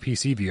talking about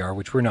PC VR,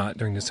 which we're not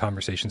during this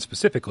conversation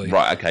specifically,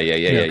 right? Okay,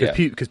 yeah.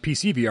 Because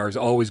PC VR is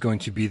always going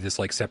to be this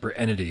like separate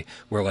entity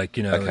where, like,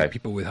 you know, like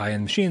people with high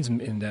end machines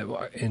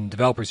and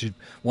developers who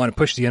want to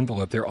push the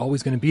envelope, they're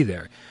always going to be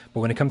there. But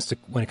when it comes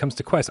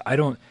to Quest, I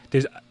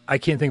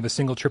can't think of a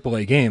single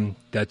AAA game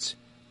that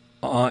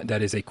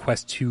is a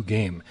Quest 2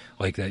 game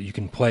like that you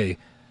can play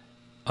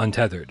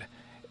untethered,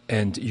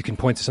 and you can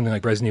point to something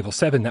like Resident Evil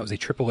 7 that was a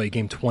AAA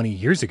game 20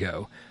 years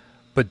ago.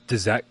 But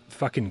does that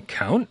fucking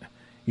count?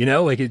 You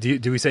know, like,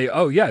 do we say,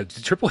 oh yeah,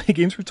 AAA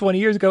games from 20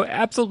 years ago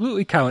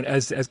absolutely count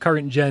as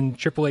current gen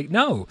AAA?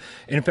 No.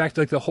 And in fact,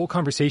 like, the whole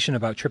conversation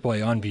about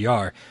AAA on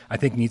VR, I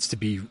think needs to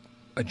be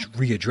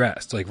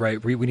readdressed. Like,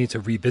 right, we need to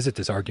revisit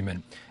this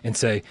argument and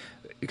say,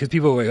 because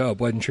people are like, oh,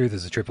 Blood and Truth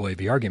is a AAA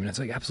VR game. And it's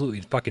like,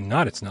 absolutely fucking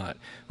not. It's not,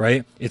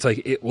 right? It's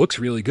like, it looks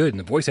really good and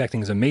the voice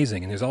acting is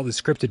amazing and there's all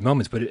these scripted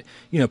moments, but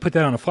put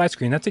that on a flat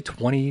screen, that's a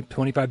 $20,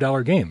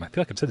 $25 game. I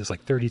feel like I've said this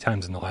like 30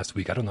 times in the last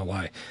week. I don't know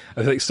why. I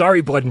was like,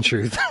 sorry, Blood and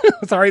Truth.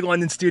 Sorry,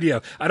 London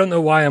Studio. I don't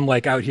know why I'm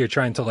like out here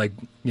trying to, like,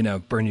 you know,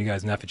 burn you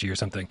guys in effigy or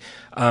something.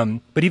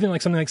 But even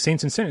like something like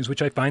Saints and Sinners,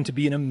 which I find to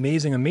be an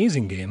amazing,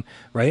 amazing game,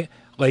 right?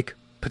 Like,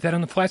 put that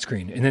on the flat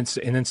screen and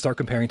then start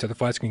comparing to other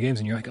flat screen games,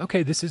 and you're like,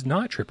 okay, this is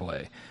not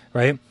AAA,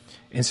 right?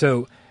 And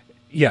so,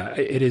 yeah,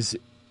 it's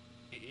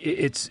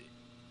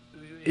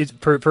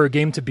for a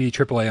game to be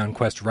AAA on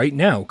Quest right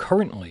now,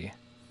 currently,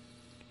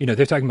 you know,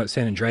 they're talking about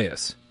San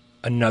Andreas,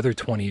 another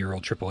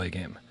 20-year-old AAA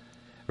game,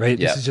 right?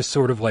 Yeah. This is just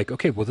sort of like,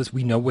 okay, well,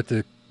 we know what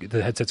the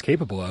headset's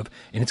capable of,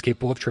 and it's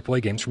capable of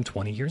AAA games from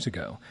 20 years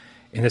ago.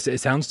 And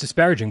it sounds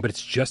disparaging, but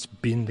it's just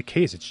been the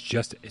case.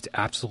 It's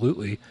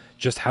absolutely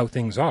just how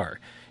things are.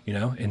 You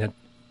know, and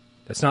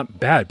that's not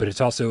bad, but it's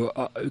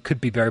also it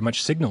could be very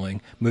much signaling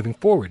moving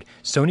forward.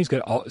 Sony's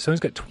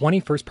got 20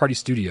 first-party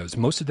studios,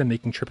 most of them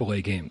making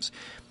AAA games.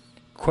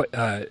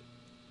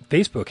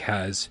 Facebook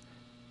has,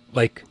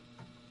 like,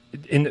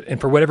 and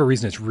for whatever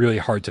reason, it's really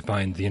hard to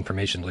find the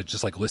information, like,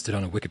 just like listed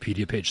on a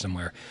Wikipedia page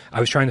somewhere.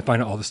 I was trying to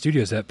find all the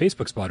studios that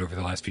Facebook's bought over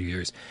the last few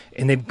years,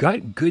 and they've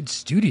got good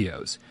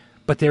studios,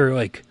 but they're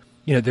like,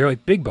 you know, they're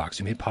like big box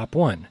who made Pop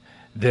One.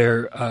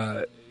 They're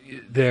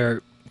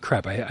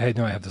crap, I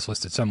know I have this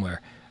listed somewhere,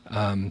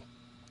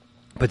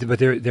 but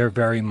they're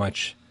very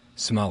much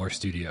smaller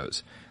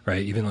studios,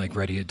 right? Even like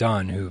Ready at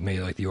Dawn, who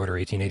made like The Order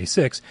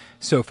 1886,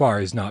 so far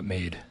has not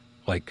made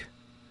like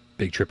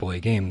big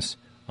AAA games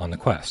on the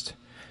Quest.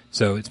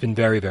 So it's been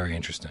very, very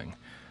interesting.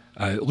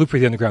 Loop for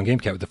the Underground Game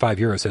Cat with the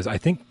 €5 says, I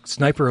think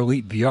Sniper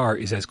Elite VR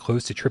is as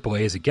close to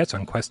AAA as it gets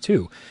on Quest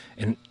 2.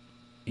 And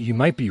you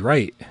might be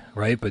right?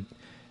 But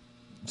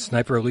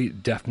Sniper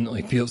Elite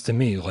definitely feels to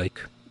me like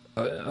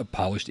a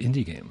polished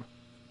indie game.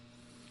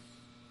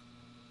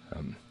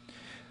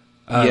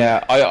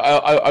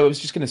 I was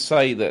just going to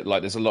say that,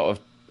 like, there's a lot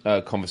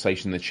of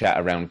conversation in the chat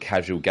around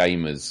casual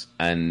gamers,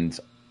 and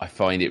I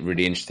find it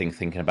really interesting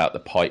thinking about the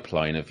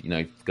pipeline of, you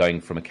know, going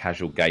from a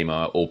casual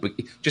gamer or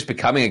just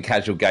becoming a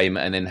casual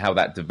gamer, and then how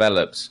that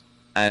develops.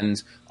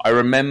 And I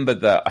remember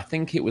that I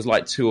think it was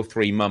like 2 or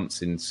 3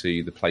 months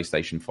into the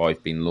PlayStation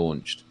 5 being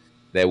launched,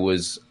 there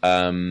was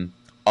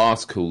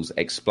articles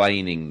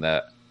explaining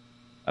that.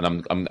 And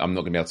I'm not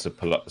going to be able to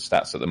pull up the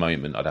stats at the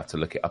moment. I'd have to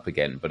look it up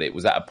again. But it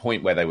was at a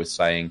point where they were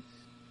saying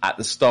at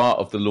the start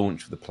of the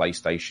launch of the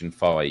PlayStation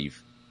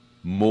 5,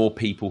 more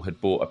people had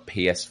bought a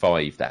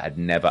PS5 that had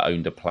never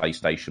owned a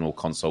PlayStation or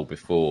console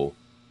before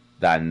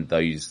than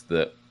those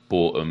that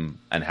bought them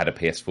and had a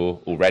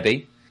PS4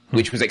 already,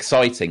 which was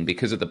exciting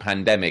because of the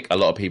pandemic. A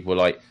lot of people were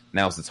like,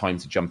 now's the time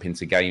to jump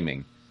into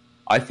gaming.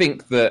 I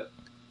think that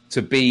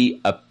to be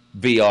a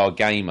VR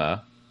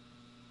gamer,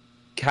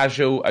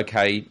 casual,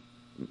 okay,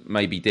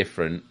 maybe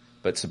different,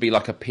 but to be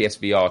like a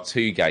PSVR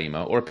 2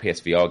 gamer or a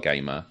PSVR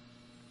gamer,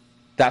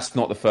 that's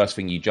not the first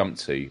thing you jump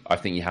to. I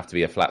think you have to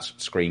be a flat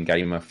screen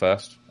gamer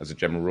first, as a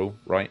general rule,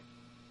 right?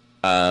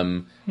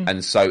 And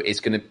so it's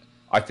going to.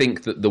 I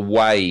think that the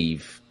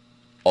wave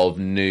of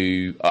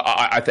new.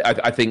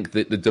 I think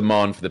that the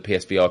demand for the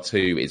PSVR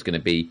 2 is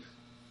going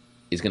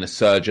to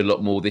surge a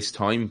lot more this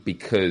time,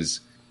 because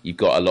you've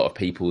got a lot of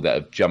people that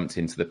have jumped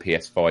into the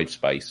PS5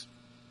 space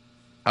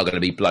are going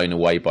to be blown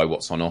away by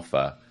what's on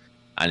offer,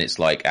 and it's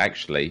like,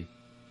 actually,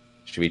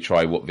 should we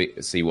try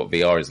see what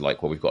VR is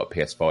like? Well, we've got a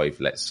PS5.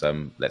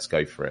 Let's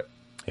go for it.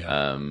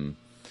 Yeah. And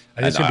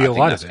it's going to be a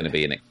lot of it. It's going to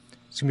be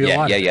a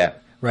lot of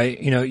it, right?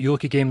 You know, you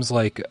look at games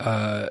like,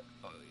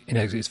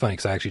 it's funny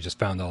because I actually just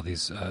found all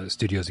these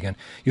studios again.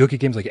 You look at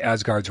games like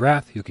Asgard's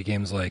Wrath. You look at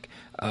games like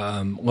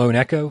Lone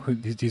Echo.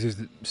 These are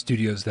the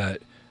studios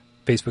that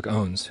Facebook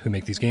owns who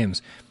make these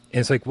games. And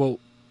it's like, well,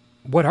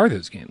 what are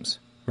those games,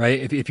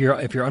 right? If you're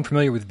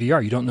unfamiliar with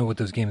VR, you don't know what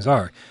those games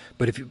are.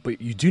 But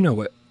you do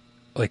know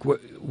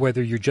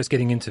whether you're just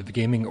getting into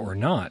gaming or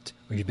not,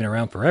 or you've been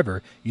around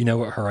forever, you know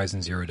what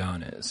Horizon Zero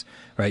Dawn is,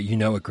 right? You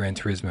know what Gran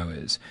Turismo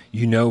is.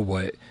 You know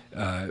what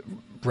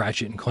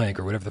Ratchet and Clank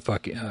or whatever the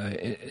fuck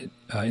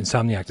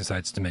Insomniac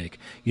decides to make.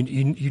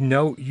 You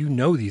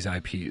know these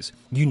IPs.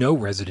 You know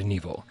Resident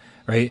Evil,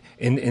 right?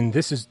 And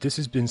this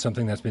has been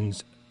something that's been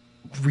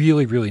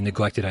really, really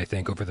neglected, I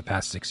think, over the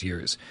past 6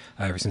 years,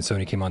 ever since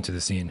Sony came onto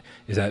the scene,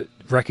 is that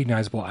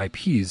recognizable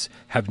IPs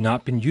have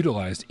not been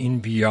utilized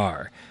in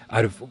VR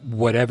out of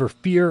whatever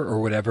fear or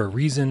whatever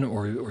reason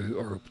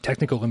or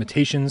technical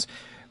limitations.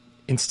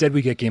 Instead,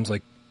 we get games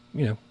like,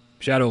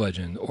 Shadow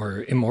Legend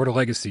or Immortal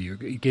Legacy, or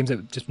games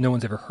that just no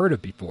one's ever heard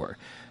of before,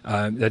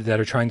 that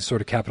are trying to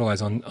sort of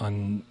capitalize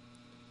on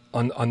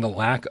the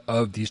lack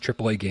of these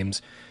AAA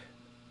games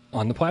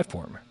on the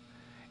platform.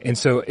 And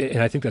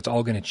I think that's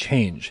all going to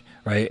change,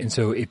 right? And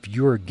so if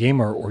you're a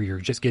gamer, or you're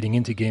just getting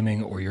into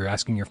gaming, or you're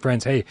asking your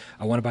friends, hey,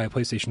 I want to buy a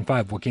PlayStation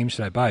 5, what game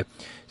should I buy?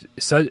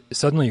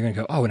 Suddenly you're going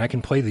to go, oh, and I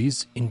can play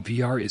these in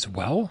VR as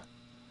well,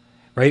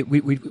 right?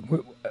 We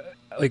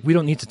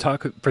don't need to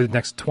talk for the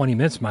next 20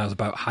 minutes, Miles,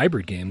 about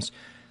hybrid games,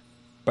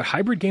 but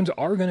hybrid games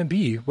are going to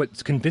be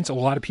what's convinced a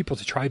lot of people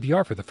to try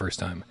VR for the first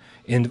time.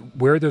 And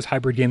where are those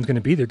hybrid games going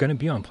to be? They're going to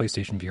be on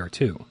PlayStation VR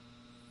 2.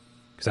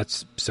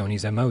 That's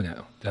Sony's MO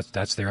now.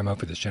 That's their MO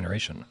for this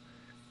generation.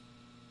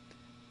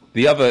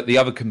 The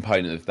other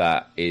component of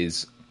that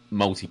is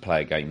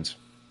multiplayer games.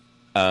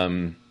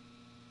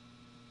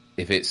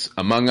 If it's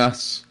Among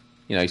Us,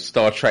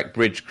 Star Trek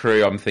Bridge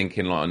Crew, I'm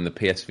thinking like on the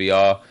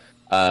PSVR,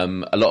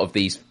 a lot of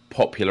these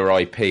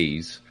popular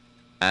IPs.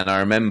 And I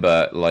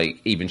remember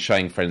like even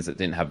showing friends that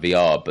didn't have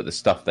VR, but the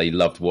stuff they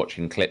loved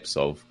watching clips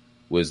of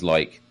was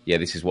like, yeah,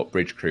 this is what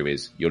Bridge Crew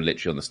is. You're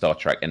literally on the Star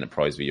Trek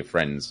Enterprise with your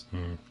friends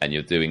and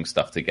you're doing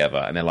stuff together.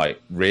 And they're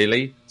like,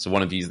 really? So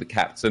one of you's the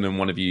captain and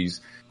one of you's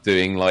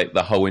doing like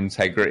the whole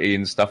integrity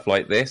and stuff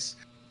like this.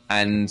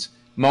 And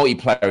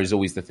multiplayer is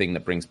always the thing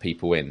that brings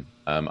people in.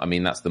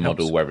 That's the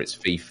model, whether it's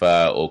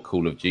FIFA or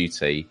Call of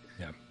Duty.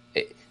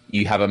 Yeah.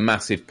 You have a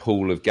massive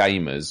pool of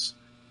gamers.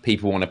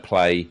 People want to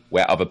play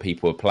where other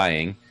people are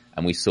playing.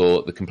 And we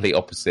saw the complete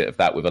opposite of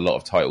that with a lot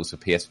of titles for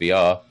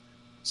PSVR.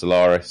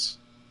 Solaris.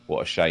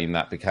 What a shame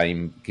that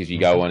became, because you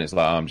go on, it's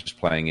like, I'm just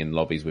playing in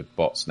lobbies with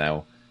bots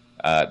now.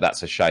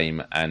 That's a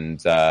shame.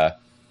 And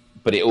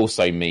but it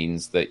also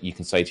means that you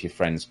can say to your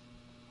friends,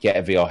 get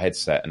a VR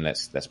headset and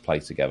let's play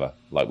together.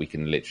 Like, we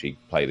can literally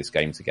play this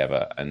game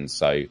together. And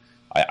so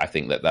I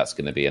think that's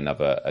going to be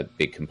a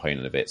big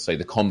component of it. So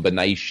the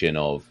combination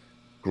of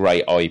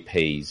great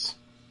IPs,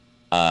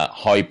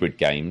 hybrid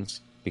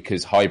games,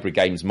 because hybrid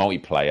games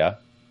multiplayer,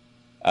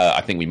 I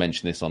think we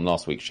mentioned this on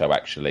last week's show,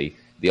 actually,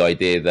 the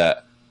idea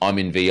that I'm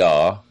in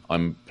VR,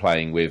 I'm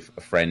playing with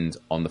a friend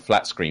on the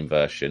flat screen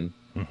version.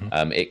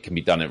 It can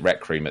be done at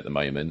Rec Room at the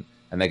moment.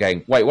 And they're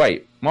going,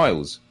 wait,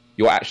 Miles,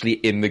 you're actually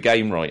in the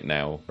game right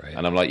now. Right.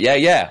 And I'm like,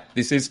 yeah,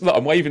 look,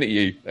 I'm waving at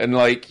you. And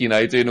like,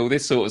 doing all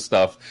this sort of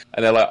stuff.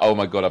 And they're like, oh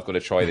my God, I've got to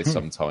try this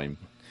sometime.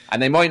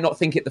 And they might not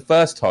think it the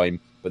first time,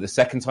 but the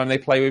second time they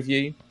play with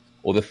you,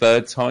 or the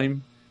third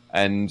time,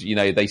 and,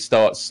 they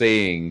start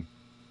seeing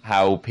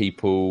how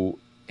people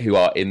who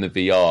are in the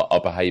VR are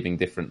behaving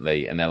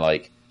differently. And they're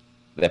like,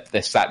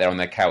 they're sat there on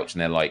their couch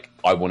and they're like,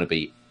 I want to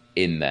be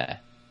in there.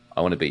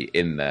 I want to be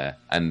in there.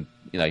 And,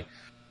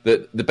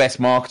 the best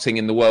marketing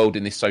in the world,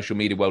 in this social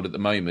media world at the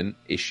moment,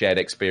 is shared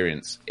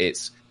experience.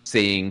 It's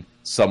seeing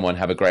someone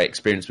have a great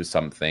experience with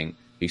something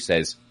who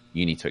says,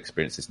 you need to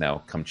experience this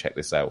now. Come check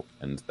this out.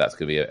 And that's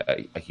going to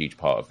be a huge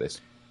part of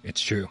this.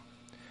 It's true.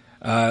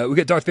 We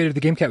got Darth Vader of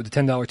the Game Cat with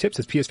the $10 tip.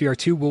 Says PSVR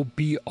 2 will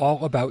be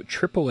all about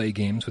AAA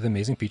games with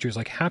amazing features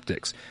like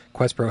haptics.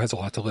 Quest Pro has a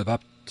lot to live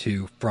up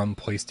to from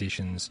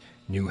PlayStation's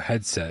new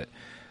headset.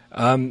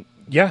 I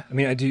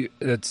do.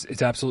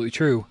 It's absolutely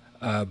true.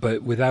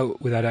 But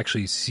without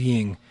actually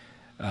seeing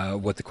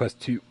what the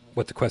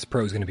Quest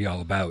Pro is going to be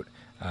all about,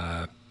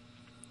 I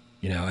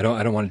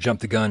don't want to jump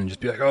the gun and just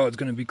be like, oh, it's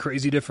going to be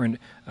crazy different.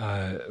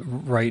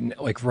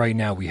 Right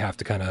now, we have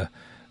to kind of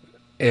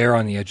err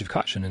on the edge of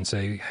caution and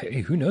say,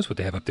 hey, who knows what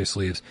they have up their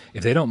sleeves?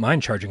 If they don't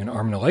mind charging an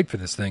arm and a leg for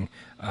this thing,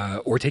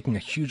 or taking a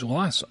huge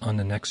loss on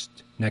the next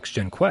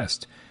gen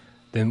Quest,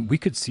 then we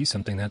could see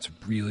something that's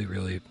really,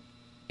 really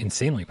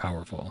insanely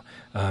powerful.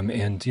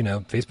 And,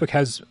 Facebook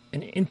has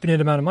an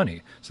infinite amount of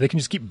money, so they can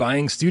just keep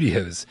buying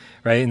studios,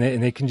 right?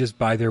 And they can just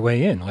buy their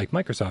way in, like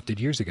Microsoft did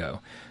years ago.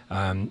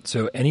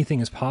 So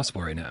anything is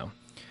possible right now.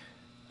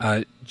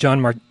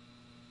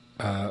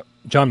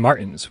 John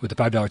Martins with the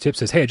 $5 tip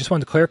says, hey, I just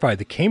wanted to clarify,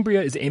 the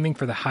Cambria is aiming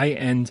for the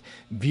high-end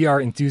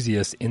VR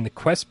enthusiasts, and the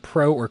Quest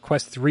Pro or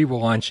Quest 3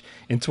 will launch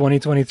in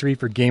 2023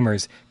 for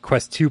gamers,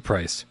 Quest 2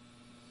 price.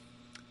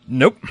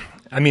 Nope.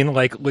 I mean,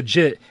 like,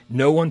 legit,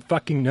 no one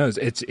fucking knows.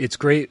 It's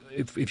great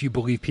if you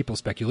believe people's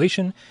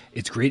speculation.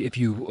 It's great if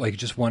you, like,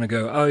 just want to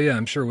go, oh, yeah,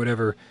 I'm sure,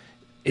 whatever.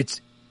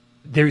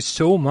 There's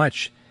so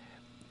much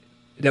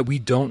that we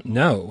don't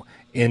know,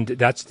 and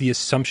that's the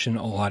assumption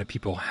a lot of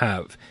people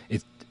have.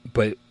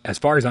 But as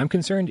far as I'm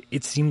concerned,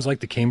 it seems like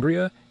the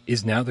Cambria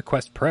is now the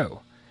Quest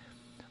Pro,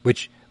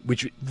 which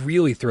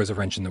really throws a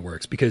wrench in the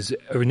works, because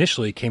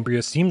initially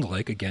Cambria seemed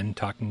like, again,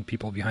 talking to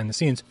people behind the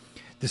scenes,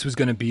 this was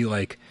going to be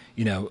like,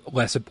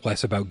 less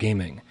about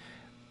gaming.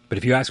 But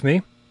if you ask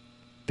me,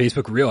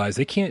 Facebook realized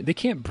they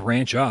can't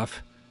branch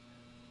off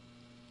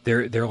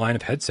their line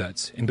of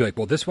headsets and be like,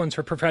 well, this one's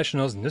for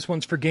professionals and this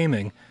one's for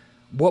gaming.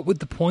 What would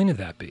the point of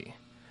that be?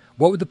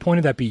 What would the point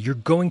of that be? You're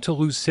going to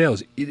lose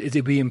sales.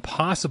 It'd be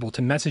impossible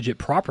to message it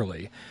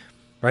properly,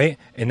 right?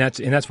 And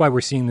that's why we're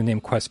seeing the name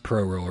Quest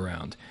Pro roll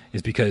around,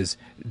 is because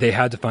they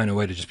had to find a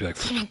way to just be like,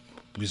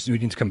 we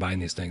need to combine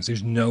these things.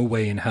 There's no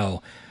way in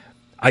hell.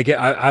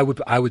 I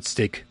would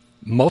stake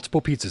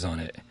multiple pizzas on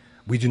it.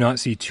 We do not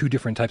see two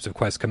different types of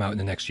Quests come out in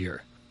the next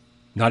year.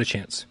 Not a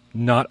chance.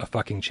 Not a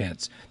fucking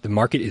chance. The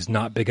market is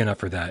not big enough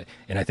for that.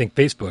 And I think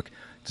Facebook,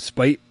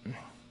 despite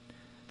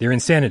their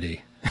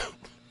insanity,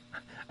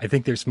 I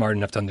think they're smart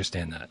enough to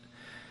understand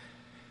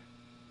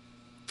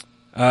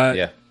that.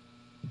 Yeah.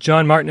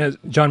 John Martins.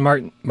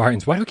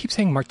 Why do I keep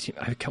saying Martin?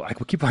 I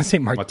keep on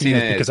saying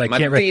Martinez because I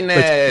can't read.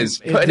 Martinez.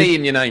 Put an E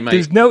in your name, mate.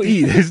 There's no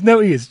E.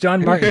 It's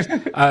John Martins.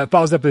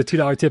 Follows up with a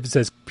 $2 tip. It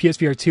says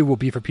PSVR 2 will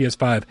be for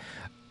PS5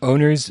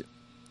 owners.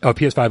 Oh,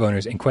 PS5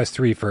 owners, and Quest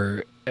 3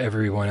 for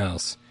everyone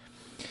else.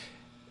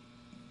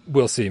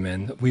 We'll see,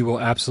 man. We will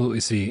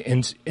absolutely see.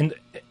 And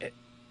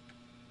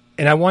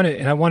I want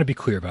to be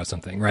clear about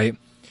something, right?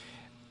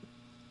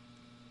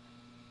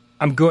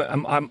 I'm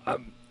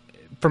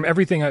from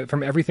everything I've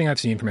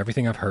seen, from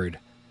everything I've heard,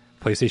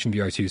 PlayStation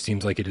VR 2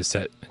 seems like it is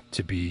set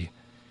to be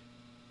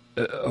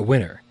a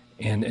winner,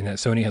 and that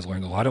Sony has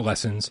learned a lot of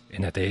lessons,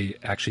 and that they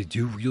actually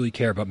do really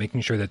care about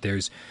making sure that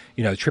there's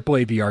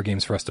AAA VR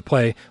games for us to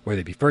play, whether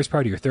they be first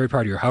party or third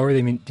party or however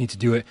they need to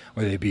do it,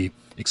 whether they be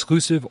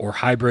exclusive or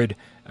hybrid.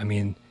 I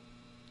mean,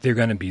 they're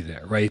going to be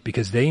there, right?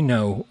 Because they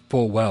know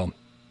full well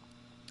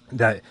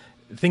that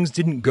things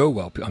didn't go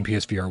well on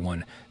PSVR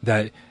 1,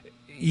 that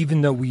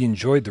even though we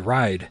enjoyed the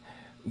ride,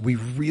 we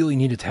really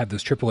needed to have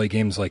those AAA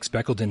games like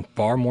speckled in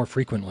far more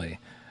frequently,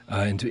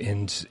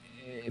 and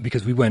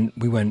because we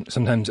went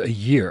sometimes a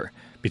year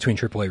between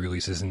AAA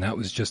releases, and that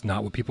was just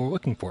not what people were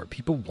looking for.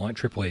 People want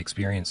AAA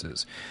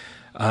experiences,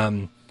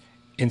 and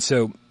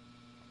so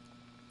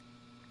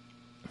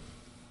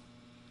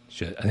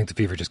shit. I think the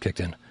fever just kicked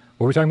in.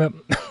 What were we talking about?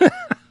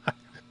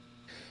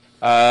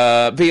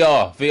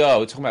 VR.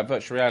 We're talking about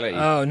virtual reality.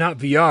 Oh, not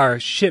VR.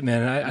 Shit,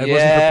 man. I wasn't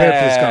prepared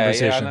for this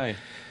conversation. Yeah, I know.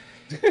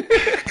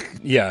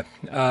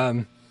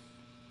 Yeah.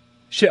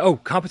 Shit. Oh,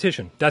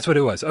 competition. That's what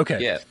it was. Okay.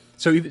 Yeah.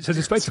 So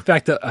despite the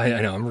fact that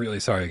I know, I'm really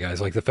sorry, guys.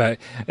 Like the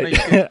fact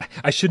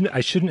I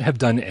shouldn't have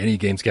done any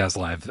Gamescast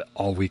live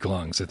all week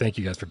long. So thank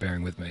you guys for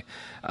bearing with me.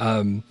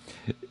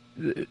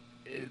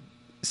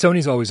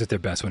 Sony's always at their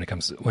best when it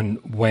comes to,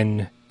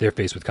 when they're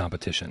faced with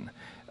competition.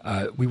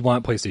 We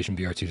want PlayStation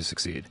VR 2 to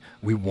succeed.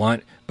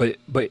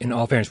 But in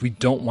all fairness, we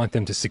don't want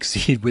them to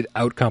succeed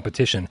without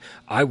competition.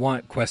 I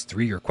want Quest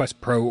 3 or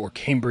Quest Pro or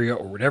Cambria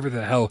or whatever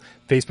the hell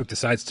Facebook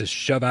decides to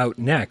shove out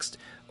next.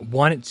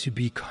 Want it to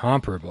be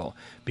comparable,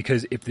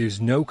 because if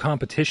there's no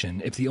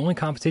competition, if the only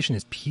competition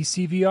is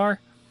PC VR,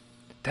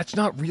 that's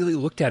not really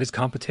looked at as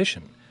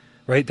competition,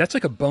 right? That's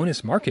like a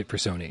bonus market for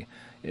Sony.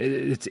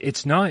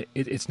 It's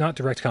not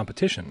direct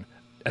competition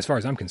as far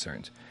as I'm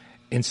concerned.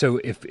 And so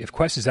if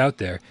Quest is out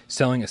there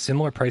selling a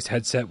similar priced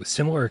headset with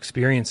similar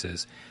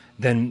experiences,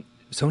 then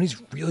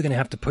Sony's really going to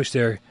have to put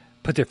their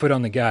foot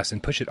on the gas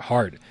and push it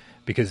hard,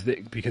 because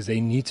they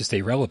need to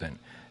stay relevant.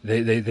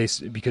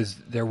 Because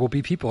there will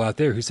be people out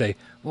there who say,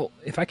 well,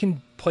 if I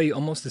can play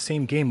almost the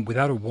same game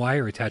without a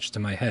wire attached to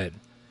my head,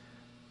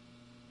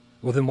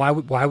 well, then why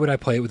would I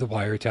play it with a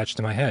wire attached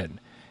to my head?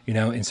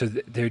 And so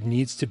there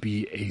needs to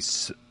be a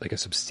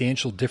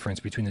substantial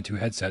difference between the two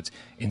headsets,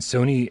 and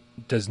Sony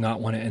does not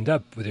want to end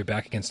up with their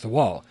back against the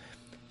wall.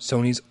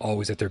 Sony's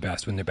always at their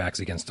best when their back's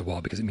against the wall,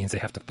 because it means they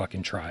have to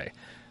fucking try,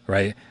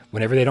 right?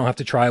 Whenever they don't have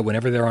to try,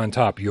 whenever they're on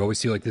top, you always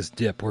see like this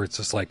dip where it's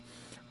just like,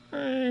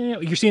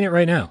 you're seeing it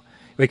right now.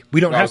 Like,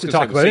 we don't have to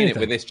talk about anything. It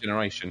with this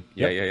generation.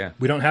 Yeah.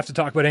 We don't have to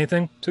talk about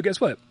anything. So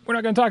guess what? We're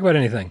not going to talk about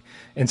anything.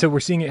 And so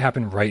we're seeing it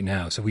happen right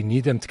now. So we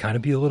need them to kind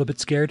of be a little bit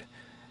scared,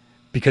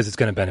 because it's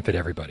going to benefit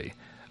everybody.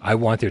 I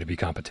want there to be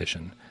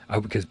competition,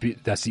 because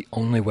that's the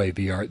only way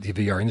the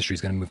VR industry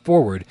is going to move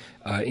forward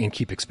and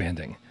keep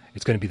expanding.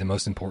 It's going to be the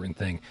most important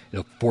thing.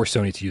 It'll force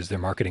Sony to use their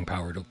marketing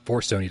power. It'll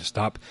force Sony to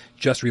stop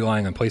just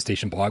relying on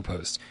PlayStation blog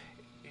posts.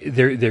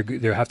 They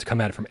have to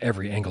come at it from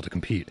every angle to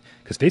compete.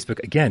 Because Facebook,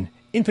 again,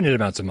 infinite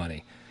amounts of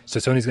money. So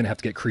Sony's going to have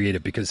to get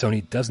creative because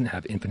Sony doesn't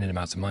have infinite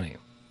amounts of money.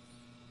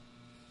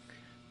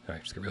 All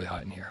right, just get really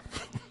hot in here.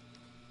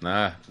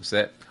 Nah, that's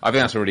it. I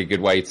think that's a really good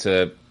way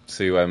to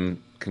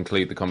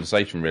conclude the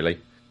conversation, really.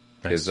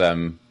 Because,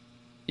 Nice.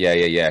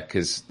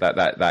 because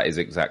that is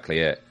exactly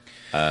it.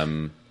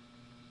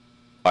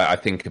 I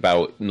think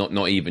about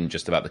not even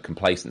just about the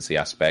complacency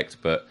aspect,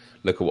 but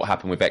look at what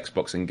happened with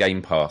Xbox and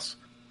Game Pass.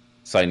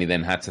 Sony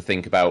then had to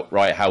think about,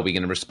 right, how are we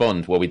going to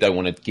respond? Well, we don't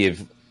want to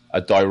give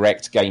a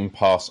direct Game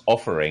Pass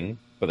offering,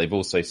 but they've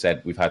also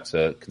said we've had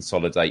to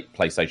consolidate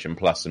PlayStation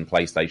Plus and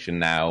PlayStation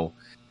Now.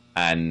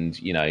 And,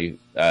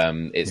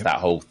 it's that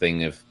whole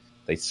thing of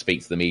they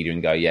speak to the media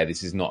and go, yeah,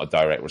 this is not a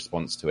direct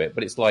response to it.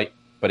 But it's like,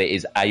 but it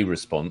is a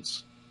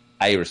response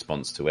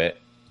to it,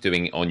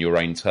 doing it on your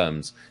own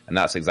terms. And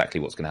that's exactly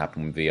what's going to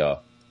happen with VR,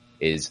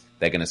 is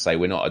they're going to say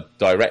we're not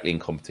directly in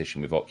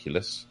competition with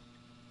Oculus,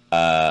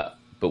 but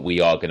we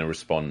are going to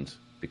respond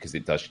because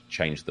it does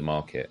change the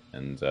market.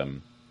 And,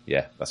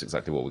 that's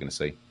exactly what we're going to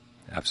see.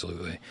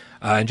 Absolutely.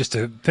 And just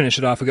to finish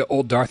it off, we got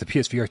Old Darth, the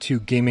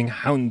PSVR2 gaming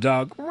hound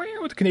dog,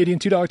 with a Canadian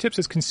 $2 tip,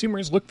 says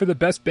consumers look for the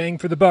best bang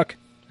for the buck,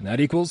 and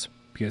that equals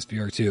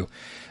PSVR2.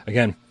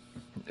 Again,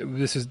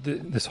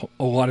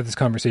 a lot of this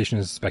conversation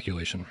is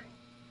speculation.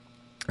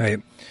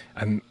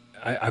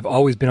 I've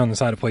always been on the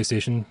side of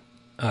PlayStation.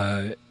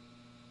 I've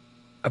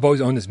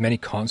always owned as many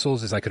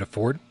consoles as I could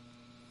afford,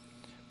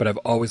 but I've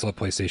always loved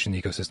PlayStation,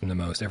 the ecosystem, the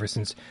most. Ever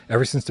since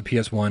the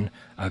PS1,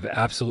 I've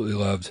absolutely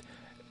loved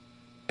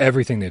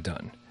everything they've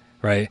done.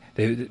 Right?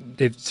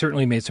 They've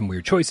certainly made some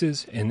weird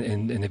choices,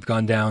 and they've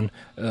gone down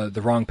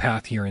the wrong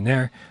path here and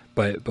there.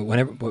 But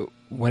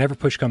whenever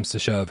push comes to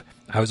shove,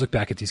 I always look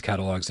back at these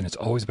catalogs, and it's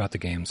always about the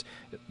games.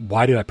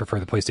 Why did I prefer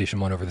the PlayStation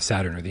 1 over the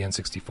Saturn or the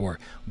N64?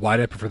 Why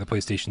did I prefer the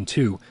PlayStation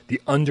 2,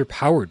 the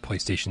underpowered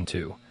PlayStation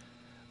 2,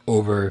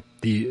 over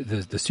the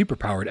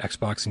superpowered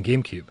Xbox and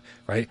GameCube?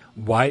 Right?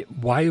 Why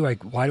do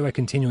I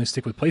continually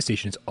stick with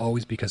PlayStation? It's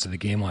always because of the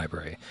game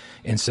library.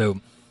 And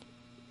so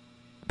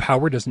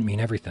power doesn't mean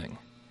everything.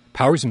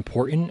 Power is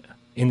important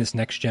in this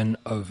next gen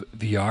of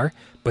VR,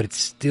 but it's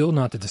still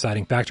not the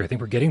deciding factor. I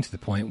think we're getting to the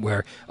point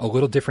where a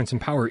little difference in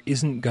power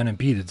isn't going to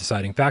be the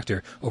deciding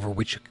factor over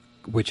which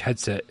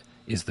headset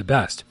is the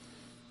best.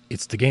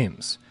 It's the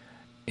games.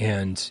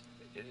 And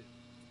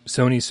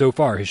Sony so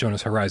far has shown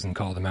us Horizon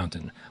Call of the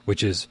Mountain,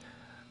 which is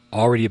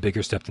already a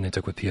bigger step than they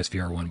took with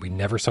PSVR 1. We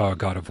never saw a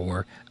God of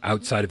War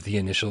outside of the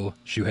initial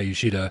Shuhei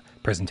Yoshida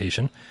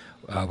presentation,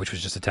 which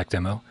was just a tech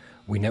demo.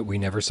 We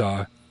never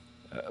saw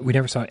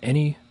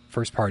any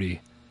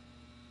first-party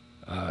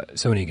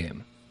Sony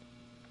game.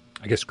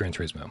 I guess Gran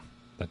Turismo.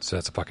 That's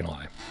a fucking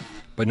lie,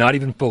 but not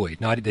even fully.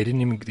 They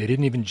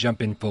didn't even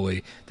jump in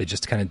fully. They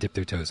just kind of dipped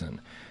their toes in,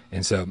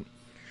 and so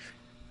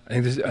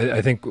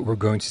I think we're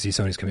going to see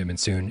Sony's commitment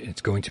soon.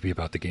 It's going to be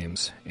about the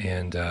games,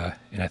 and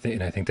I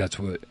think that's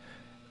what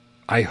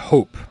I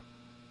hope.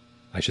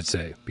 I should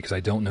say, because I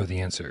don't know the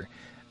answer.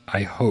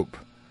 I hope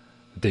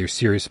that they're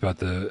serious about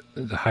the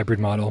hybrid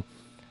model.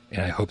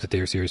 And I hope that they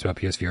are serious about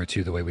PSVR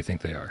 2 the way we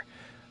think they are,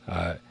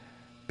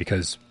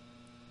 because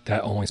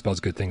that only spells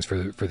good things for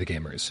the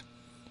gamers,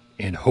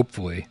 and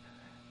hopefully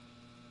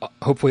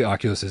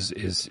Oculus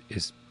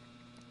is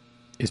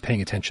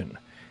paying attention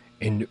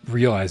and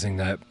realizing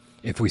that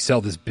if we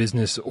sell this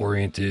business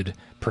oriented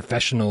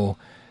professional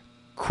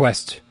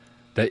Quest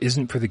that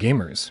isn't for the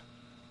gamers,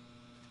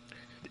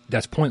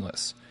 that's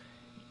pointless.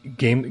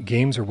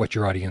 Games are what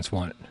your audience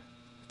want.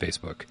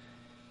 Facebook,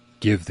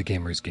 give the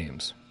gamers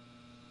games.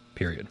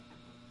 Period.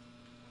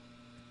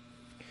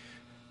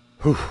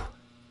 Whew.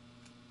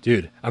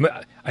 Dude,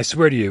 I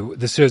swear to you,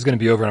 this show's going to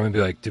be over and I'm going to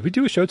be like, did we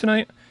do a show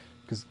tonight?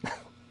 Because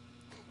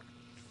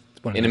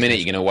in a minute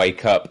you're going to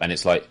wake up and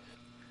it's like,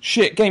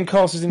 shit,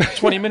 Gamecast is in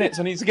 20 minutes.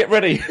 I need to get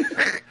ready.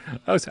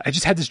 I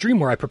just had this dream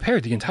where I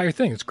prepared the entire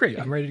thing. It's great.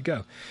 I'm ready to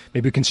go.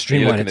 Maybe we can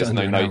streamline it to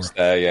under an hour.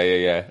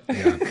 There.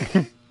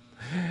 Yeah.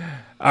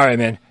 All right,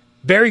 man.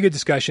 Very good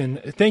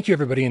discussion. Thank you,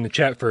 everybody in the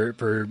chat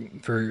for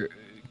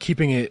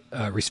keeping it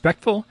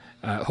respectful.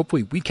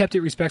 Hopefully we kept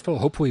it respectful.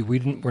 Hopefully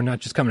we're not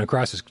just coming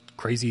across as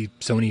crazy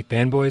Sony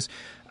fanboys.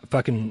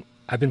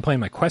 I've been playing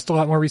my Quest a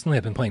lot more recently.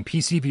 I've been playing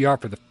PSVR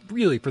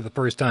for the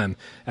first time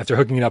after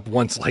hooking it up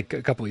once like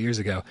a couple of years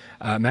ago.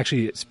 I'm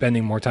actually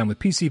spending more time with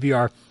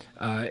PSVR,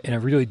 and I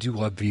really do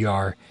love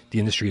VR, the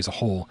industry as a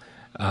whole.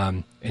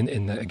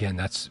 Again,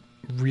 that's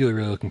really,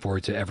 really looking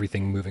forward to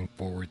everything moving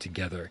forward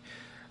together.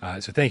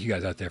 So thank you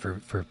guys out there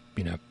for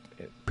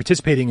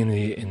participating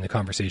in the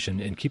conversation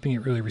and keeping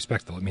it really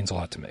respectful. It means a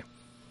lot to me.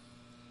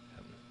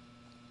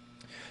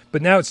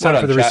 But now it's time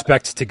for the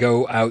respect to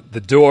go out the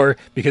door,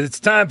 because it's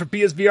time for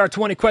PSVR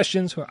 20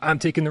 questions, where I'm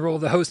taking the role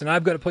of the host, and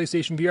I've got a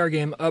PlayStation VR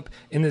game up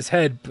in this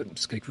head, but I'm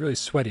just like really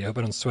sweaty. I hope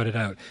I don't sweat it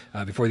out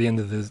before the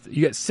end of this.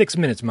 You got 6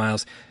 minutes,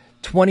 Miles.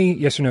 20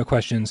 yes or no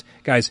questions.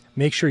 Guys,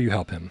 make sure you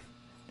help him.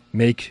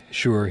 Make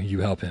sure you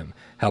help him.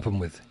 Help him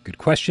with good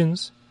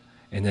questions,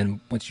 And then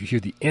once you hear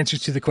the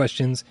answers to the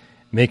questions,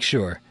 make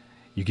sure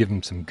you give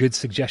them some good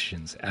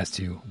suggestions as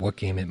to what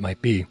game it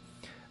might be.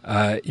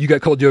 You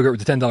got cold yogurt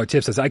with the $10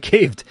 tip says, I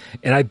caved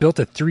and I built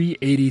a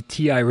 380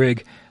 Ti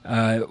rig.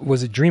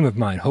 Was a dream of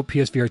mine. Hope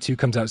PSVR 2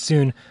 comes out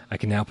soon. I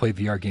can now play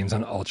VR games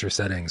on ultra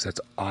settings.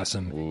 That's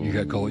awesome. Ooh. You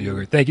got cold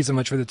yogurt. Thank you so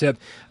much for the tip.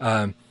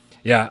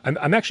 Yeah,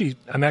 I'm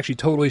actually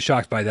totally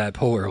shocked by that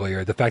poll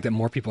earlier. The fact that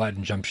more people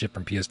hadn't jump ship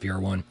from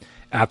PSVR 1,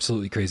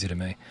 absolutely crazy to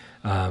me.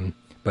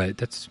 But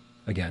that's,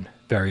 again,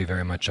 very,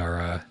 very much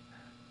our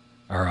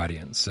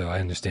audience. So I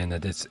understand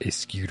that it's a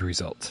skewed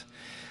result.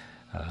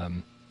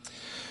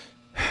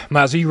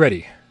 Miles, are you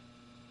ready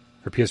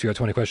for PSVR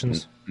 20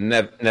 questions?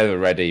 Never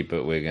ready,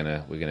 but we're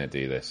gonna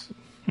do this.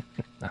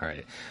 All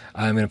right,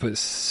 I'm gonna put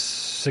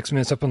 6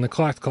 minutes up on the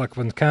clock. The clock up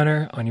on the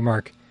counter. On your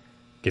mark,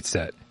 get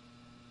set.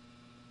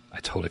 I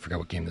totally forgot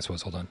what game this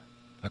was. Hold on.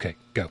 Okay,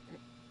 go.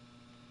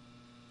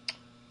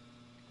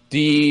 Do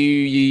you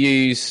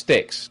use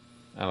sticks?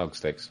 Analog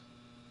sticks?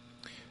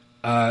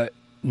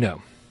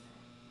 No.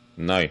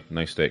 No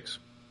sticks.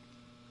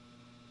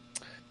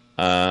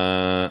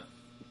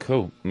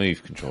 Cool.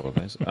 Move controller,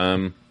 guys.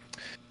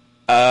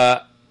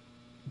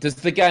 Does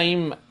the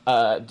game?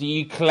 Do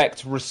you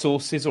collect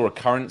resources or a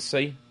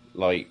currency?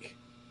 Like,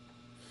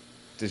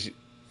 does you?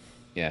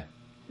 Yeah.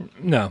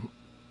 No.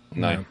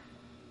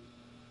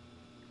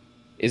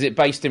 Is it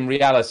based in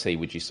reality?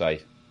 Would you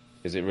say?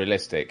 Is it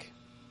realistic?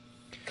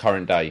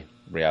 Current day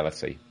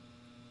reality?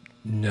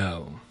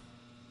 No.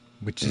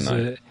 Which is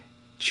a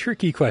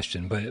tricky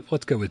question, but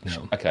let's go with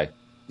no. Okay.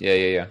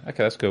 Yeah.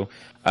 Okay, that's cool.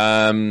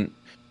 I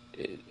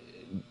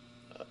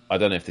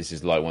don't know if this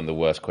is like one of the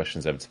worst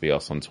questions ever to be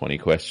asked on 20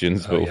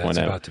 questions, but we'll find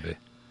out. About to be.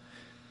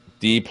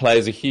 Do you play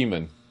as a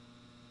human?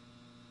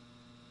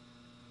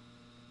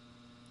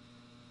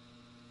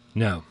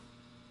 No.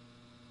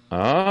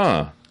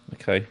 Ah,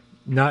 okay.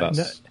 Not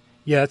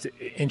yeah, it's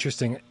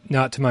interesting.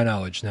 Not to my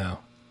knowledge, no.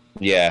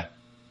 Yeah.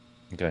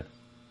 Okay.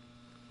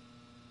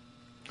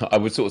 I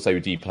would sort of say,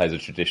 do you play as a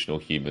traditional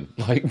human?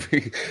 Like,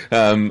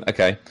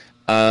 okay.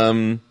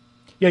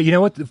 Yeah, you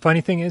know what the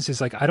funny thing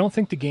is like I don't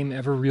think the game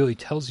ever really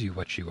tells you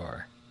what you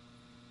are.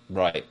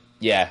 Right.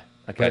 Yeah.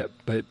 Okay.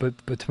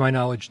 But to my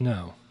knowledge,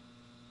 no.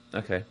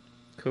 Okay.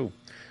 Cool.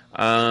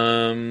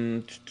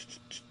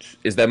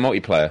 Is there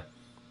multiplayer?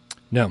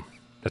 No.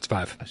 That's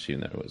 5. I assume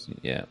there wasn't.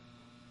 Yeah.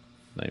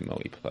 No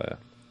multiplayer.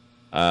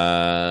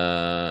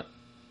 Are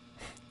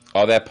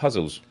there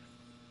puzzles?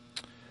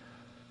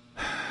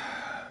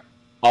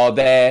 Are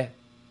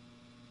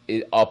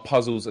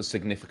puzzles a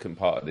significant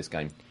part of this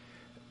game?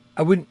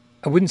 I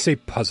wouldn't say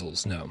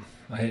puzzles, no.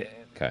 Okay.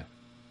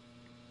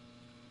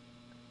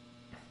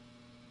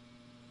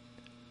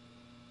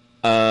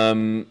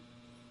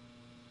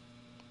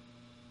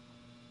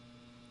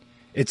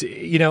 It's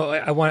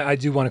I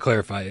do want to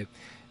clarify.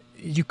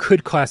 You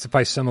could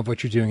classify some of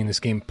what you're doing in this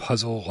game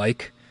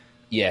puzzle-like.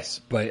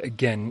 Yes, but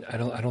again, I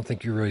don't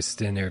think you're really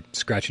sitting there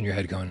scratching your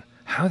head going,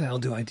 "How the hell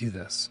do I do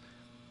this?"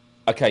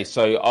 Okay,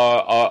 so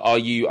are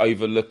you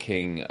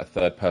overlooking a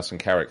third-person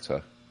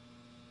character?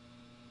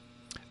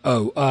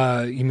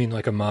 Oh, you mean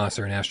like a Moss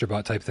or an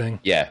Astrobot type thing?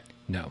 Yeah.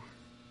 No.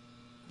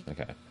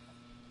 Okay.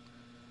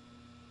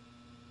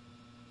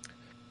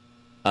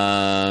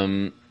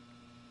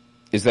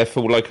 Is there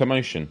full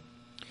locomotion?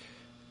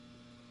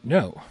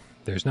 No,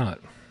 there's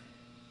not.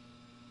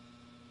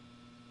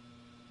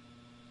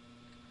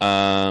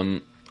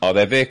 Are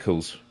there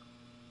vehicles?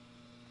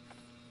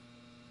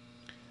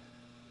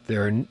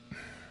 There are.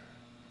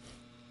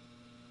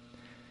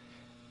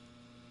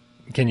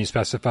 Can you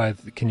specify?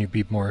 Can you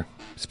be more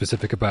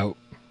specific about?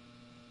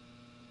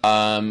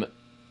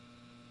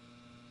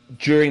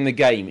 During the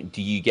game,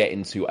 do you get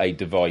into a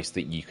device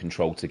that you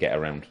control to get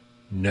around?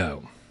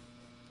 No.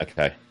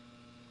 Okay.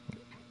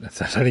 I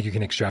think you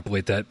can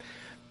extrapolate that.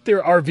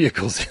 There are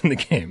vehicles in the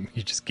game.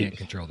 You just can't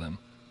control them.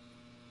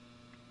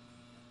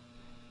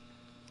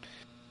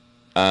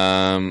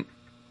 Oh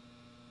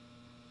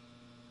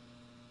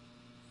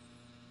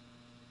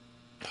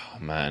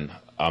man,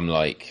 I'm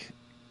like,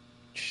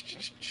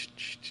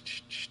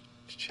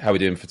 how are we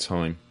doing for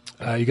time?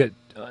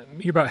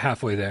 You're about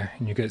halfway there,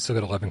 and still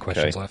got 11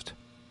 questions left.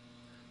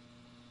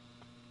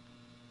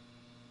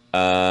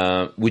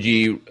 Would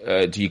you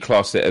do you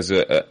class it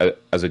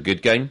as a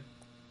good game?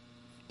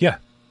 Yeah,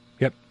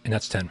 yep, and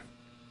that's 10.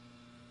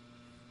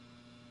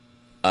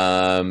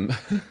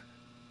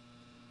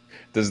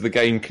 Does the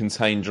game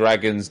contain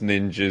dragons,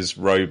 ninjas,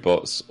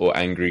 robots, or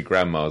angry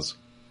grandmas?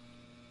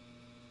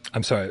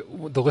 I'm sorry,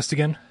 the list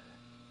again?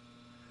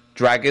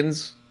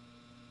 Dragons,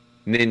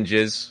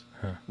 ninjas,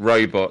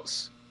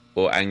 robots,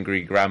 or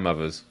angry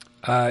grandmothers?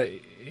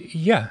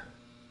 Yeah.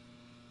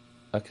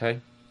 Okay.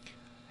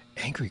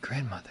 Angry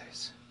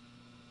grandmothers.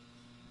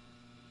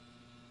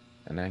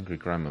 And angry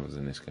grandmothers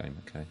in this game,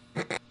 okay.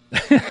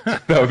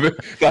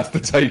 That's the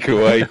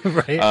takeaway.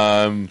 Right.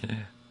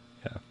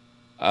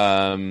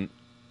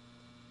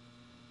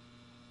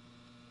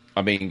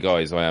 I mean,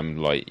 guys, I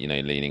am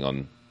leaning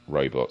on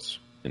robots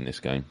in this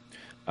game.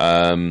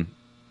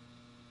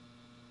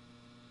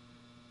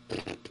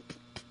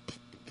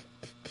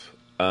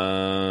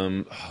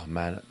 Oh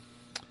man,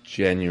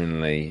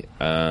 genuinely.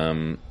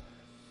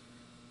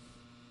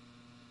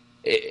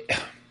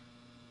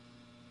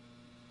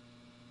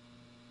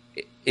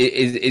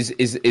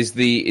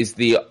 Is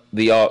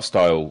the art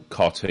style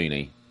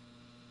cartoony?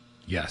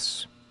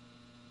 Yes.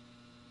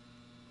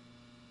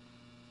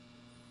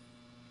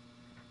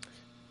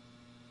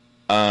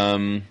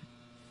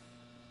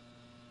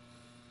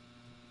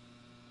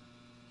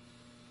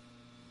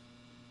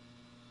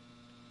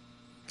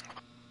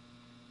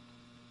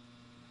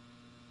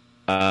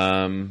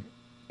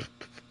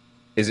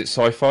 Is it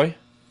sci-fi?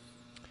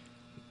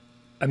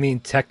 I mean,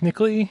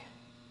 technically,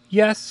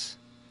 yes.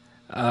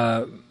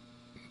 It's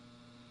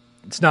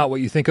not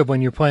what you think of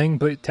when you're playing,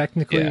 but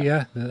technically,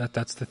 yeah,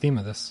 that's the theme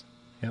of this.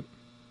 Yep.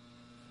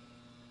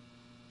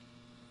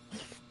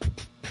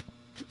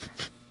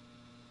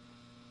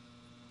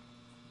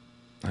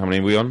 How many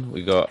are we on?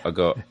 I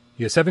got.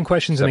 You have 7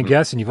 questions and a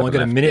guess, and you've only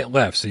got a minute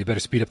left, so you better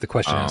speed up the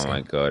question asking. Oh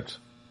my god.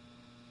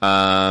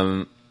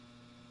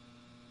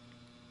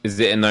 Is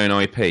it a known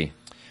IP?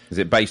 Is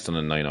it based on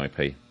a known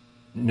IP?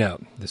 No,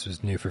 this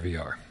was new for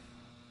VR.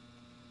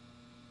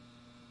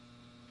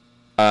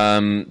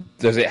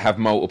 Does it have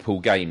multiple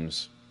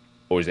games,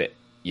 or is it?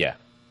 Yeah.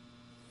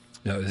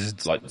 No, this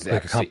is like a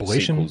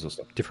compilation. Sequels or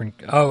stuff?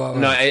 Different.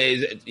 No,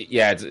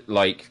 it's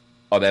like,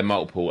 are there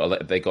multiple?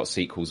 Have they got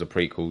sequels or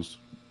prequels?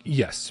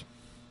 Yes.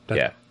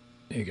 Yeah.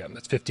 There you go.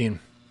 That's 15.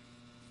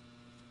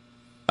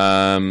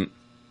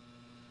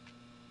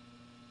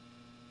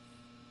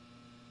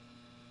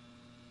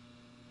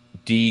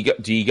 Do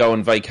you go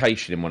on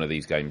vacation in one of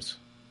these games?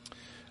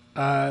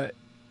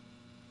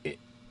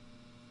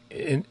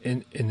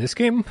 In this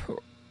game,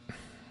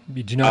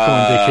 you do not go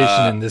on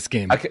vacation in this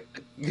game.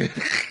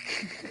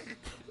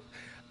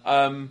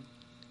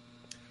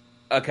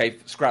 Okay,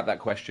 scrap that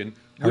question.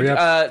 Hurry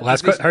up!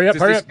 Hurry up!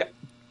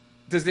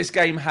 Does this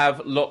game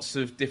have lots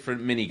of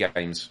different mini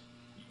games?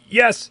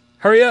 Yes.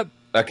 Hurry up!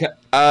 Okay.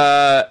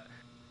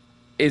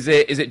 Is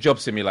it Job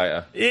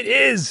Simulator? It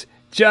is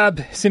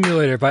Job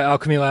Simulator by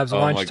Alchemy Labs,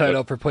 launch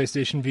title for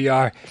PlayStation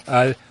VR.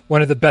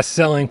 One of the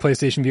best-selling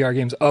PlayStation VR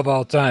games of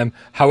all time.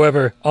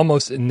 However,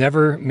 almost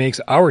never makes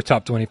our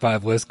top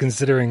 25 list,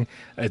 considering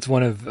it's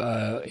one of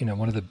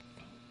the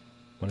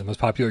most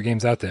popular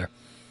games out there.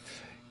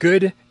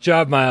 Good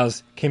job,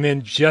 Miles. Came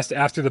in just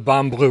after the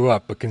bomb blew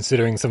up, but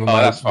considering some of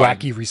my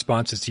wacky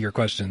responses to your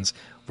questions,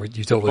 you totally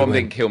win. The bomb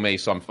win. didn't kill me,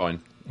 so I'm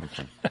fine.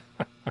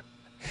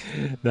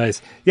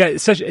 Nice. Yeah,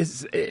 it's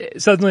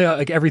suddenly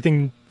like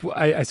everything.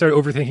 I started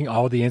overthinking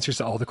all the answers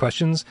to all the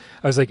questions.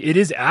 I was like, it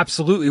is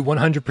absolutely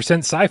 100%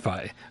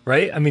 sci-fi,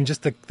 right? I mean,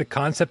 just the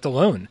concept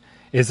alone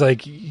is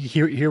like,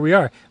 here we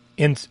are.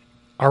 And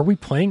are we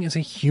playing as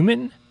a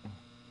human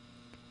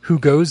who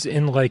goes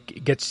and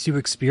like gets to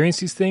experience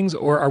these things,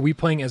 or are we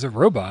playing as a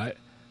robot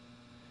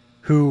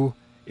who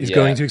is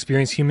going to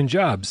experience human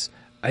jobs?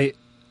 I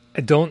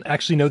don't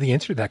actually know the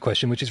answer to that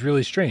question, which is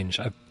really strange.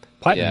 I've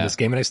platinumed this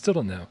game and I still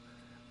don't know.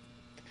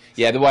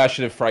 Yeah, the way I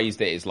should have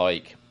phrased it is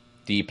like,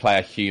 do you play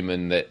a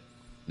human that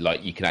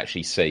like you can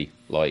actually see,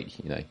 like,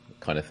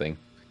 kind of thing?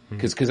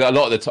 Because a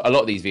lot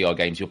of these VR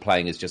games you're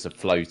playing as just a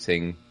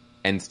floating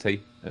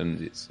entity,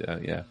 and it's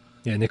Yeah,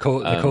 Nicole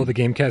the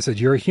Gamecast said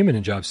you're a human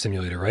in Job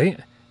Simulator, right?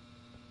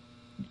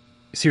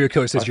 Serial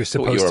Killer says you're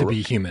supposed to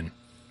be human.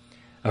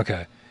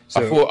 Okay.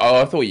 So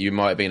I thought you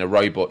might have been a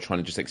robot trying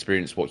to just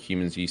experience what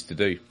humans used to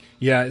do.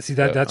 Yeah, see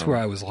that's where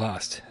I was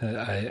lost.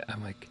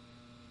 I'm like,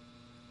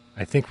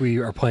 I think we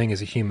are playing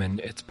as a human.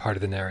 It's part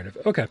of the narrative.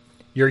 Okay,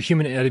 you're a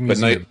human at a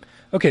museum.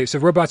 Okay, so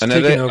robots are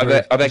taking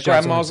over. Are there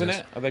grandmas in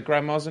it? Are there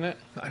grandmas in it?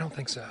 I don't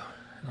think so.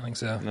 No.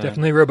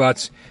 Definitely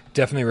robots.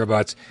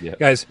 Yeah,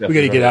 guys, we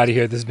got to get out of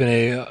here. This has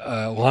been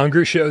a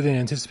longer show than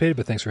anticipated,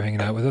 but thanks for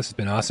hanging out with us. It's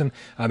been awesome.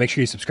 Make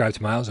sure you subscribe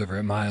to Miles over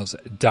at Miles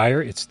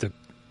Dyer. It's the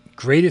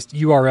greatest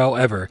URL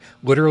ever.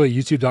 Literally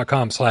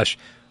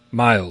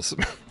youtube.com/Miles.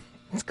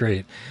 It's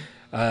great.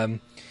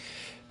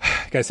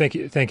 Guys, thank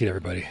you to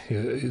everybody.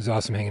 It was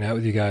awesome hanging out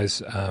with you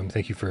guys.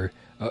 Thank you for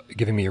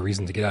giving me a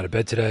reason to get out of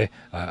bed today.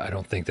 I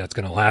don't think that's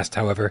going to last,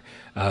 however.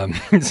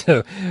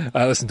 Listen,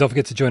 don't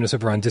forget to join us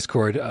over on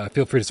Discord.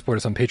 Feel free to support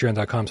us on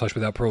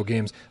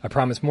patreon.com/withoutparole I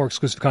promise more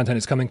exclusive content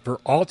is coming for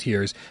all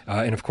tiers.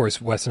 And of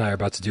course, Wes and I are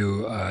about to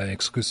do an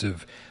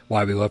exclusive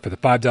Why We Love for the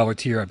 $5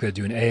 tier. I've got to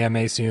do an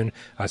AMA soon.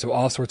 So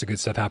all sorts of good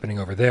stuff happening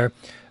over there.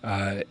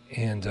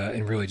 And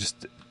really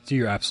just do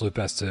your absolute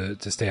best to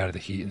stay out of the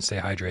heat and stay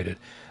hydrated.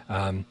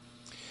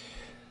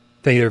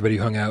 Thank you to everybody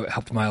who hung out,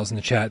 helped Miles in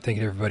the chat. Thank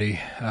you to everybody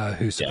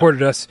who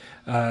supported us,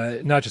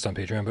 not just on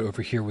Patreon, but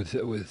over here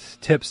with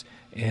tips.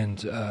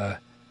 And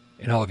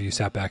all of you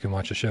sat back and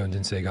watched the show and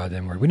didn't say a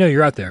goddamn word. We know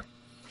you're out there.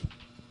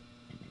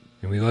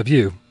 And we love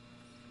you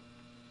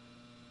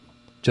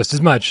just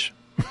as much.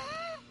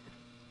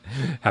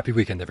 Happy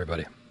weekend,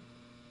 everybody.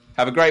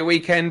 Have a great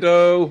weekend,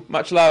 oh.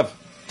 Much love.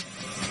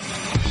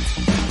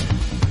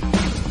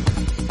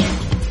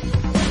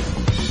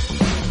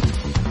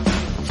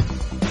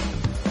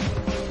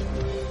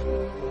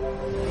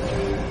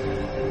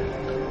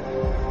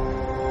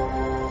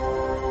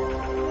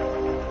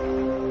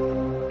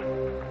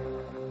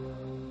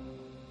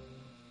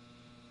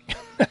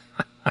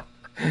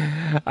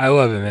 I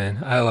love it,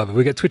 man. I love it.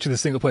 We got Twitch of the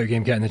Single Player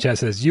Game Cat in the chat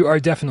says, you are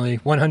definitely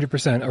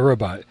 100% a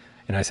robot.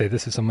 And I say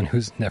this is someone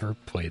who's never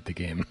played the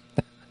game.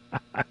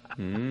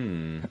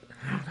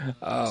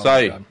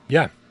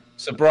 Yeah.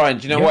 So, Brian,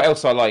 do you know what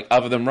else I like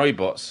other than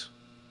robots?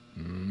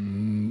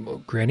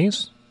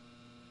 Grannies?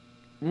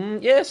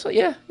 There's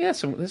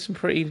some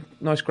pretty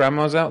nice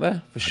grandmas out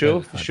there, for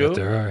sure.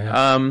 There are,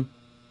 yeah.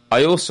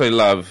 I also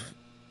love,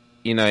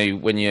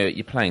 when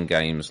you're playing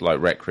games like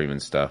Rec Room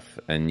and stuff,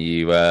 and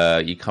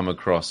you come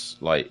across,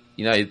 like,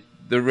 the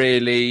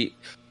really...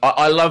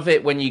 I love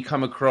it when you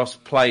come across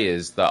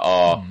players that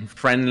are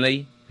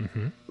friendly,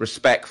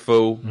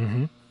 respectful,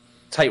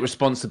 take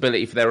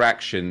responsibility for their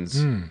actions,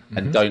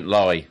 and don't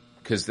lie.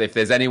 Because if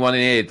there's anyone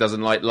in here that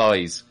doesn't like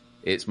lies,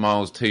 it's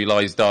Miles Two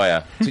Lies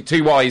Dyer.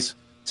 Too wise,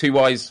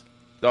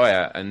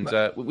 Dyer. And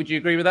would you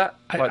agree with that?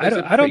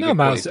 I don't know,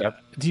 Miles.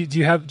 Do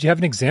you have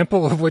an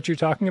example of what you're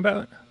talking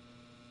about?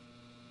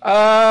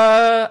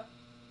 Yeah,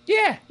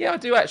 I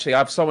do actually. I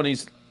have someone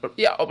who's...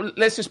 Yeah,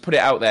 let's just put it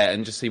out there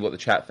and just see what the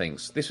chat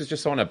thinks. This was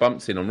just someone I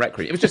bumped in on Rec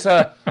Room. It was just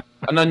an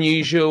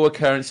unusual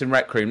occurrence in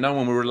Rec Room. No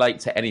one will relate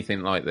to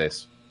anything like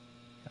this.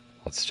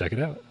 Let's check it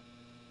out.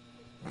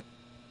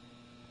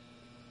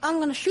 I'm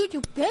gonna shoot you,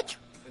 bitch.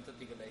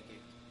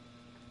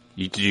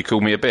 Did you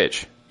call me a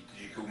bitch?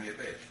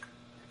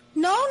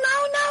 No.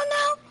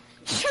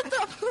 Shut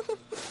up.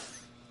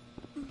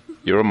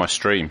 You're on my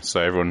stream, so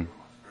everyone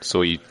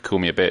saw you call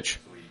me a bitch.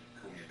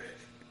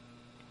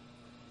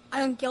 I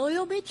don't call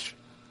you a bitch.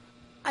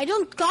 I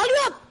don't call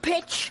you a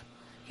bitch.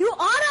 You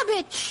are a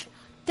bitch.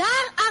 There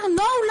are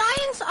no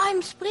lines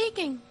I'm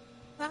speaking.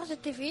 Waar is de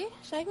tv?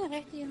 Zeg maar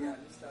recht hier.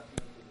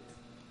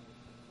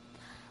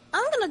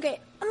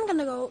 I'm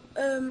gonna go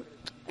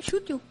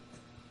shoot you.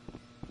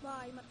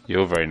 Bye.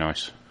 You're very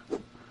nice.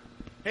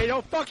 Hey,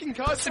 don't fucking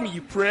cuss at me,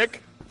 you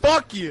prick.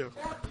 Fuck you.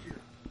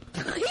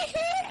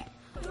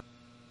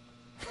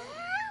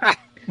 I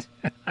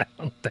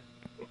don't think...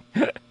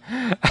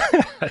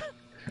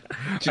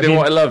 Do you know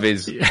what I love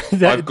is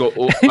I got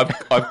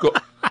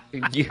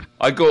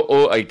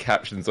auto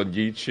captions on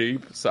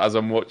YouTube, so as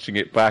I'm watching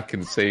it back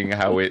and seeing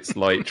how it's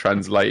like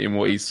translating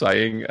what he's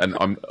saying, and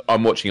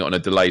I'm watching it on a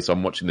delay, so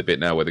I'm watching the bit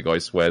now where the guy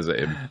swears at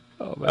him,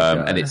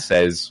 and it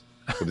says,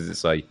 what does it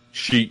say?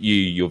 Shoot you,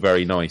 you're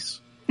very nice.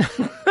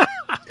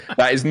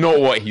 That is not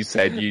what he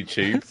said,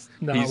 YouTube.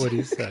 Not what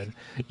he said.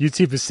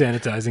 YouTube is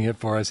sanitizing it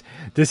for us.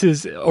 This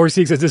is,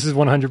 Orseek says, this is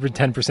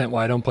 110%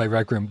 why I don't play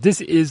Rec Room.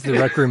 This is the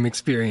Rec Room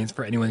experience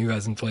for anyone who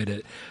hasn't played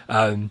it.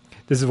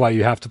 This is why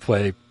you have to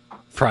play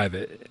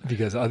private,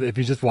 because if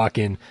you just walk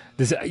in,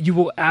 you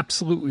will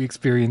absolutely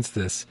experience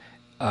this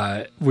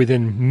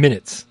within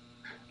minutes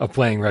of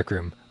playing Rec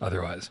Room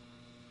otherwise.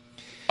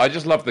 I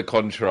just love the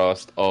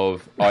contrast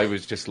of, I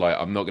was just like,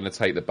 I'm not going to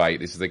take the bait.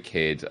 This is a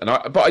kid,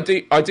 but I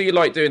do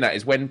like doing that.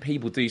 Is when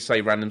people do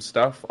say random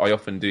stuff, I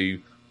often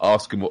do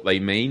ask them what they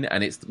mean,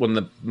 and it's one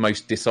of the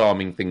most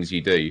disarming things you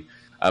do.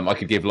 I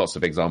could give lots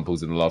of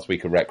examples in the last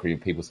week of Rec Room,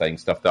 people saying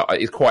stuff that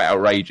is quite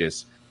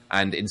outrageous,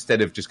 and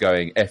instead of just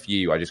going "F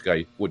you," I just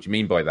go, "What do you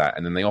mean by that?"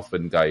 And then they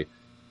often go,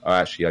 "Oh,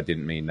 actually, I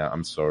didn't mean that.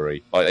 I'm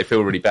sorry." Like, they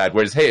feel really bad.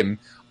 Whereas him,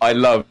 I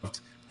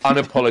loved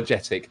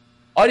unapologetic.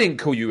 I didn't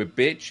call you a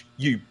bitch,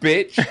 you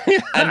bitch.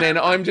 And then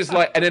I'm just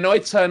like, and then I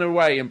turn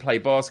away and play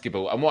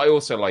basketball. And what I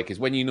also like is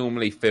when you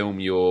normally film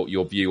your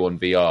view on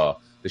VR,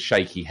 the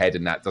shaky head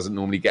and that doesn't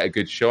normally get a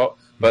good shot.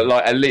 But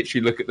like, I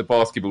literally look at the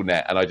basketball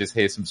net and I just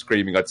hear some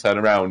screaming. I turn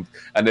around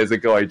and there's a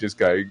guy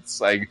just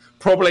saying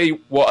probably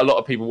what a lot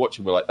of people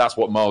watching were like, that's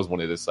what Miles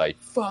wanted to say.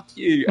 Fuck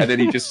you. And then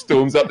he just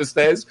storms up the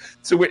stairs,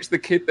 to which the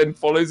kid then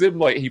follows him.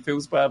 Like, he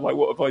feels bad. Like,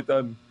 what have I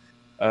done?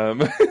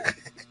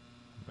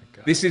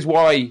 This is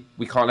why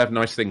we can't have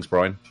nice things,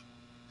 Brian.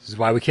 This is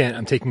why we can't.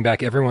 I'm taking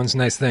back everyone's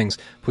nice things.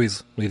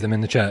 Please leave them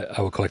in the chat.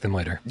 I will collect them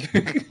later.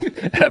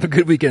 Have a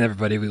good weekend,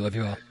 everybody. We love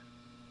you all.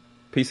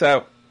 Peace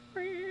out.